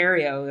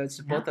Ontario. That's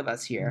both of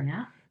us here.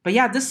 Yeah. But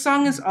yeah, this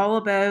song is all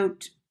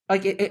about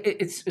like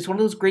it's one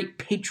of those great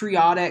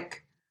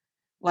patriotic,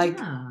 like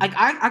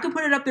I could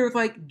put it up there with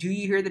like, do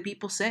you hear the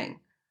people sing?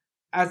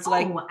 As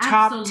like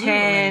top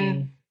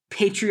 10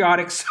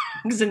 patriotic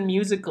songs and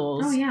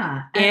musicals. Oh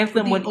yeah,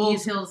 Anthem the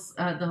old hills,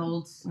 the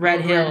old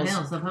Red Hills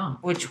of home,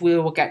 which we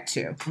will get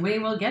to. We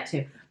will get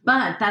to.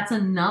 But that's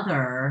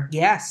another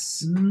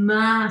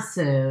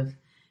massive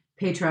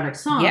patriotic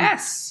song.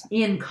 Yes.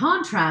 In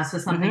contrast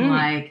to something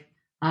like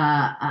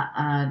another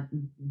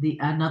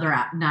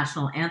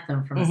national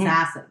anthem from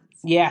Assassins.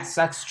 Yes,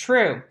 that's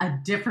true. A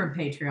different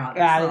patriotic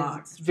song.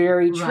 That's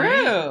very true.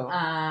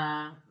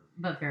 Right?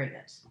 but very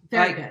good.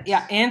 Very good.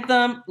 Yeah,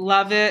 Anthem,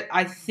 love it.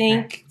 I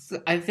think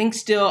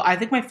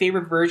my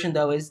favorite version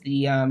though is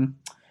the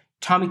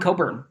Tommy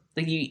Coburn,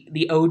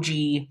 the OG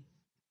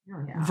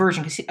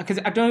version. Because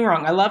don't get me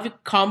wrong, I love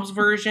Combs'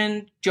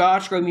 version.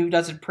 Josh Groban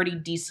does a pretty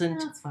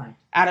decent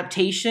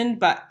adaptation,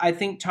 but I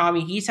think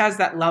Tommy, he has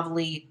that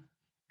lovely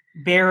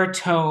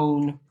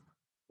baritone.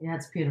 Yeah,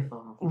 it's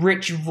beautiful.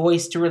 Rich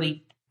voice to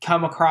really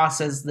come across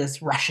as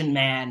this Russian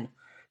man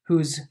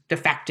who's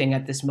defecting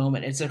at this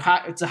moment. It's a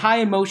high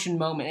emotion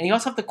moment. And you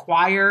also have the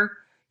choir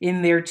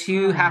in there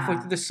too, halfway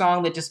through the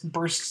song that just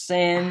bursts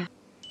in.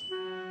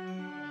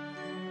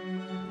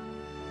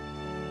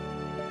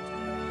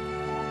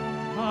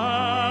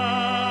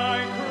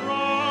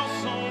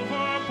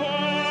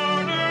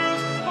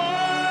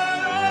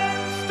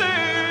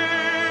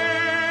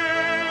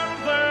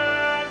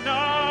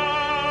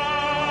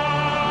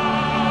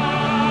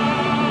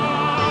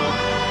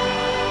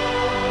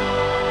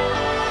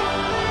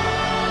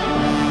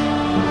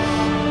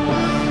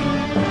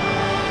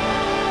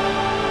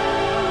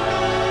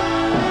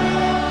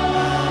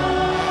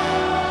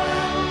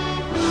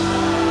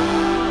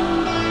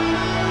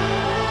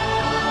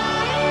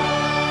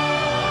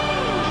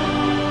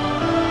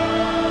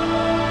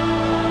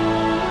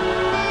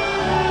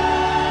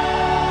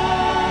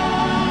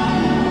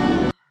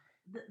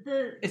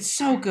 It's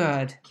so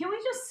good. Can we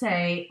just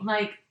say,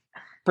 like,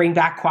 bring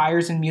back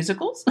choirs and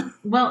musicals?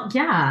 Well,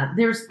 yeah,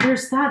 there's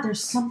that.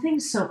 There's something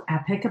so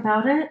epic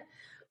about it,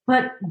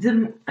 but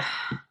the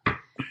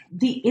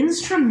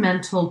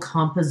instrumental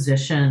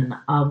composition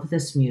of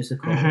this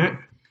musical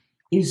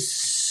is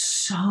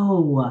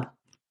so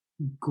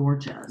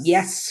gorgeous.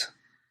 Yes.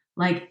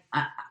 Like,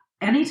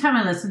 anytime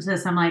I listen to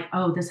this, I'm like,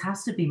 oh, this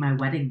has to be my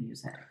wedding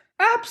music.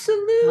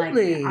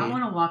 Absolutely. Like, I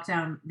want to walk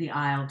down the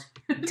aisle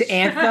to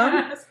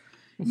Anthem.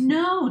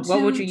 No,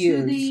 what would you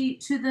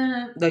use? To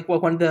the like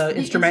what one the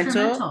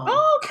instrumental?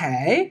 Oh,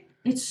 okay.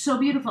 It's so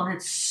beautiful.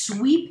 It's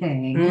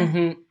sweeping.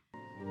 Mm-hmm.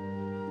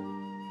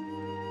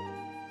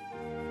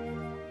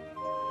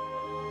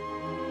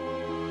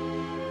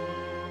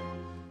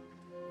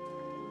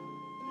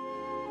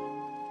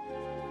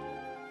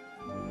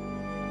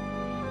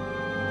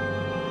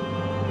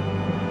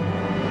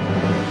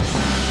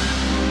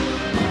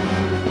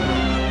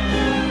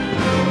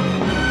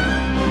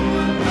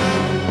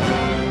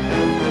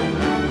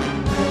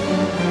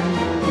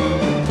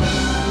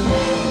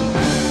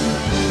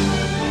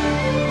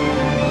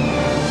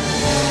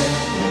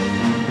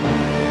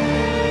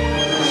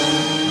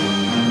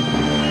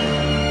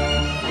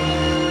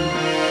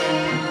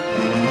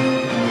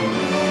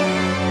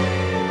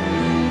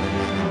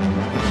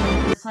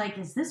 Like,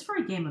 is this for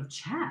a game of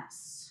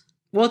chess?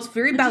 Well, it's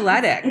very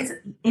balletic.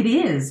 It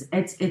is.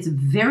 It's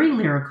very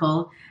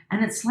lyrical,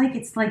 and it's like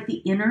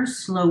the inner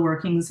slow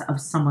workings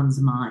of someone's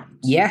mind.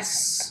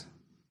 Yes.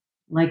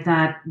 Like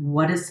that.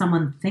 What is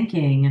someone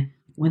thinking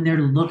when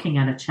they're looking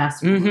at a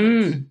chessboard?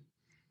 Mm-hmm.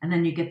 And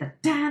then you get the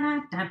da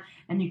da da,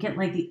 and you get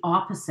like the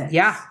opposites.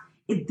 Yeah.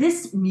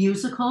 This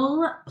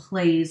musical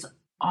plays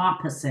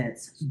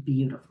opposites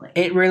beautifully.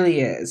 It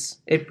really is.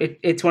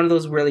 It's one of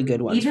those really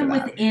good ones. Even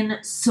within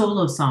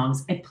solo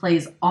songs, it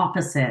plays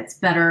opposites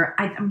better.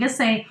 I'm gonna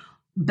say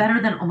better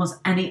than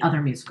almost any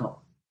other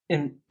musical.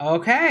 And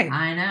okay,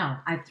 I know.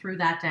 I threw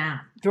that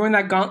down. Throwing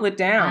that gauntlet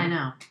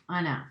down.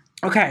 I know.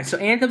 Okay, so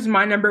Anthem's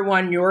my number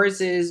one.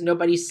 Yours is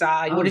Nobody's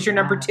Side. What is your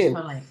number two?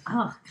 Totally.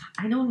 Oh,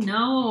 I don't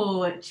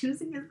know.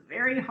 Choosing is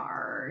very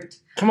hard.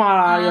 Come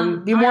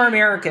on, be more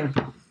American.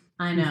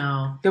 I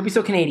know. Don't be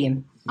so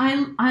Canadian.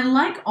 I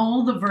like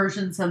all the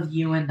versions of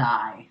You and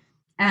I.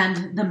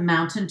 And the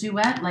mountain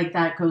duet, like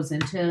that goes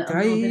into a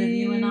little bit of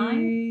You and I.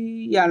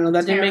 Yeah, no,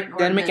 that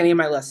didn't make any of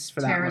my lists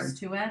for that one. Terrace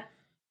duet.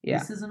 Yeah.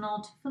 This is an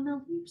all too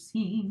familiar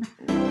scene.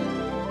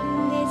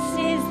 This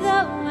is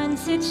the one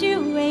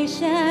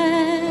situation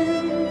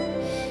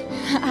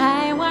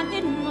I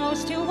wanted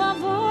most to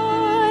avoid.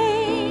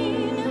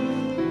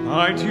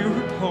 My dear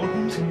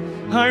opponent,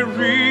 I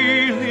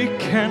really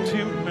can't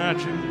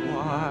imagine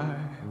why.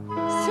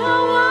 So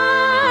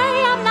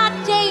I am not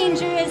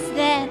dangerous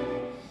then.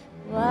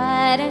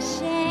 What a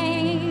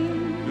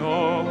shame.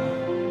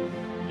 No,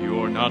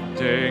 you're not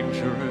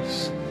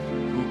dangerous.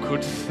 Who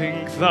could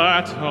think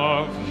that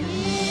of you?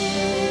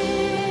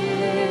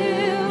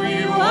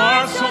 You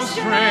are so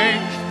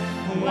strange.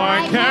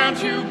 Why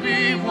can't you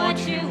be what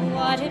you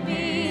want to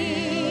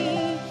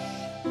be?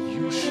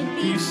 You should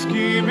be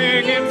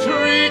scheming,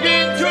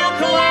 intriguing, too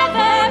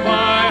clever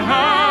by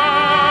hand.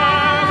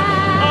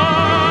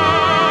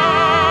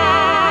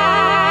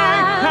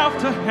 I have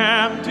to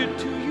hand it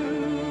to you,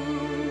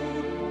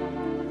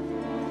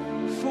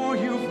 for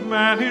you've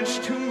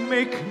managed to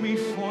make me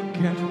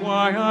forget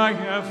why I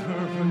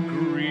ever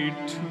agreed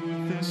to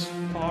this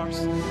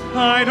farce.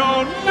 I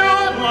don't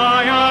know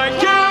why I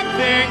can't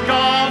think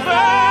of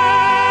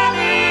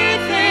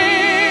anything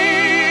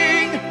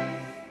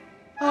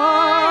I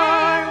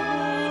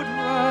would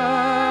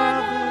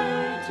rather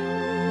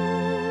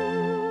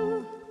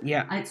do.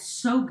 Yeah, It's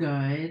so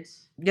good.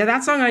 Yeah,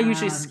 that song I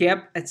usually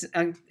skip. It's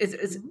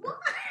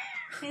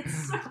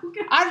It's so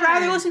good. I'd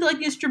rather listen to like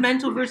the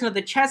instrumental version of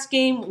the chess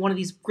game, one of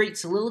these great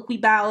soliloquy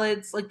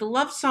ballads. Like the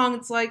love song,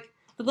 it's like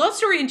the love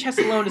story in Chess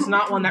Alone is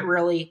not one that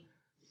really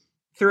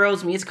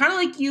thrills me. It's kind of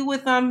like you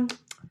with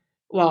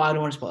well, I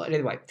don't want to spoil it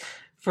anyway.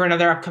 For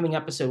another upcoming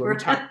episode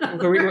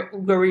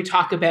where we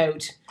talk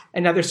about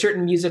another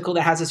certain musical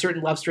that has a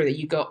certain love story that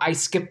you go, I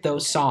skip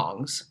those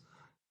songs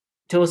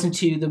to listen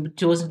to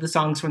the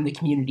songs from the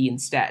Community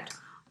instead.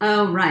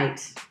 Oh,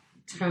 right.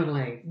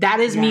 Totally. That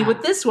is me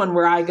with this one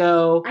where I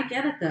go... I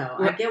get it, though.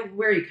 I get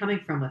where you're coming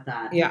from with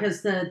that. Yeah.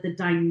 Because the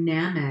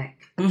dynamic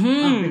of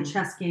the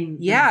chess game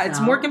it's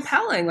more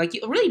compelling. Like,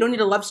 you don't need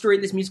a love story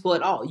in this musical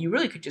at all. You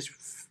really could just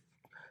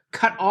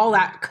cut all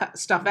that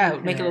stuff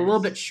out, make it a little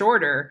bit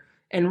shorter,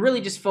 and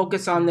really just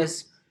focus on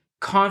this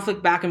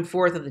conflict back and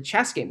forth of the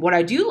chess game. What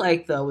I do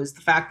like, though, is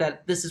the fact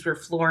that this is where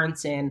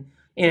Florence and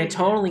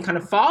Anatoly kind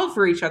of fall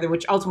for each other,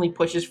 which ultimately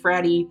pushes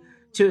Freddie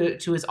to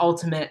his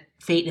ultimate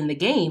fate in the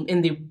game,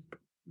 in the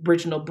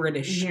original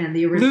British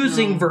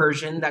losing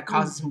version that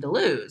causes him to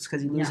lose,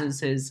 because he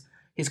loses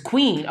his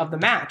queen of the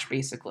match,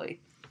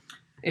 basically.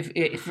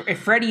 If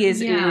Freddie is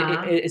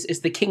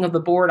the king of the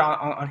board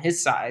on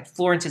his side,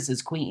 Florence is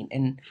his queen.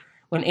 And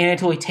when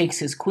Anatoly takes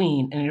his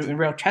queen in a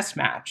real chess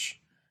match,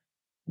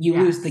 you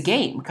lose the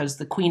game, because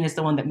the queen is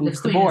the one that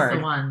moves the board. Is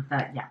the one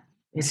that,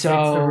 it's the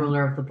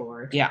ruler of the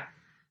board. Yeah.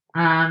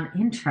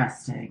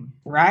 Interesting.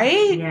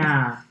 Right?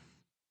 Yeah.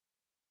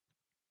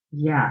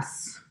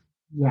 Yes,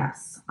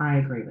 I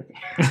agree with you.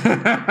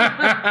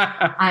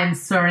 I'm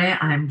sorry,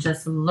 I'm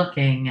just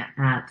looking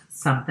at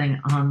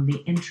something on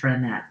the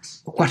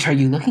intranet. What are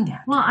you looking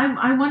at? Well,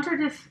 I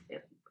wondered if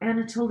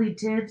Anatoly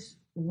did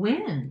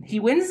win. He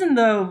wins in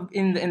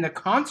the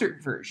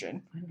concert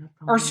version.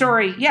 Or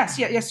sorry, yes,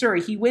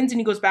 sorry. He wins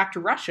and he goes back to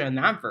Russia in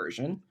that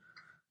version.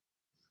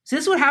 So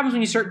this is what happens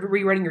when you start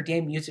rewriting your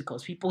damn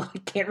musicals. People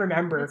can't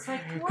remember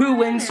who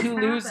wins, who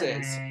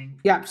loses.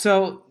 Yeah,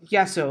 so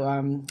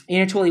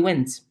Anatoly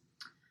wins.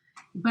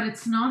 But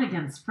it's not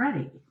against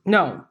Freddie.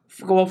 No.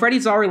 Well,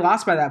 Freddie's already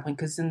lost by that point,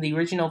 because in the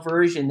original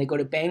version, they go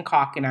to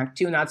Bangkok in Act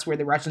 2, and that's where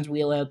the Russians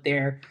wheel out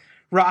their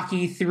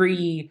Rocky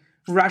III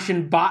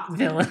Russian bot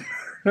villain.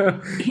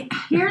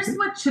 Here's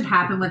what should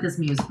happen with this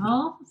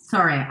musical.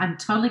 Sorry, I'm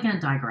totally going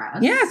to digress.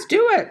 Yes,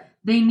 do it.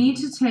 They need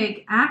to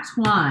take Act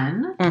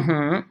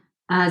 1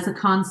 as a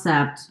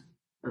concept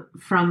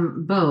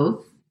from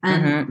both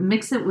and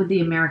mix it with the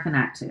American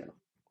Act 2.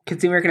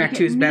 Because the American Act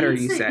 2 is better,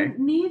 you say. It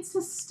needs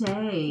to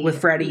stay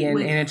with Freddie and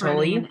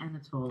Anatoly.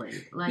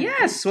 Like,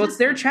 yes, it's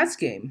their chess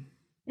game.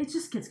 It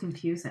just gets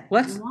confusing.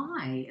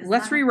 Why?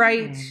 Let's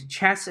rewrite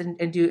chess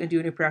and do a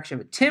new production.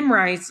 But Tim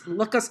Rice,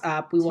 look us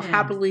up. We will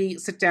happily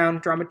sit down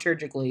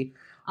dramaturgically,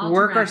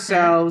 work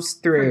ourselves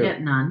through.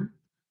 Forget none.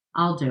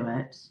 I'll do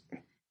it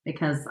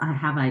because I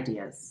have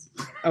ideas.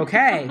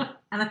 Okay.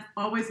 And I've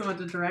always wanted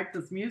to direct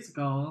this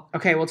musical.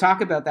 Okay, we'll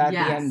talk about that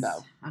at the end,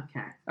 though.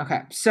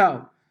 Okay.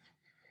 So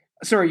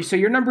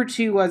your number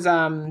 2 was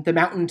the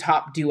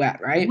Mountaintop Duet,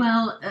 right?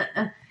 Well,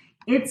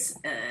 it's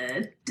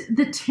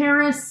the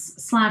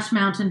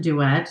Terrace/Mountain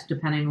Duet,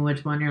 depending on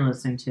which one you're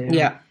listening to.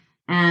 Yeah.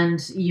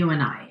 And You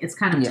and I. It's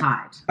kind of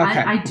tied. Okay.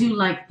 I do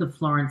like the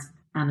Florence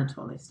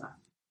Anatoly stuff.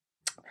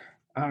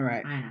 All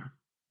right. I know.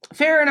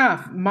 Fair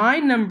enough. My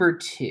number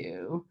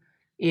 2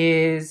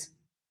 is...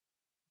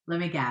 Let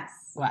me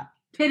guess. What?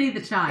 Pity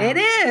the Child. It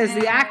is!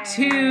 The Act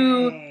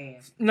 2...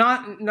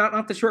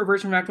 Not the short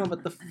version of Act 1,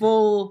 but the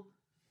full...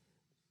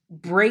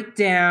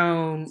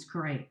 breakdown. It's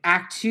great.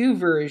 Act 2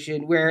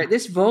 version, where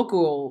this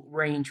vocal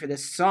range for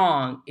this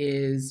song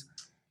is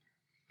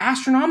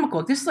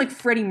astronomical. This is like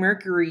Freddie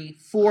Mercury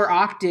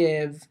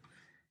 4-octave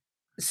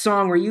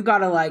song where you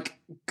gotta like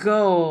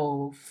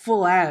go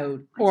full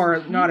out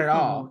or not at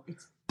all.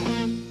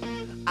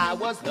 I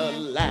was the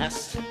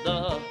last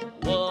the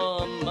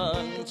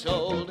woman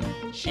told.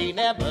 She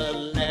never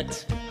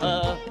let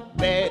her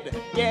bed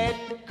get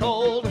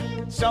cold.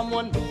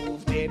 Someone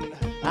moved in,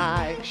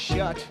 I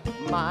shut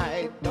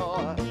my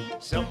door.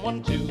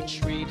 Someone to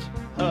treat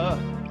her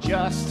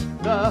just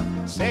the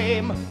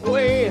same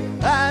way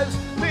as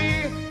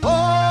before.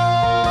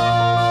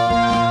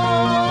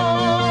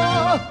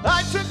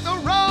 I took the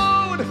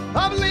road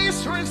of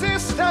least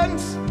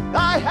resistance.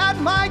 I had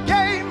my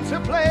game to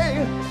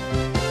play.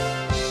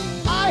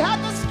 I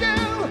had the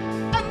skill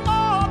and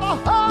more the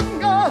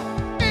hunger,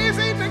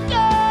 easy to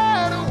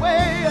get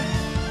away.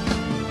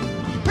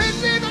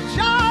 Pity the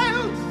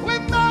child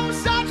with no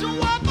such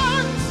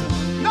weapons,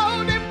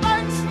 no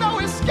defense, no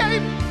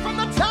escape from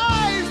the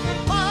ties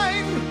that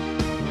bind.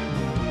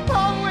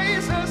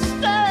 Always a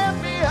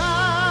step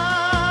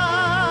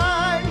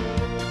behind.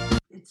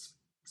 It's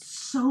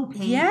so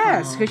painful.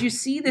 Yes, because you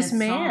see this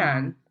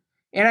man, song.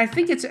 And I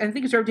think it's a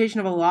reputation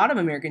of a lot of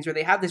Americans where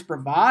they have this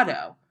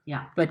bravado.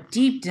 Yeah. But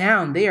deep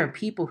down, they are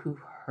people who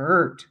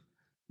hurt.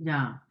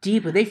 Yeah.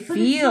 Deeply. They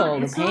feel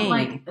the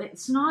pain.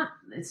 It's not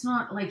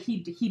like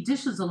he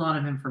dishes a lot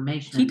of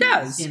information. He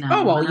does. You know,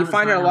 oh, well, you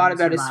find out a lot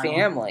about his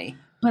family.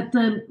 But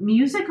the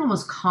music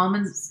almost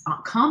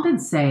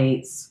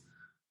compensates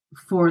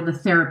for the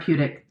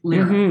therapeutic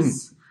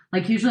lyrics.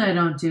 Like, usually I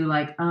don't do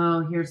like,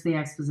 oh, here's the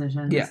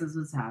exposition. Yeah. This is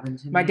what's happened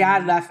to me. My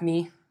dad left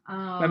me. Oh,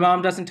 My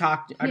mom doesn't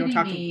talk. I don't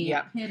talk to.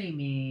 Yeah. Pity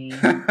me.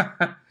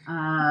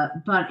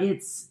 But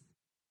it's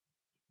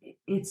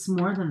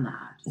more than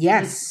that.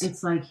 Yes.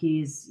 It's like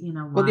he's,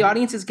 Well, the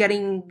audience is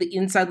getting the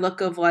inside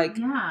look of like,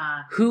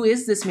 who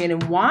is this man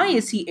and why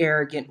is he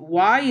arrogant?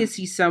 Why is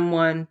he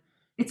someone?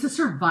 It's a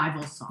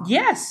survival song.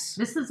 Yes.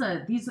 This is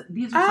these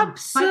are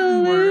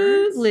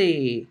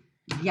absolutely. Some words.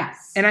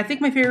 Yes. And I think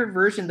my favorite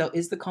version though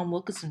is the Colm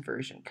Wilkinson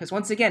version because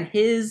once again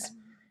his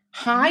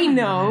high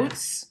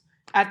notes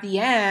at the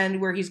end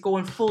where he's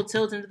going full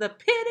tilt into the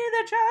pity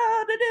the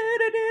child,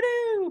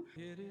 do-do-do-do-do.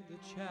 Pity the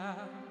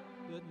child,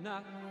 but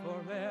not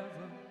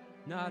forever,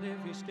 not if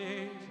he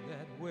stays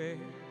that way.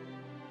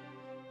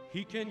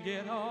 He can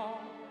get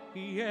all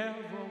he ever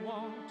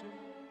wanted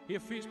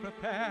if he's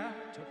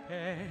prepared to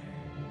pay.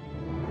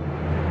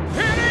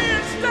 Pity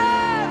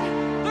instead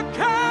the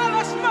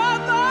careless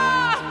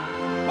mother,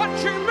 what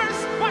she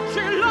missed, what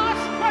she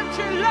lost, what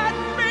she let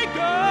me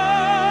go.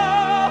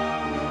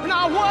 And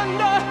I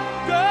wonder,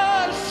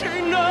 does she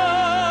know?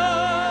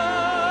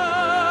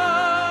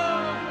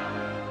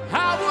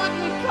 I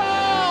wouldn't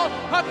call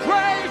a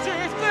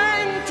crazy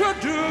thing to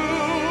do,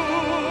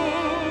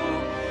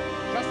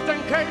 just in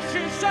case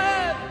she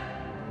said,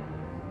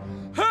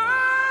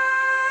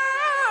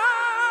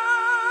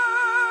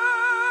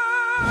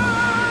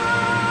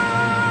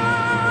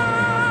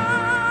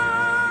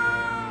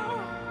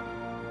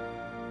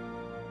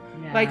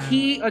 Like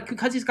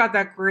because he's got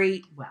that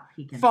great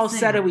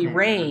falsetto-y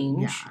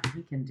range. Yeah,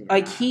 he can do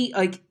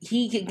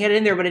he can get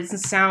in there, but it doesn't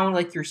sound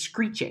like you're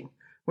screeching.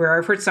 Where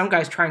I've heard some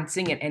guys try and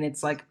sing it, and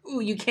it's like, ooh,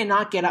 you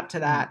cannot get up to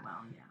that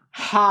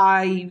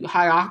high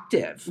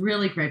octave.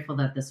 Really grateful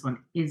that this one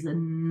is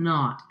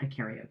not a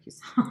karaoke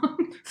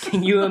song.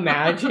 Can you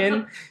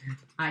imagine?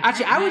 I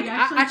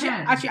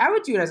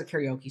would do it as a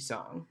karaoke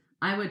song.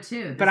 I would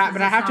too. But I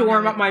have to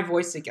warm up my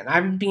voice again. I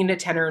haven't been a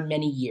tenor in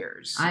many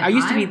years. I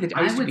used to be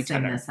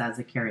sing this as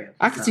a karaoke.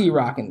 I could see you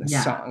rocking this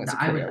song as a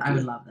karaoke. I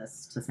would love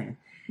this to sing.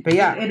 But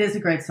yeah, it is a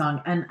great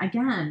song. And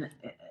again,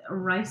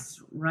 Rice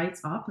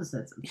writes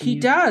opposites. He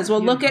does.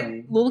 Well, look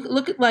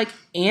at like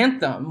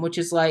Anthem, which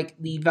is like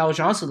the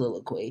Valjean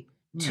soliloquy,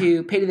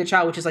 to Pity the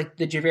Child, which is like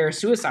the Javert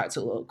suicide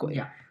soliloquy.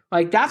 Yeah.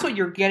 Like that's what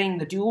you're getting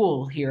the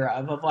duel here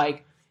of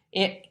like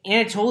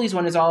Anatoly's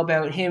one is all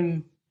about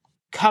him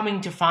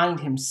coming to find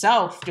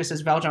himself, just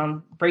as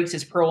Valjean breaks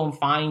his pearl and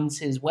finds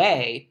his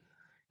way.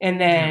 And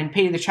then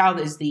Pity the Child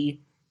is the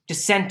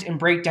descent and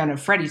breakdown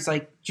of Freddy. It's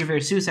like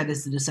Javert's suicide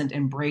is the descent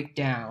and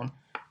breakdown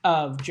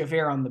of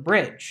Javert on the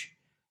bridge.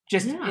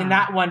 Just in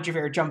that one,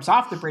 Javert jumps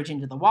off the bridge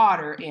into the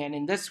water, and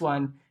in this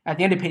one, at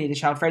the end of Pity the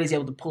Child, Freddy's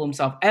able to pull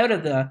himself out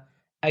of the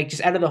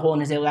hole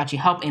and is able to actually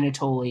help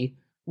Anatoly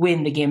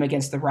win the game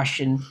against the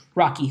Russian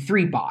Rocky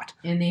 3 bot.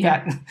 In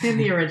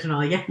the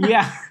original, yeah.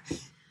 Yeah.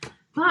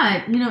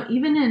 But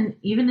even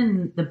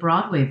in the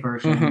Broadway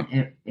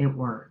version, it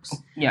works.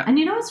 Yeah, and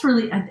it's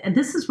really, and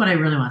this is what I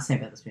really want to say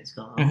about this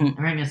musical. I'm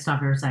going to stop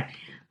here for a sec.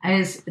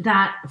 Is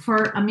that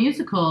for a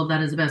musical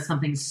that is about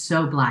something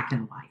so black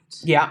and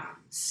white?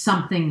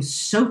 Something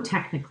so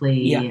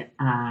technically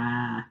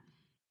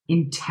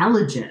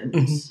intelligent.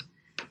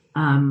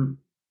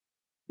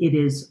 It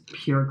is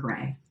pure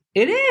gray.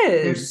 It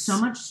is. There's so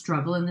much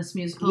struggle in this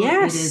musical.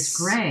 Yes, it is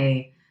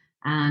gray,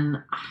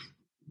 and.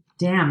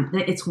 Damn,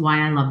 it's why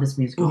I love this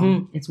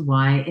musical. It's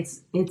why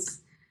it's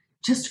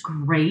just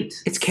great.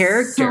 It's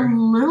character.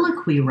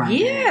 Soliloquy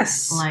writing.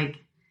 Yes. Like,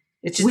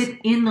 it's just,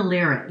 within the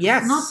lyrics.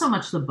 Yes. Not so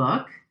much the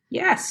book.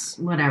 Yes.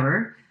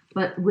 Whatever.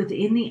 But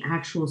within the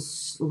actual,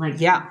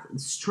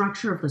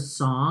 structure of the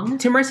song.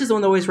 Tim Rice is the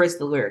one that always writes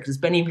the lyrics. It's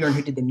Benny Bjorn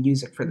who did the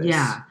music for this.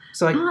 Yeah.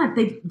 So but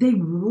they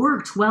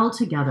worked well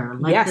together.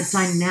 Like, the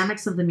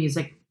dynamics of the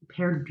music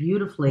paired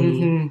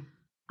beautifully.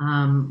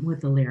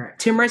 With the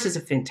lyrics. Tim Rice is a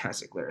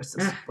fantastic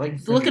lyricist.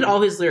 Look at all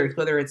his lyrics,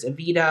 whether it's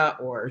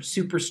Evita or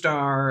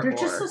Superstar. They're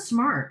just so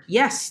smart.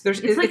 Yes.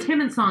 It's like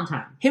him and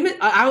Sondheim.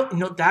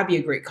 That'd be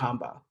a great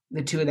combo.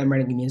 The two of them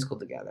writing a musical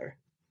together.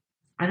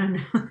 I don't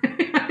know.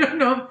 I don't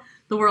know if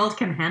the world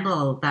can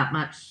handle that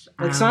much.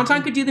 Like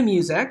Sondheim could do the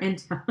music.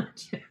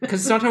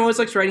 Because Sondheim always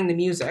likes writing the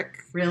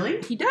music.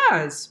 Really? He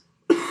does.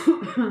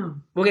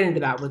 We'll get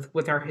into that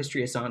with our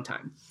history of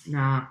Sondheim.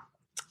 Nah.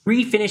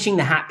 Refinishing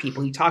the Hat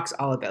People. He talks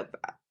all about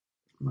that.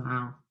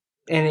 Wow.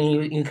 And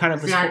he kind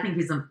of... I think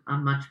he's a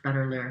much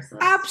better lyricist.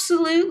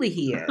 Absolutely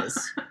he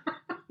is.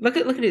 Look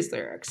at his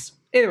lyrics.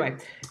 Anyway,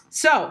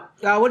 so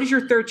what is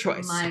your third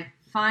choice? My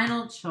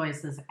final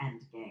choice is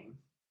Endgame.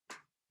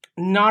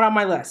 Not on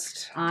my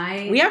list.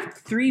 We have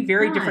three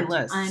very different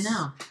lists. I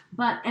know.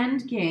 But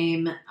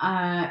Endgame,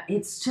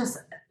 it's just...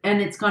 And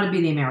it's got to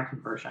be the American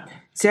version.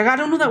 See, I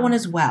don't know that one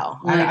as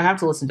well. I have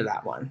to listen to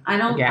that one.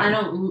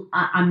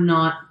 I'm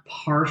not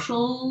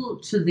partial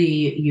to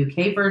the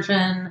UK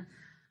version,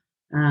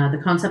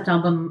 the concept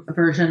album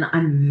version.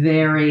 I'm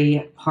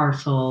very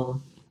partial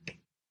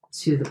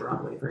to the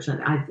Broadway version.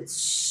 It's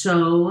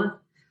so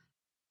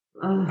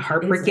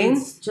heartbreaking.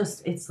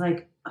 It's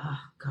like, oh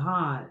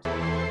God.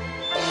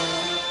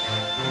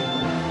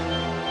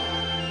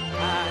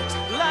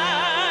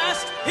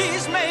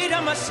 he's made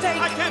a mistake.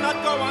 I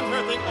cannot go on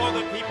hurting all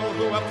the people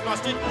who have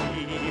trusted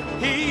me.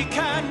 He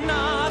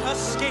cannot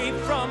escape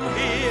from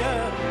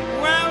here.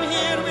 Well,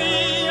 here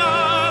we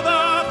are,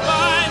 the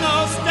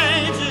final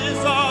stages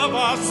of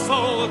a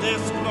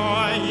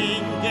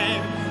soul-destroying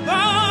game.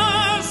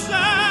 The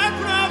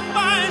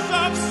sacrifice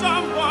of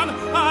someone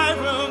I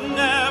will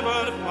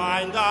never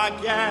find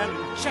again.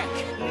 Check.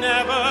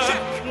 Never,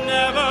 Check.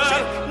 never,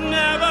 Check.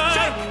 never,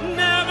 Check.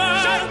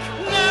 never, Check.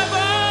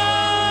 never.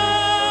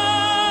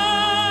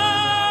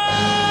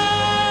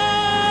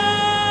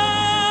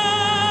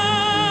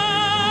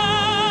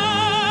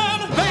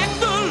 Back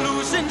the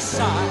losing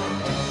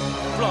side.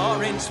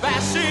 Florence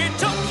Vassy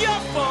took you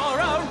for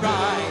a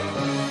ride.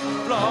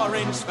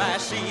 Florence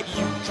Vassy,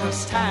 you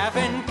just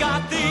haven't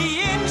got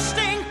the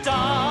instinct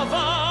of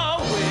a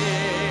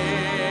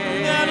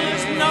win. There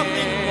is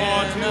nothing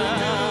more to do.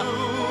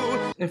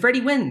 And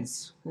Freddie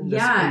wins. In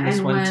this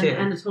and one when too.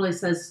 Anatoly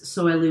says,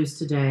 "So I lose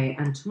today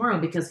and tomorrow,"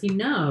 because he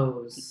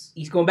knows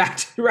He's going back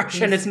to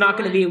Russia, and it's not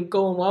going to be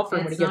going well for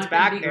him when he gets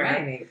back there.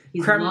 Great.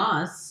 He's Krem-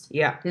 lost.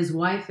 Yeah, His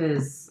wife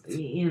is,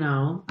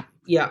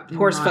 yeah.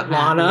 Poor not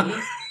Svetlana.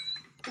 happy.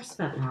 Poor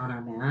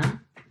Svetlana, man.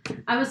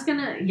 I was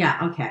gonna,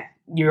 okay.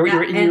 You're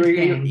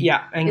Endgame.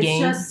 Endgame. It's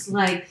just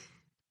like,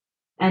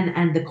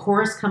 and the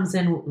chorus comes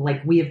in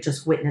like we have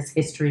just witnessed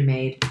history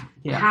made.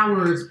 Yeah.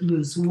 Power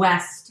moves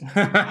west,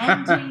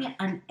 ending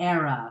an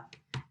era.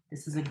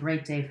 This is a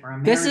great day for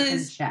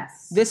American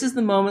chess. This is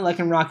the moment, like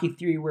in Rocky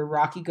 3, where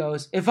Rocky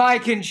goes, "If I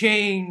can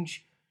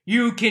change,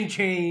 you can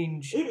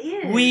change. It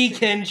is. We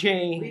can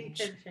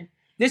change."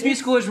 This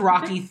musical is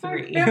Rocky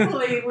 3. I can't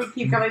believe we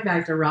keep coming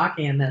back to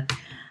Rocky in this.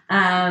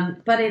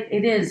 But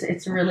it is.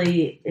 It's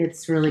really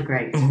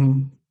great.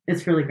 Mm-hmm.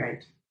 It's really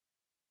great.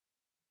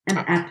 And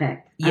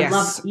epic. Yes. I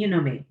love, you know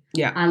me.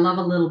 Yeah. I love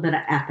a little bit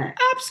of epic.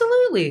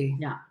 Absolutely.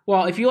 Yeah.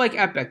 Well, if you like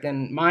epic,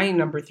 then my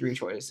number 3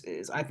 choice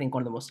is, I think, one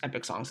of the most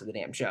epic songs of the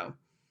damn show.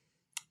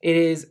 It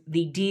is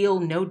The Deal,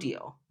 No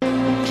Deal.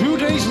 2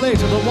 days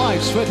later, the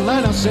wife,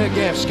 Svetlana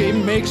Sergeyevsky,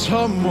 makes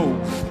her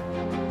move.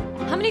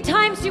 How many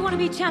times do you want to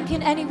be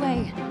champion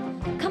anyway?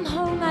 Come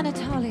home,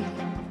 Anatoly.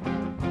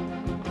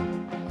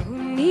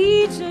 Who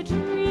needs a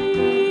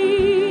dream?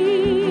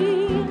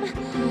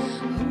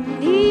 Who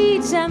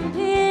needs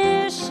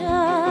ambition?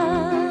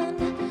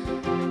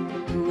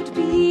 Who'd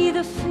be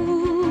the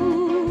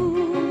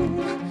fool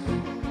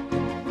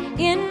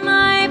in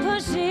my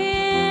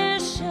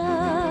position?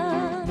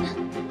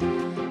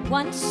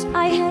 Once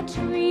I had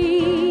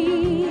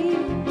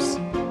dreams.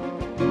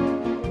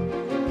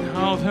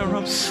 Now their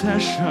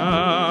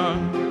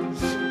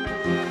obsessions,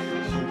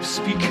 hopes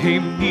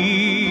became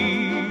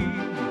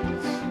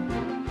needs,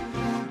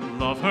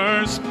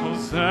 lovers'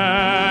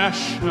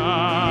 possession.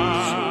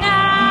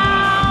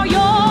 Now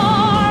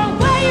you're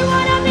where you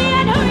wanna be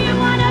and who you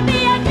wanna be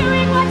and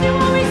doing what you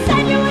always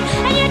said you would,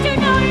 and yet you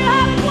know you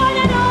haven't won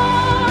it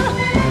all.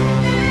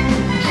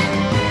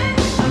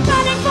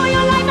 Running for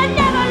your life and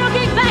never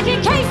looking back in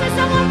case there's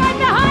someone right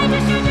behind you,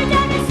 shoot you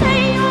down and say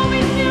you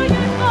always knew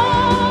you'd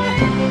fall.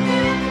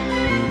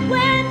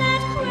 When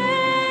that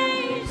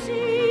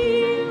crazy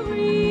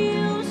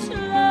reel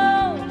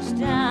slows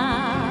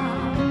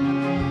down,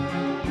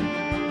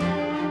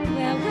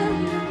 where will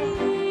you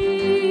be?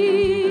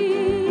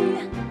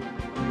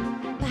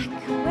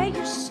 Back where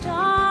you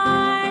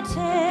started.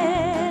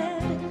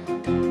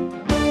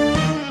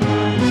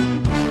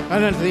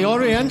 And at the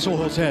Oriental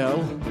Hotel,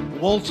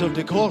 Walter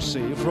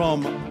DeCourcy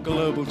from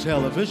Global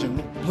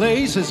Television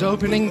plays his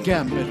opening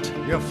gambit.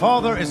 Your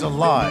father is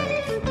alive.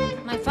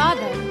 My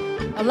father,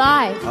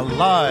 alive.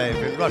 Alive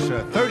in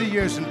Russia, 30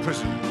 years in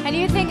prison. And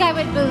you think I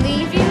would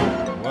believe you?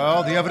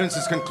 Well, the evidence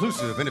is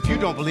conclusive, and if you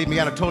don't believe me,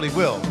 Anatoly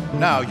will.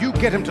 Now, you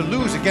get him to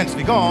lose against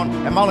Vigon,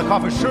 and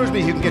Malakoff assures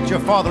me he can get your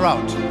father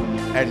out.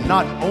 And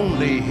not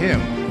only him.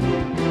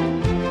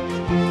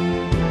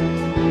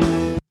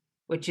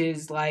 Which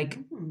is like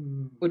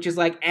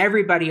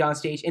everybody on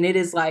stage, and it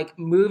is like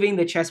moving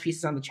the chess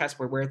pieces on the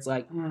chessboard, where it's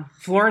like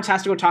Florence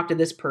has to go talk to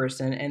this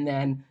person, and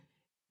then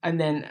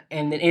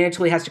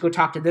Anatoly has to go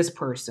talk to this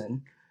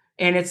person,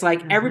 and it's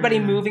like everybody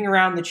moving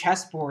around the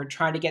chessboard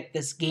trying to get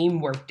this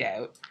game worked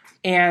out.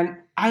 And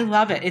I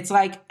love it. It's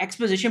like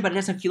exposition, but it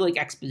doesn't feel like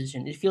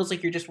exposition. It feels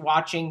like you're just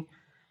watching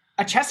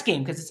a chess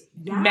game, because it's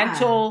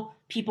mental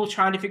people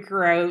trying to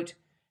figure out,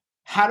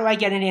 how do I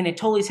get it in?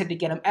 Anatoly's had to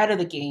get him out of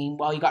the game,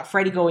 while you got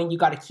Freddie going, you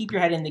got to keep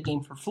your head in the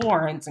game for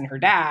Florence and her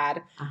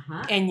dad.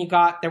 And you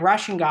got the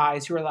Russian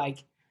guys who are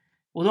like,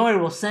 well, don't worry,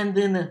 we'll send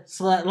in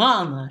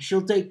Svetlana.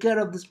 She'll take care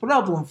of this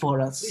problem for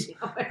us.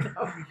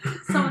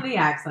 Some of the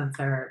accents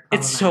are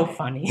It's so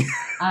funny.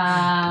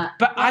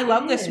 But I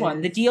love this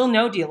one. The Deal,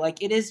 No Deal.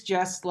 Like, it is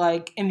just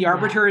like, and the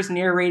Arbiter is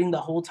narrating the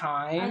whole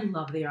time. I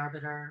love the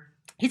Arbiter.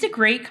 He's a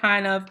great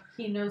kind of,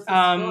 he knows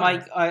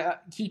the score.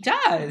 He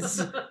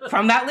does.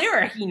 From that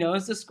lyric, he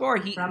knows the score.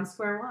 From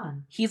Square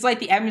One. He's like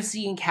the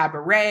MC in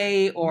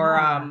Cabaret, or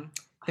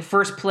the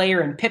first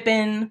player in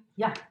Pippin.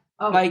 Yeah.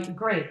 Oh, like,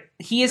 great.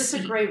 He is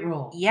a great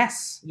role.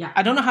 Yes. Yeah.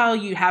 I don't know how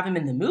you have him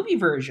in the movie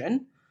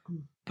version,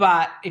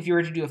 But if you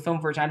were to do a film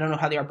version, I don't know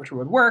how the arbiter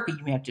would work.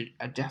 You may have to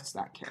adjust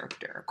that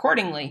character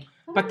accordingly.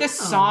 But this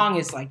song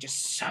is like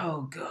just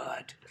so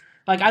good.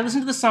 Like I listen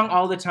to the song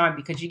all the time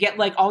because you get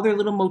like all their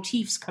little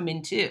motifs come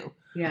in too.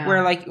 Yeah.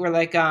 Where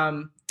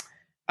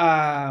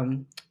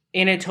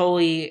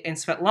Anatoly and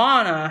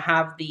Svetlana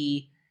have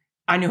the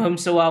I Knew Him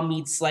So Well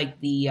meets like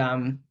the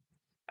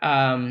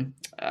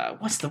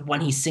what's the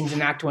one he sings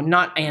in Act One?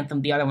 Not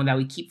Anthem, the other one that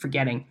we keep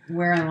forgetting.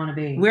 Where I Want to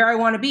Be. Where I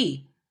Want to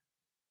Be.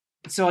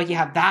 So like you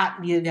have that,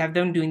 you have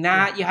them doing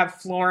that. Yeah. You have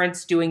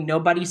Florence doing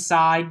Nobody's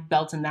Side,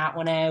 belting that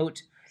one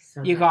out.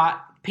 So you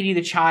got Pity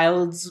the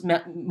Child's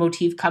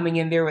motif coming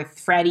in there with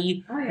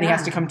Freddie, and he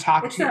has to come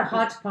talk it's to. It's a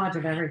hodgepodge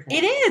of everything.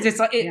 It is. It's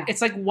like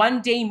it's like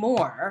One Day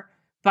More,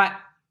 but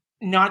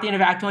not at the end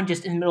of Act One,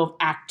 just in the middle of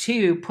Act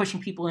Two, pushing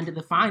people into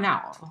the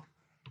final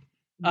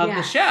of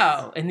the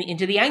show and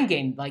into the end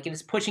game. Like it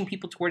is pushing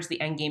people towards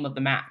the end game of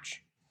the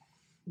match.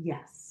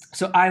 Yes.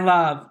 So I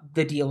love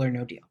the Deal or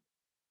No Deal.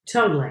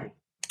 Totally.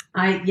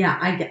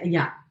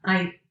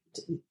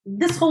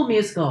 This whole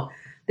musical,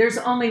 there's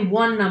only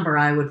one number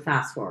I would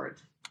fast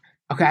forward.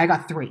 Okay, I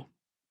got 3.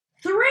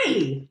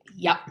 3?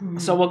 Yep. Mm-hmm.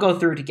 So we'll go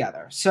through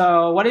together.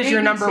 So what is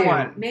your number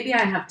 1? Maybe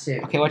I have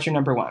 2. Okay, what's your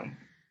number 1?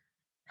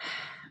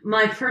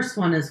 My first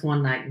one is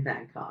One Night in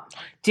Bangkok.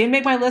 Didn't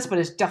make my list, but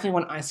it's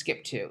definitely one I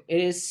skipped to. It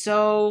is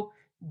so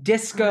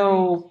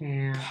disco,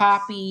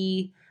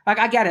 poppy. Like,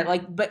 I get it.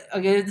 Like, but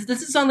okay,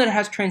 this is a song that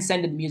has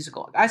transcended the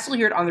musical. I still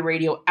hear it on the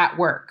radio at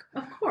work.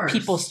 Of course.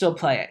 People still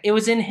play it. It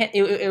was in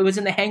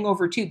The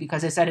Hangover too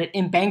because they said it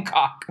in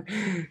Bangkok.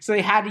 So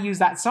they had to use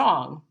that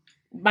song.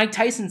 Mike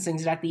Tyson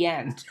sings it at the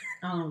end.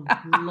 Oh,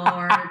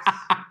 Lord.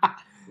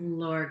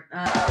 Lord.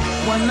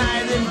 One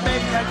night in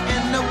Bangkok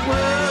and the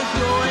world's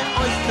your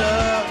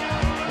oyster.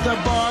 The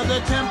bar,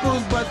 the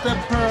temples, but the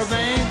pearls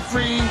ain't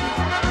free.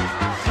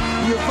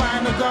 You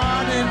find a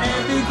garden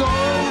and the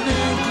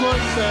golden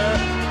cloister.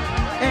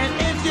 And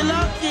if you're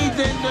lucky,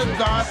 then the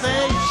gods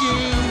ain't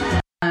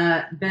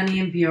cheap. Benny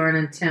and Bjorn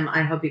and Tim,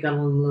 I hope you got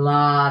a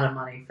lot of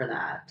money for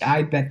that.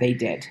 I bet they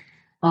did.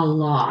 A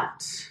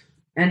lot.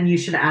 And you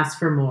should ask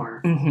for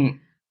more.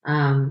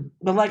 Mm-hmm.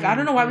 But like, I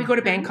don't know why we go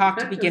to Bangkok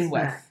to begin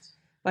with.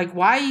 Like,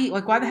 why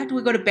the heck do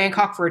we go to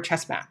Bangkok for a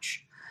chess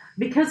match?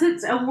 Because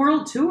it's a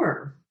world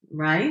tour,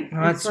 right?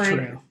 Oh, that's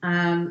true.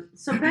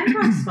 So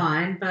Bangkok's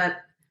fine, but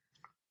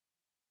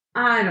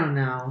I don't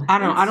know. I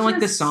don't like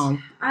this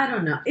song. I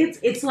don't know.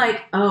 It's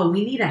like,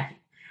 we need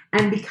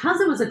and because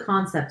it was a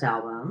concept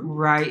album,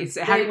 right? It's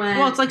like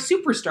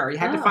Superstar. You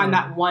had to find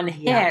that one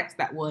hit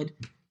that would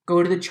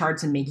go to the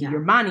charts and make you your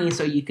money,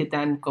 so you could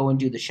then go and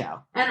do the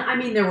show. And I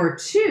mean, there were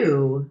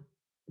 2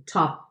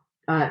 top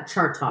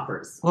chart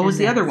toppers. What was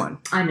the other one?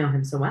 I Know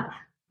Him So Well.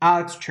 Oh,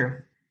 it's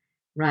true.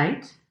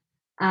 Right?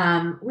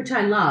 Which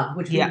I love,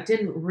 which we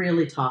didn't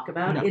really talk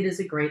about. No. It is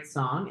a great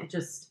song.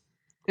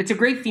 It's a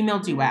great female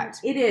duet.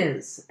 It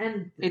is.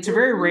 And it's a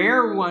very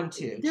rare one,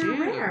 too. They're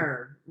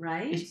rare,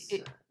 right?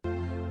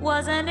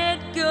 Wasn't it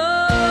good?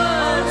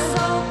 Oh,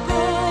 so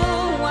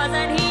good.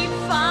 Wasn't he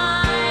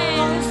fine?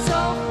 Oh, so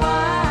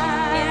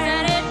fine.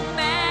 Isn't it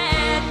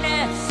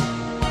madness?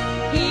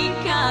 He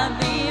can't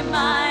be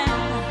mine.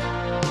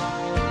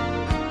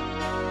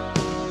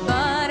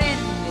 But in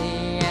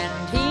the end,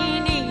 he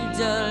needs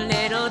a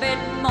little bit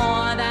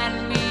more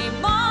than me.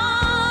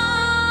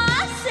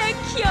 More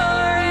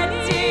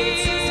security.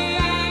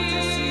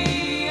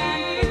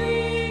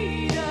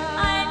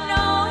 I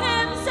know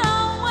him so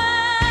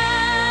well.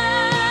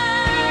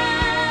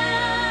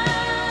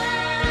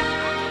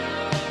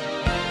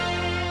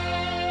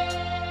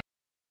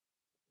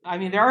 I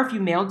mean, there are a few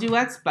male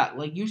duets, but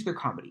like usually they're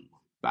comedy.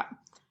 But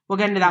we'll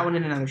get into that one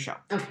in another show.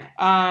 Okay.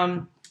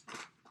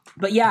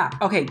 But yeah,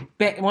 okay.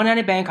 One Night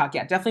in Bangkok,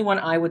 yeah, definitely one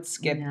I would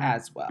skip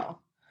as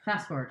well.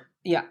 Fast forward.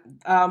 Yeah.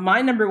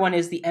 My number 1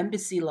 is The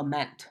Embassy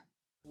Lament.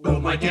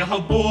 Oh my dear,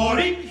 how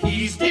boring,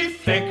 he's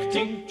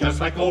defecting. Just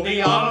like all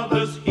the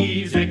others,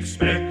 he's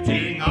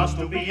expecting us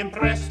to be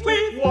impressed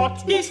with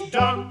what he's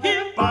done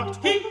here. But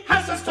he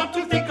hasn't stopped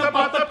to think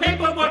about the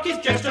paperwork his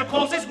gesture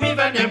causes. We've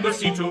an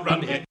embassy to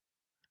run here.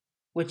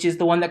 Which is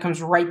the one that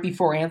comes right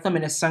before Anthem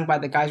and is sung by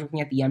the guys working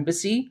at the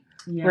embassy.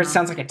 Yeah. Where it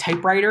sounds like a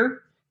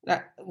typewriter.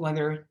 That when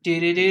they're do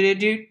do do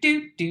do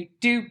do do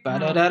do ba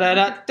da da da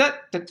da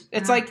da.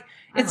 It's like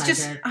it's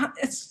just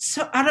it's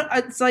so I don't.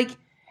 It's like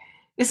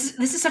this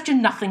is such a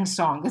nothing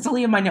song. That's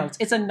only in my notes.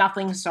 It's a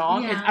nothing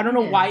song. Yeah, I don't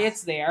know why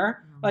it's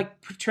there. Like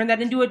turn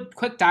that into a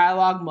quick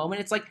dialogue moment.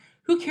 It's like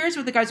who cares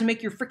what the guys who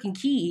make your freaking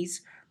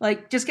keys?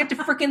 Like just get to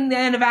freaking the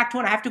end of Act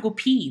 1. I have to go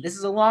pee. This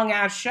is a long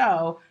ass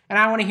show, and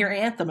I want to hear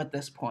Anthem at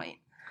this point.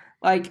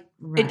 Like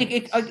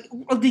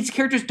these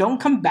characters don't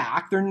come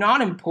back. They're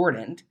not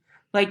important.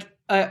 Like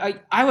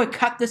I would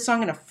cut this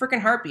song in a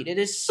freaking heartbeat. It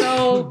is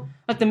so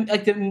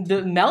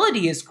the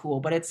melody is cool,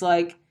 but it's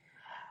like,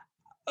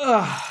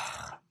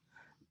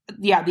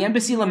 yeah, The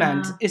Embassy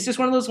Lament. It's just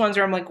one of those ones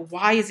where I'm like,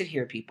 why is it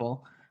here,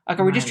 people? Like,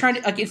 are we just trying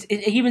to like?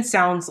 It even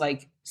sounds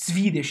like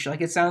Swedish.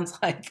 Like it sounds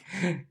like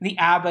the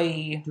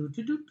ABBA.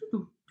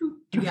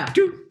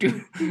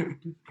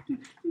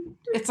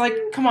 It's like,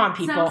 come on,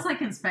 people. Sounds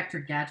like Inspector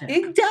Gadget.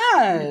 It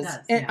does. It does,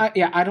 And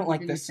yeah. I don't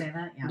like Did this. you say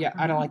that? Yeah,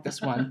 I don't like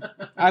this one.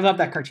 I love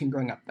that cartoon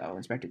growing up, though,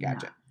 Inspector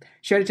Gadget.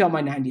 Shout out to all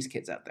my 90s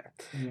kids out there.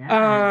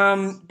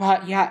 Yes.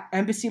 But yeah,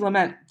 Embassy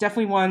Lament,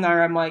 definitely one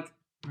where I'm like,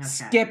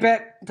 skip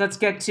it. Let's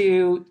get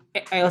to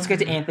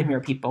Anthem here,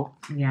 people.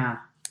 Yeah.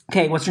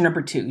 Okay, what's your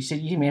number 2? You said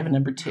you may have a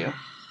number 2.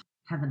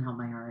 Heaven Held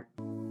My Heart.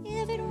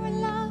 If it were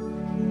love,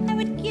 I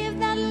would give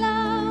that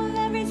love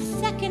every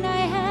second I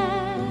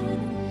had.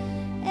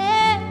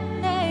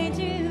 And I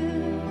do.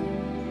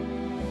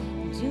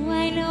 Do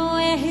I know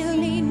where he'll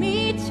lead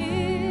me to?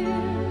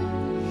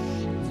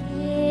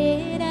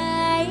 Did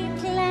I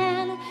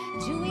plan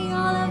doing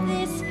all of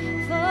this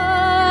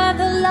for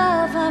the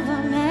love of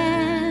a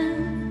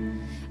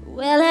man?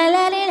 Well, I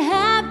let it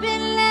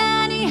happen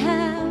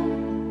anyhow.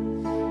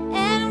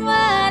 And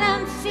what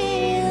I'm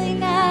feeling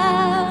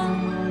now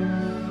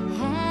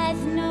has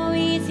no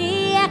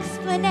easy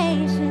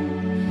explanation.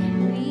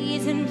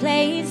 Reason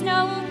plays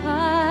no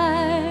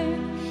part.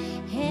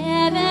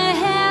 Heaven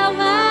held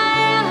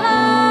my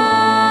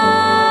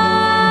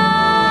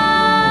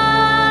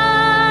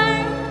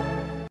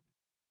heart.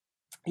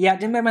 Yeah,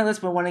 didn't make my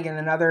list, but one again,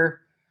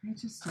 another. I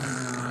just don't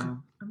know.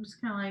 I'm just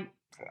kind of like.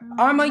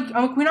 I'm like,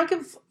 can we not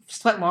give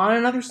Svetlana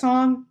another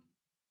song?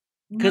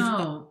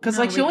 Because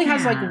like she only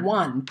has like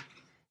one.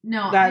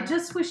 No, I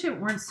just wish it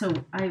weren't so.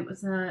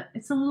 It's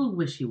a little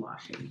wishy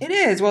washy. It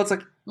is. Well, it's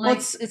like well,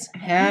 it's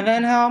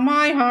Heaven Held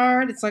My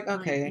Heart. It's like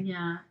okay,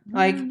 yeah.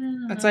 Like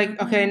it's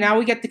like okay, now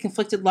we get the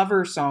conflicted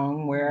lover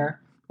song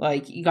where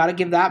like you got to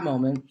give that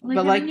moment,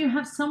 but like you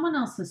have someone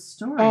else's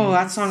story. Oh,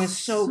 that song is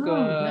so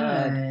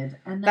good.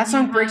 And that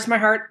song breaks my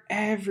heart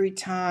every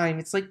time.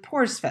 It's like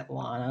poor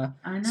Svetlana,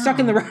 I know. stuck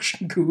in the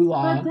Russian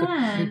gulag, But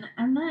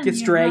then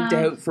gets dragged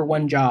out for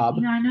one job.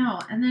 Yeah, I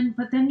know.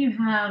 But then you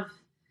have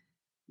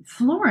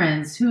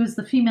Florence, who is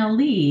the female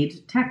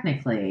lead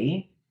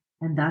technically,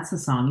 and that's the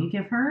song you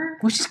give her.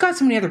 Well, she's got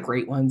so many other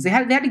great ones. They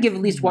had to give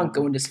at least one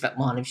going to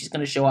Svetlana if she's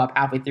going to show up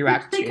halfway through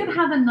Act 2. They could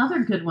have another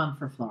good one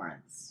for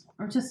Florence.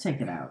 Or just take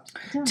it out.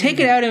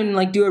 Take it out and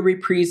like do a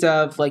reprise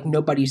of like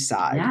Nobody's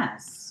Side.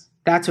 Yes.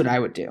 That's what I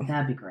would do.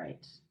 That'd be great.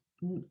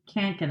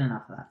 Can't get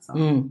enough of that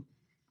song.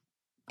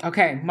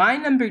 Okay, my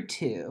number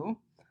 2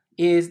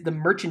 is The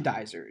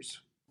Merchandisers.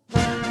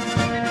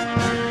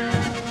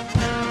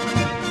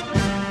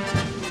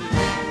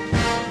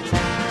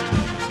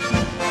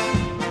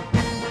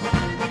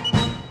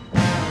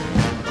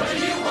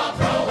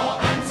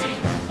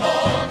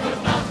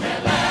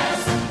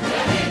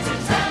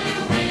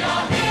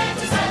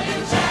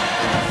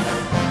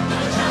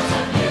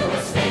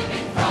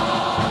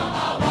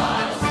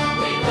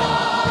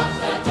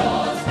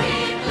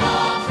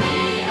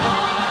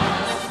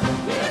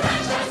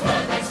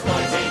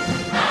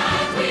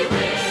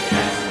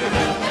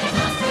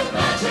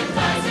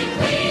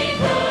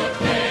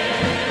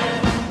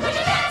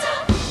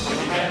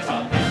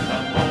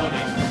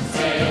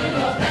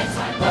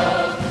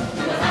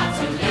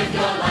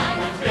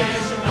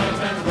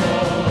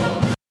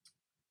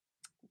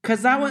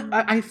 Because that one,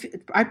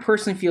 I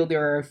personally feel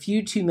there are a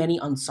few too many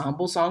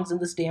ensemble songs in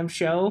this damn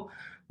show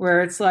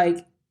where it's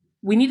like,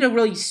 we need to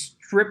really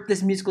strip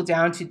this musical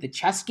down to the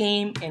chess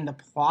game and the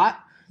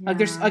plot. Yeah. Like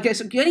there's, okay,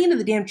 so getting into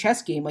the damn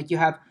chess game, like you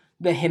have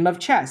the Hymn of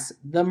Chess,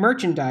 the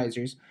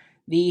Merchandisers,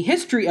 the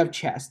History of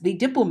Chess, the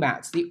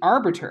Diplomats, the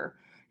Arbiter.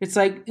 It's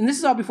like, and this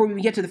is all before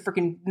we get to the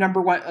freaking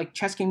number one, like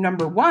chess game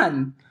number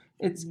 1.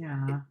 It's,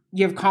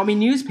 you have Call Me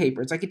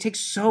Newspaper. It's like, it takes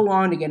so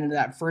long to get into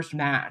that first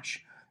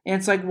match. And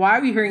it's like, why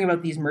are we hearing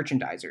about these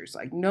merchandisers?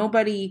 Like,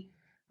 nobody,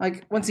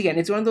 like, once again,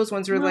 it's one of those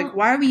ones where, like,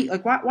 why are we,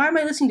 like, why am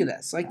I listening to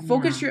this? Like,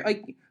 focus your,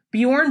 like,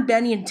 Bjorn,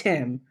 Benny, and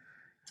Tim.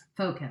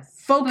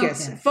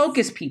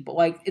 Focus people.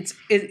 Like, it's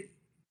like,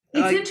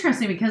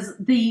 interesting because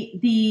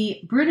the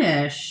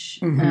British,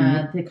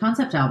 the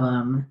concept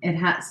album, it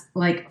has,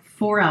 like,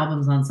 4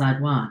 albums on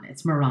side 1.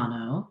 It's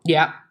Murano.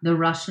 Yeah. The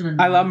Russian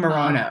and I love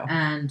Murano.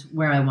 And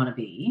Where I Want to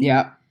Be.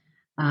 Yeah.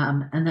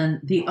 And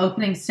then the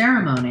opening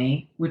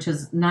ceremony, which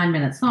is 9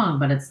 minutes long,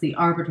 but it's the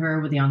Arbiter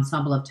with the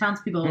ensemble of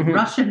townspeople,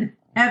 Russian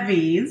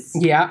heavies.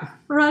 Yeah.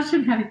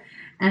 Russian heavies.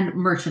 And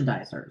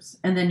merchandisers.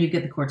 And then you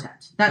get the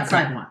quartet. That's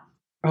side 1.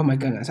 Oh my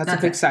goodness. That's a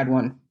big side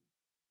 1.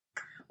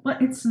 Well,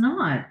 it's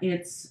not.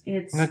 It's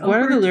like, over what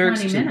are the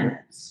lyrics 20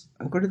 minutes.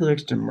 What are the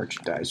lyrics to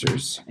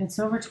Merchandisers? It's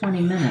over 20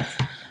 minutes.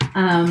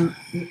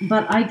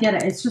 But I get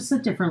it. It's just a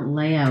different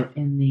layout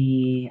in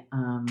the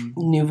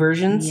new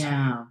versions.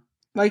 Yeah.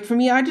 Like for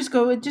me, I just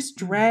go, it just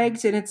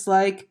drags, and it's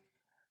like,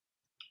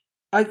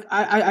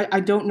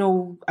 I don't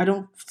know, I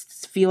don't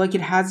feel like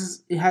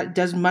it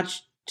does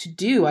much to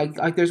do.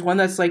 Like there's one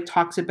that's like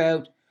talks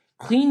about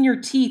clean your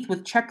teeth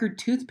with checkered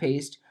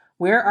toothpaste,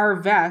 wear our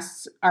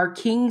vests, our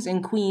kings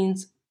and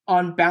queens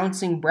on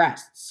bouncing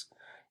breasts.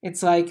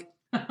 It's like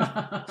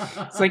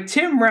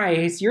Tim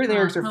Rice, your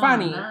lyrics are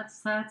funny.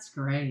 That's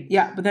great.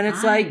 Yeah, but then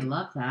it's I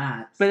love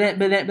that. But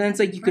then it's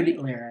like you great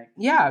could lyric.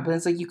 Yeah, but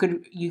it's like you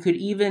could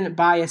even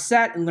buy a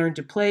set and learn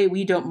to play.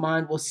 We don't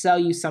mind. We'll sell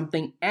you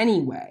something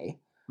anyway.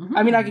 Mm-hmm.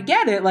 I mean, I could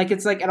get it. Like,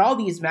 it's like at all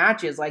these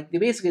matches, like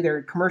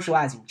they're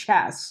commercializing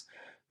chess,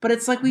 but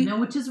it's like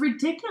which is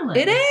ridiculous.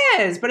 It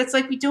is, but it's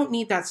like we don't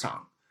need that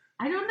song.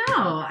 I don't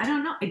know.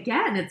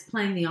 Again, it's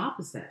playing the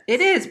opposite.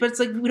 It is, but it's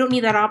like we don't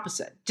need that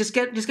opposite. Just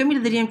get me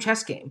to the damn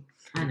chess game.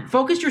 I know.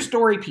 Focus your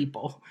story,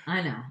 people.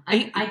 I know.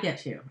 I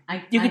get you.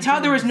 You can tell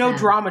there was no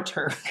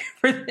dramaturg,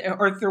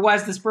 or if there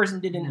was, this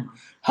person didn't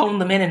hone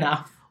them in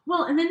enough.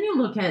 Well, and then you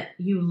look at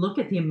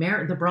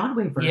the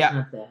Broadway version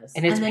of this,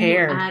 and it's then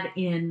paired. You add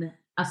in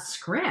a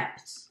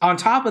script on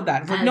top of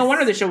that. It's like no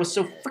wonder the show was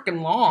so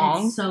freaking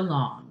long. It's so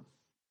long.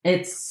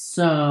 It's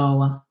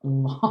so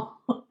long.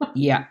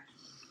 Yeah.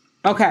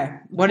 Okay.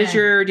 What is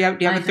your? Do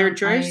you have a third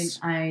choice?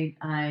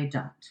 I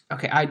don't.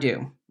 Okay, I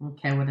do.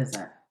 Okay, what is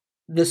it?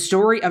 The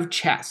Story of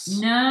Chess.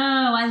 No,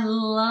 I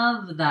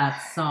love that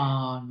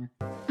song.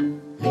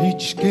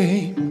 Each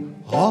game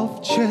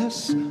of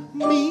chess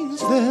means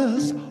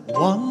there's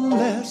one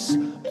less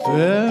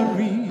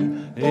variation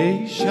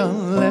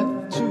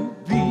left to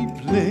be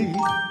played.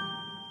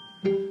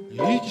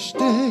 Each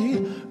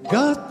day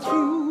got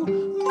through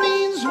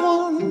means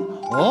one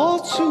or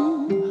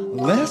two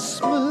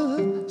less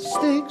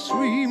mistakes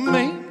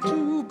remain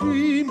to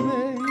be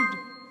made.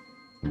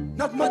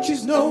 Not much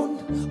is known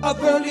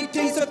of early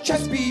days of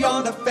chess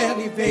beyond a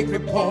fairly vague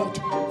report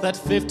that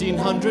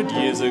 1,500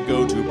 years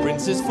ago two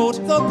princes fought,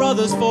 the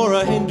brothers, for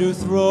a Hindu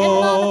throne.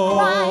 And mother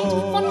cried,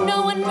 for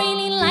no one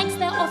really likes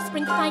their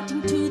offspring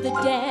fighting to the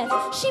death.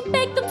 She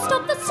begged them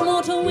stop the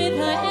slaughter with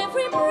her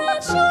every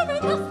breath. Sure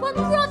enough, one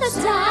brother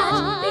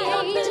died.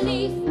 Beyond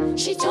belief,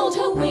 she told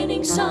her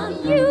winning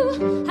son,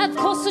 you have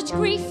caused such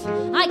grief,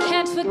 I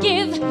can't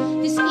forgive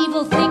this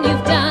evil thing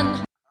you've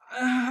done.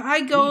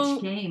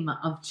 Each game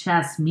of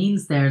chess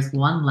means there's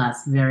one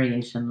less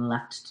variation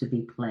left to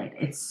be played.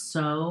 It's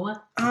so...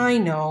 I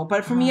know,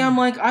 but for me, I'm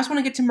like, I just want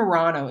to get to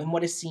Murano and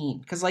what is seen.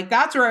 Because, like,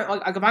 that's where,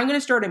 like, if I'm going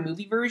to start a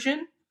movie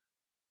version,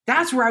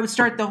 that's where I would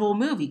start the whole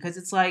movie. Because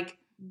it's like,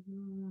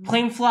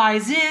 plane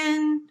flies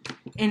in,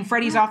 and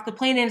Freddy's off the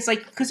plane, and it's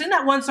like, because in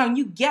that one song,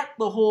 you get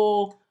the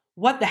whole,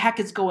 what the heck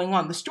is going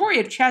on. The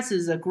Story of Chess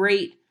is a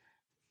great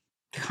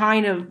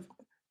kind of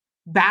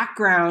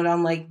background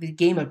on like the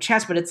game of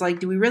chess, but it's like,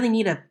 do we really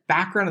need a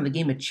background on the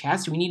game of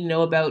chess? Do we need to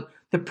know about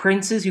the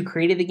princes who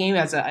created the game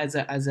as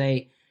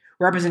a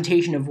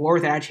representation of war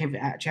without actually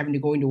having to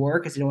go into war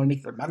because they don't want to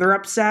make their mother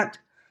upset?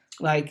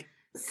 Like,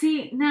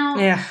 see now,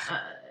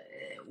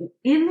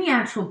 in the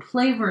actual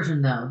play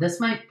version, though, this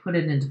might put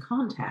it into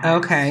context.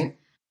 Okay,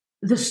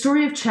 the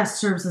Story of Chess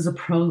serves as a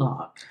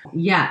prologue.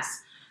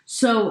 Yes,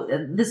 so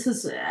this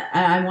is.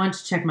 I want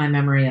to check my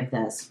memory of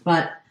this,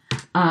 but.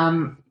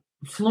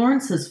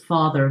 Florence's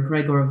father,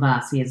 Gregor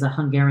Vasi, is a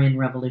Hungarian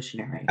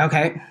revolutionary.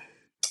 Okay.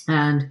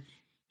 And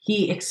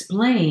he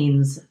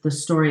explains the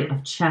story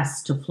of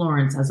chess to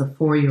Florence as a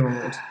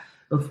 4-year-old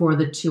before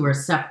the two are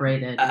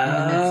separated in the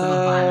midst of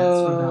a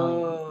violent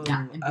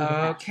rebellion.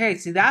 Yeah, okay,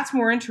 see, that's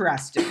more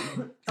interesting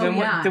than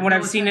what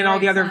I've seen in all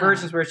the other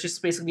versions where it's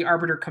just basically the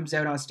arbiter comes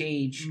out on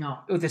stage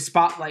with a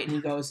spotlight and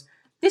he goes,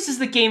 this is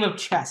the game of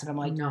chess. And I'm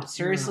like, no,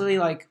 seriously?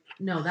 No. Like,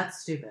 no, that's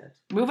stupid.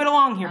 Move it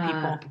along here,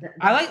 people.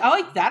 I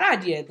like that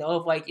idea though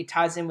of like it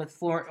ties in with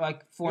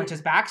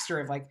Florence's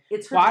backstory of like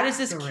why does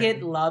this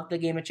kid love the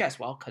game of chess?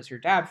 Well, because her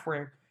dad,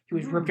 before he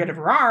was ripped out of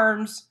her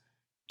arms,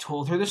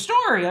 told her the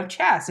story of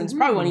chess, and it's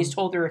probably one he's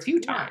told her a few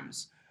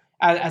times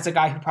as a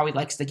guy who probably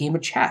likes the game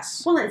of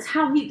chess. Well, it's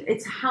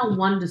how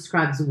one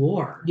describes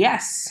war.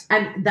 Yes,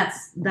 and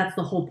that's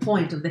the whole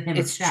point of the hymn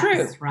of chess. It's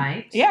true,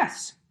 right?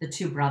 Yes. The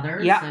two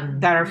brothers,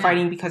 that are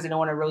fighting because they don't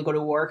want to really go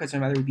to war because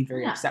their mother would be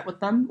very upset with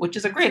them, which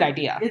is a great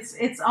idea.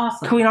 It's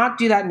awesome. Can we not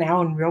do that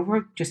now in real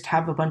world? Just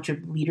have a bunch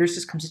of leaders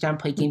just come sit down and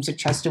play games of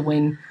chess to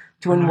win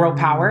world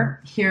power.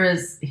 Here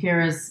is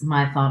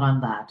my thought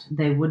on that.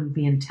 They wouldn't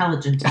be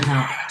intelligent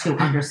enough to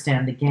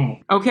understand the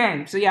game.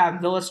 Okay, so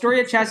the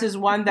Story of Chess is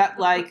one that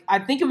like I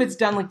think if it's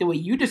done like the way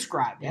you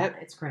described it,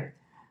 it's great.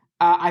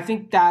 I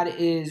think that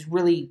is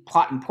really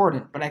plot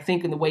important. But I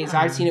think in the ways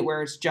I've seen it,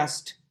 where it's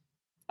just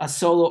a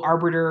solo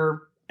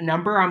arbiter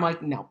number, I'm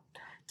like, no.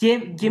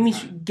 Give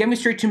me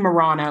straight to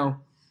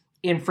Murano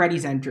in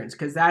Freddy's entrance,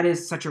 because that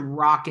is such a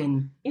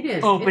rockin'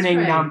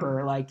 opening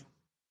number. Like,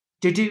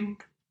 do-do,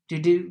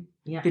 do-do,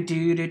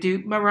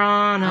 do-do,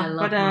 Murano. I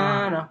love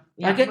Murano.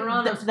 Yeah,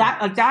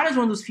 that is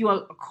one of those few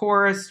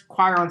chorus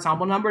choir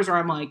ensemble numbers where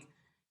I'm like,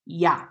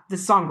 yeah,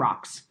 this song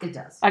rocks. It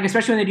does. Like,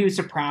 especially when they do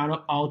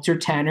soprano, alto,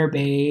 tenor,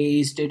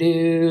 bass,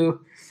 do-do.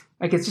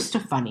 Like, it's just so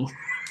funny.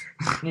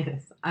 It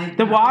is.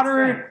 The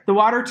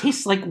water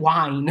tastes like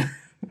wine.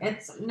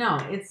 It's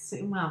fantastic.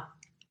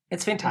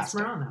 It's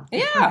Murano.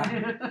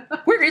 Yeah.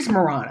 Where is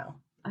Murano?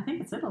 I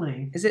think it's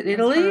Italy. Is it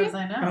Italy? As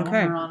far as I know.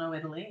 Okay. Murano,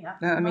 Italy. Yeah.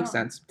 That makes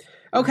sense.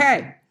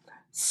 Okay.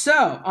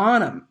 So,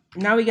 Autumn,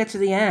 now we get to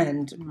the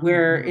end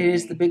where it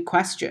is the big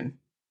question.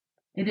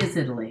 It is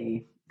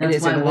Italy.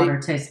 That's why water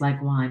tastes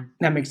like wine.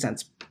 That makes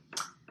sense.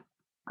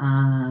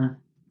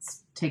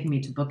 It's taking me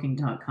to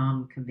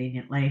booking.com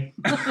conveniently.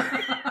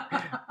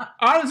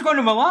 Autumn's going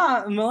to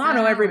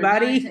Milano,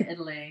 everybody. We're going to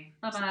Italy.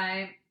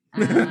 Bye-bye.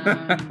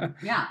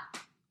 Yeah.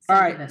 All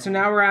right, so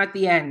now we're at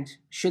the end.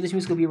 Should this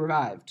musical be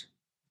revived?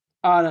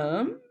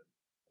 Autumn,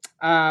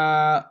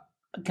 can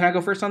I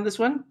go first on this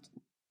one?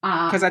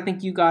 Because I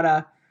think you got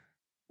a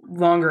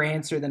longer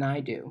answer than I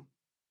do.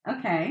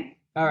 Okay.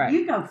 All right.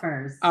 You go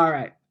first. All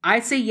right.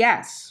 I say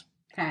yes.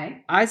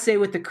 Okay. I say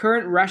with the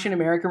current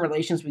Russian-American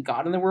relations we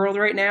got in the world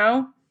right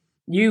now,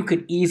 you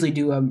could easily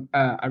do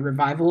a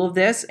revival of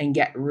this and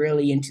get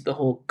really into the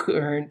whole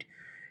current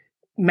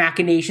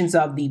machinations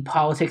of the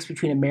politics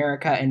between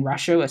America and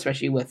Russia,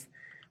 especially with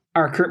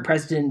our current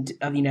president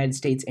of the United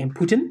States and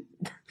Putin.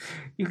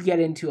 You could get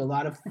into a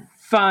lot of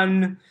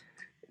fun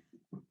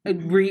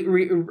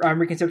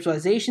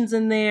reconceptualizations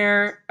in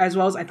there, as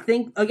well as I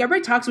think like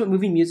everybody talks about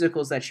movie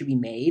musicals that should be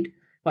made,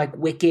 like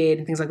Wicked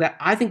and things like that.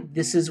 I think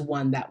this is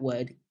one that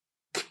would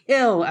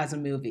kill as a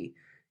movie.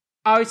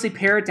 Obviously,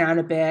 pare it down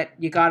a bit.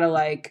 You gotta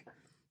like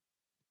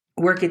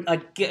work it,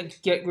 like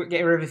get rid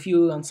of a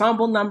few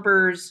ensemble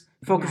numbers,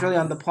 focus really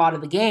on the plot of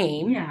the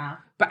game. Yeah,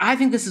 but I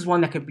think this is one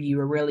that could be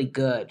a really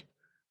good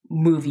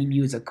movie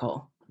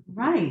musical.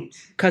 Right?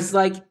 Because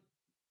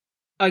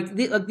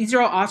these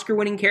are all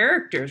Oscar-winning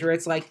characters, where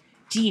it's like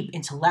deep,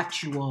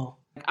 intellectual.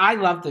 I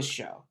love this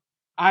show.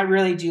 I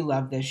really do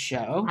love this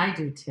show. I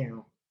do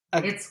too.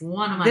 It's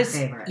one of my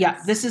favorites.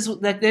 Yeah, this is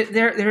like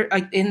they're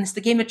like it's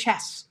the game of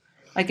chess.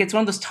 Like it's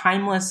one of those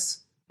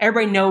timeless.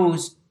 Everybody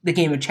knows the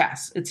game of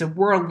chess. It's a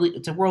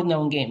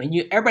world-known game, and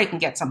everybody can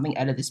get something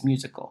out of this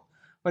musical,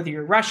 whether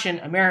you're Russian,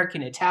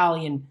 American,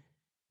 Italian,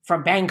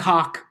 from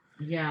Bangkok.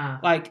 Yeah,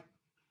 like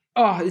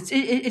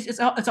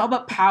it's all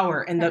about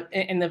power and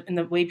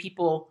the way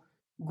people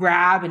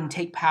grab and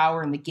take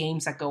power and the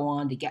games that go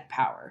on to get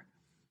power.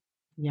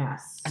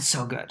 Yes. It's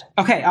so good.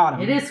 Okay, Autumn.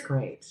 It is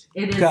great.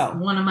 It is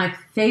one of my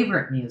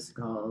favorite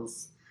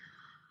musicals.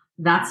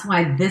 That's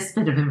why this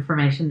bit of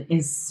information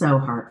is so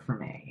hard for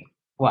me.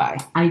 Why?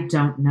 I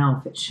don't know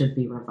if it should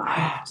be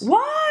revived.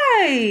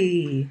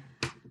 Why?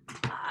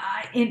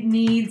 It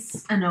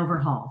needs an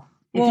overhaul.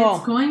 Well, if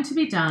it's going to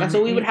be done, that's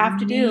what we would have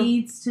to do. It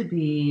needs to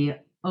be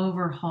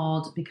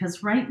overhauled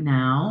because right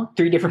now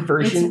 3 different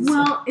versions.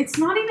 It's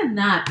not even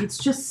that. It's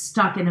just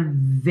stuck in a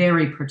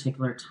very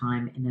particular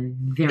time in a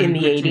very in the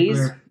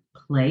particular 80s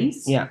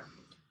place. Yeah,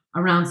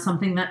 around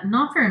something that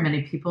not very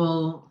many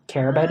people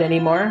care about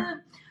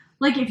anymore.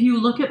 Like if you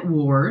look at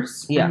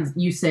wars, and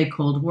you say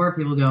Cold War,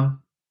 people go,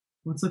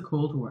 "What's a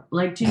Cold War?"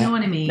 Like, do you know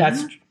what I mean?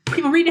 That's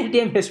people read a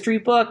damn history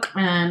book.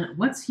 And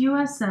what's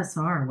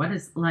USSR? What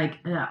is like?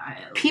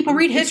 People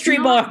read history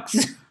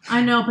books.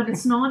 I know, but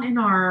it's not in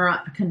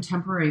our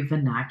contemporary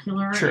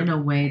vernacular in a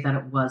way that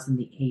it was in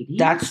the 80s.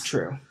 That's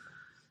true.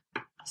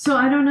 So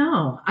I don't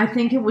know. I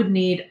think it would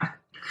need a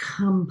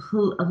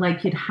complete,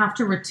 like you'd have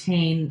to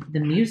retain the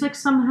music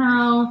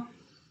somehow,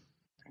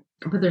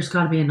 but there's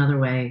got to be another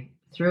way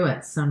through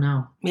it. So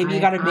no. Maybe you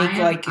got to make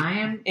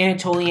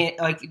Anatolian,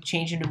 like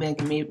change into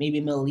maybe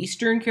a Middle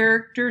Eastern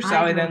character.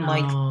 So then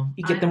like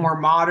you get the more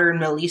modern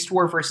Middle East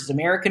war versus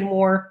American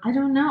war. I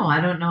don't know.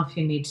 I don't know if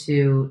you need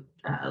to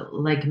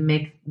like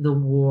make the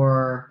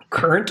war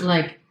current.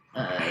 Like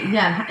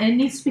it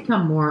needs to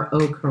become more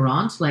au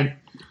courant. Like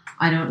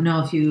I don't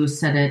know if you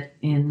set it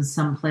in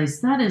some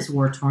place that is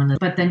war torn,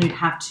 but then you'd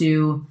have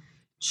to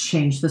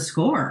change the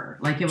score.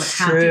 Like it would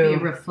have to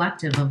be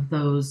reflective of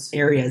those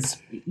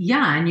areas.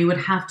 Yeah, and you would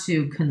have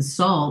to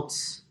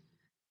consult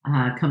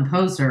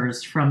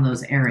composers from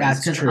those areas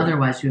because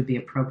otherwise you would be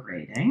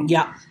appropriating.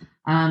 Yeah.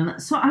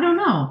 So I don't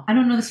know.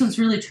 This one's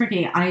really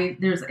tricky.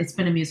 It's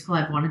been a musical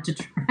I've wanted to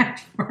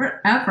direct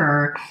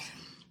forever,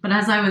 but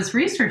as I was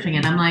researching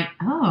it, I'm like,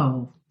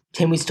 oh,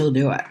 can we still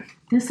do it?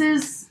 This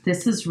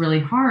is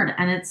really hard,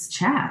 and it's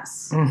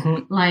chess.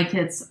 Mm-hmm. Like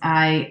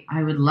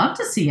I would love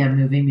to see a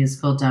movie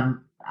musical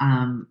done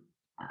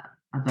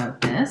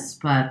about this,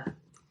 but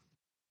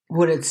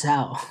would it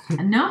sell?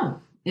 No,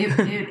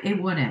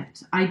 it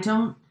wouldn't. I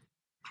don't.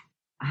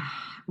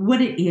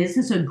 What it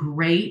is a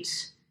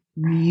great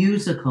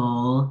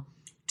musical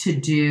to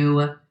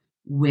do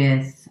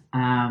with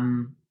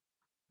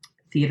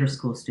theater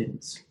school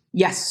students.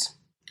 Yes,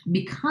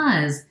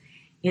 because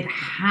it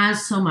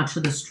has so much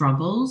of the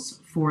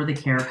struggles for the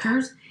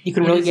characters. You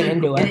can really get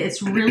into it.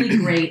 It's really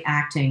great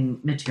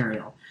acting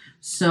material.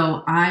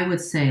 So I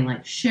would say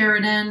like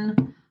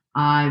Sheridan.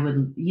 I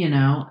would,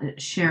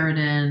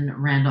 Sheridan,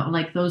 Randall,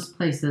 like those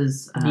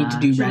places. Need to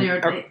do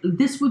Juilliard,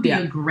 this would be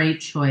a great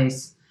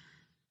choice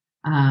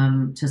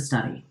to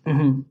study.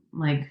 Mm-hmm.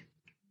 Like,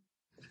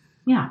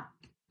 yeah.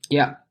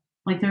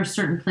 Like there are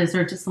certain plays that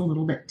are just a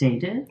little bit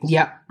dated.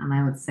 Yeah. And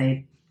I would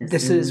say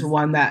this is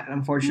one that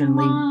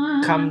unfortunately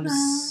comes.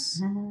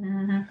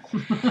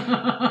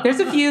 There's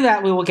a few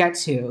that we will get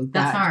to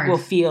that will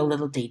feel a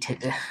little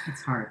dated.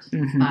 It's hard,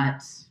 mm-hmm.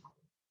 but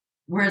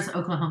whereas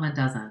Oklahoma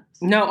doesn't.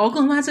 No,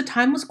 Oklahoma has a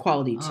timeless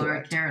quality to it.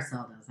 Or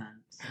Carousel doesn't.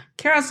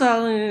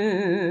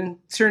 Carousel,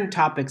 certain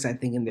topics I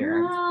think in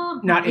there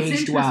not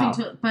aged well.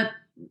 But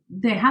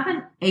they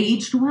haven't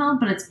aged well,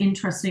 but it's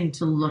interesting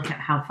to look at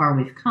how far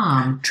we've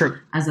come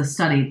as a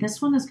study.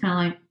 This one is kind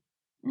of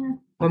like,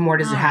 what more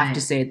does it have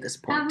to say at this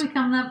point? Have we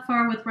come that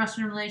far with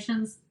Russian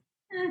relations?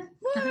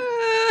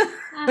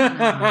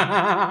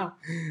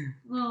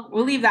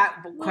 We'll leave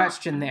that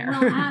question there.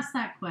 We'll ask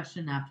that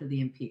question after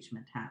the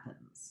impeachment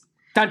happens.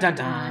 Dun, dun,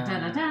 dun.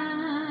 Dun, dun,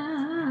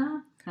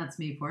 dun. That's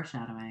me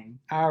foreshadowing.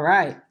 All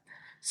right.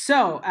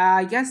 So,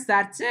 I guess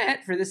that's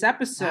it for this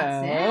episode.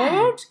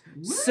 That's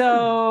it.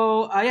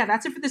 So,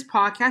 that's it for this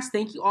podcast.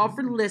 Thank you all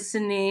for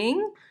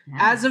listening. Yes.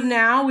 As of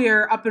now, we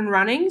are up and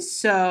running.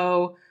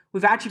 So,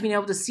 we've actually been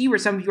able to see where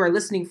some of you are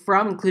listening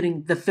from,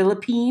 including the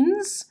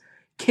Philippines,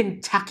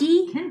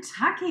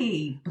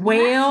 Kentucky,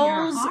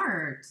 Wales,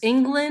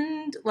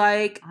 England.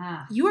 Like,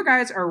 you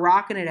guys are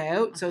rocking it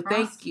out. So,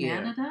 thank you.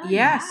 Canada?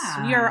 Yes,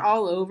 Yeah. we are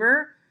all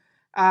over.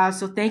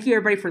 So, thank you,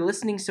 everybody, for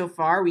listening so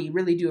far. We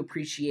really do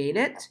appreciate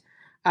it.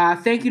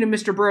 Thank you to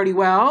Mr. Brody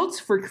Wells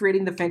for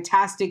creating the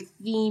fantastic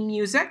theme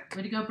music.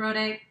 Way to go,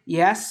 Brody.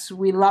 Yes,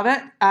 we love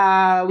it.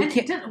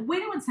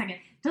 Wait 1 second.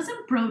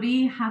 Doesn't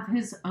Brody have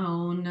his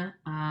own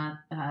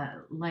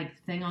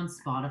thing on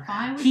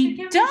Spotify? He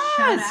does.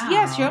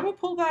 Yes, let me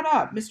pull that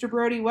up. Mr.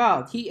 Brody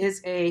Wells. He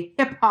is a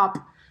hip hop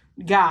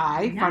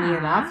guy. Funny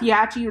enough, he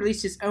actually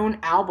released his own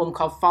album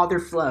called Father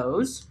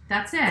Flows.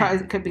 That's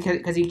it.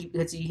 Because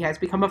he has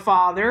become a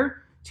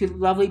father to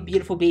lovely,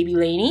 beautiful baby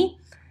Lainey.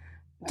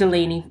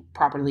 Delaney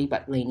properly,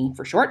 but Lainey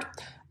for short.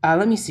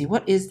 Let me see.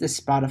 What is this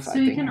Spotify So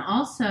thing? you can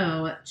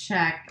also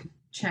check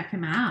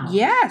him out.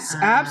 Yes,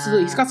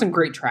 absolutely. He's got some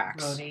great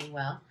tracks. Brody,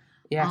 well,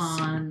 yes.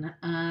 On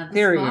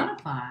there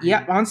Spotify.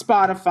 Yep, on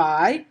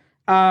Spotify.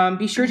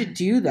 Be sure to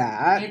do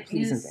that.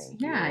 Please and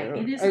thank you.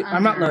 It is.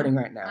 I'm not loading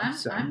right now.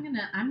 I'm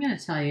gonna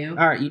tell you.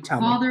 All right, you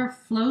tell me. Father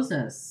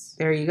Flowzus.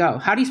 There you go.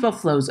 How do you spell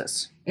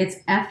Flowzus? It's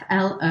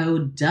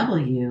FLOWZUS.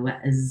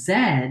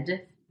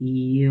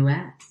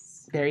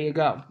 There you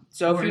go.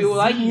 So if you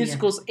like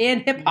musicals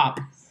and hip hop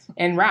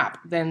and rap,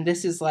 then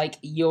this is like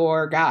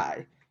your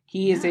guy.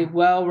 He is a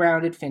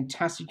well-rounded,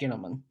 fantastic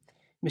gentleman,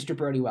 Mr.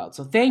 Brody Wells.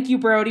 So thank you,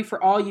 Brody,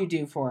 for all you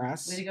do for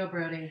us. Way to go,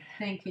 Brody.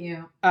 Thank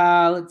you.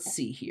 Let's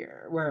see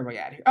here. Where am I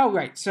at here? Oh,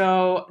 right.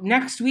 So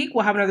next week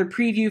we'll have another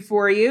preview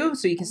for you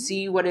so you can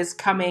see what is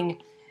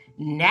coming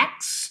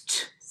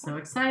next. So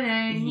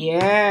exciting.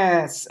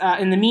 Yes.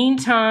 In the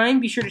meantime,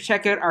 be sure to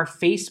check out our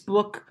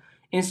Facebook,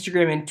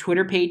 Instagram, and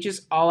Twitter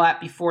pages, all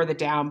at Before the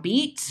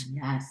Downbeat.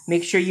 Yes.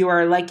 Make sure you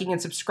are liking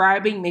and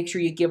subscribing. Make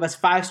sure you give us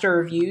 5-star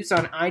reviews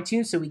on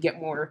iTunes so we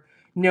get more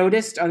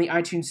noticed on the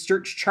iTunes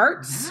search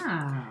charts.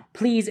 Yeah.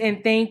 Please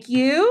and thank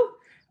you.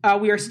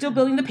 We are still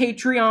building the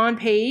Patreon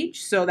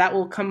page, so that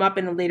will come up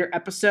in a later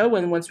episode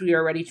once we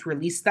are ready to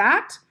release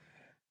that.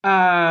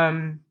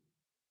 Autumn,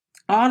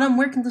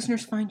 where can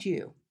listeners find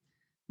you?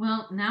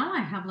 Well, now I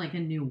have like a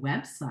new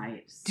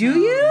website. So, do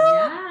you?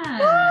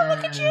 Yes. Oh,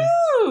 look at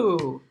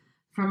you.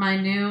 For my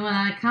new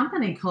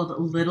company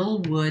called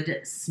Littlewood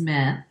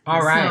Smith.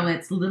 All right. So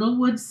it's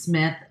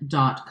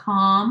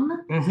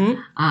littlewoodsmith.com.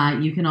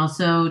 Mm-hmm. You can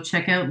also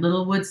check out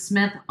Littlewood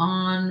Smith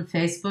on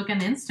Facebook and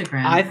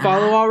Instagram. I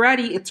follow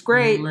already. It's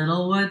great.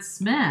 Littlewood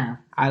Smith.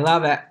 I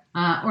love it.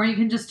 Or you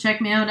can just check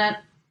me out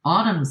at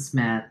Autumn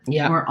Smith.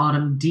 Yeah. Or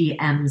Autumn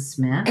DM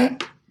Smith.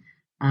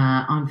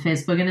 On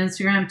Facebook and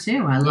Instagram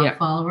too. I love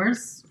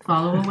followers.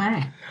 Follow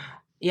away.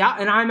 Yeah,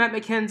 and I'm at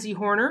Mackenzie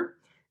Horner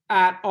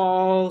at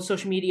all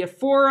social media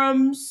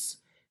forums.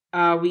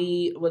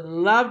 We would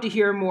love to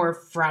hear more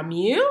from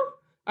you.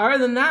 Other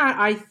than that,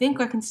 I think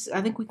we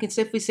can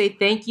safely say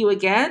thank you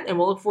again, and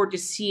we'll look forward to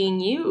seeing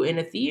you in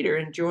a theater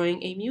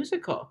enjoying a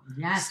musical.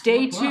 Yes.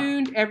 Stay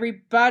tuned,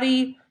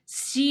 everybody.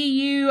 See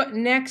you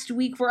next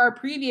week for our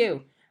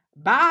preview.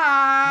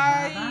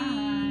 Bye.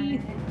 Bye-bye.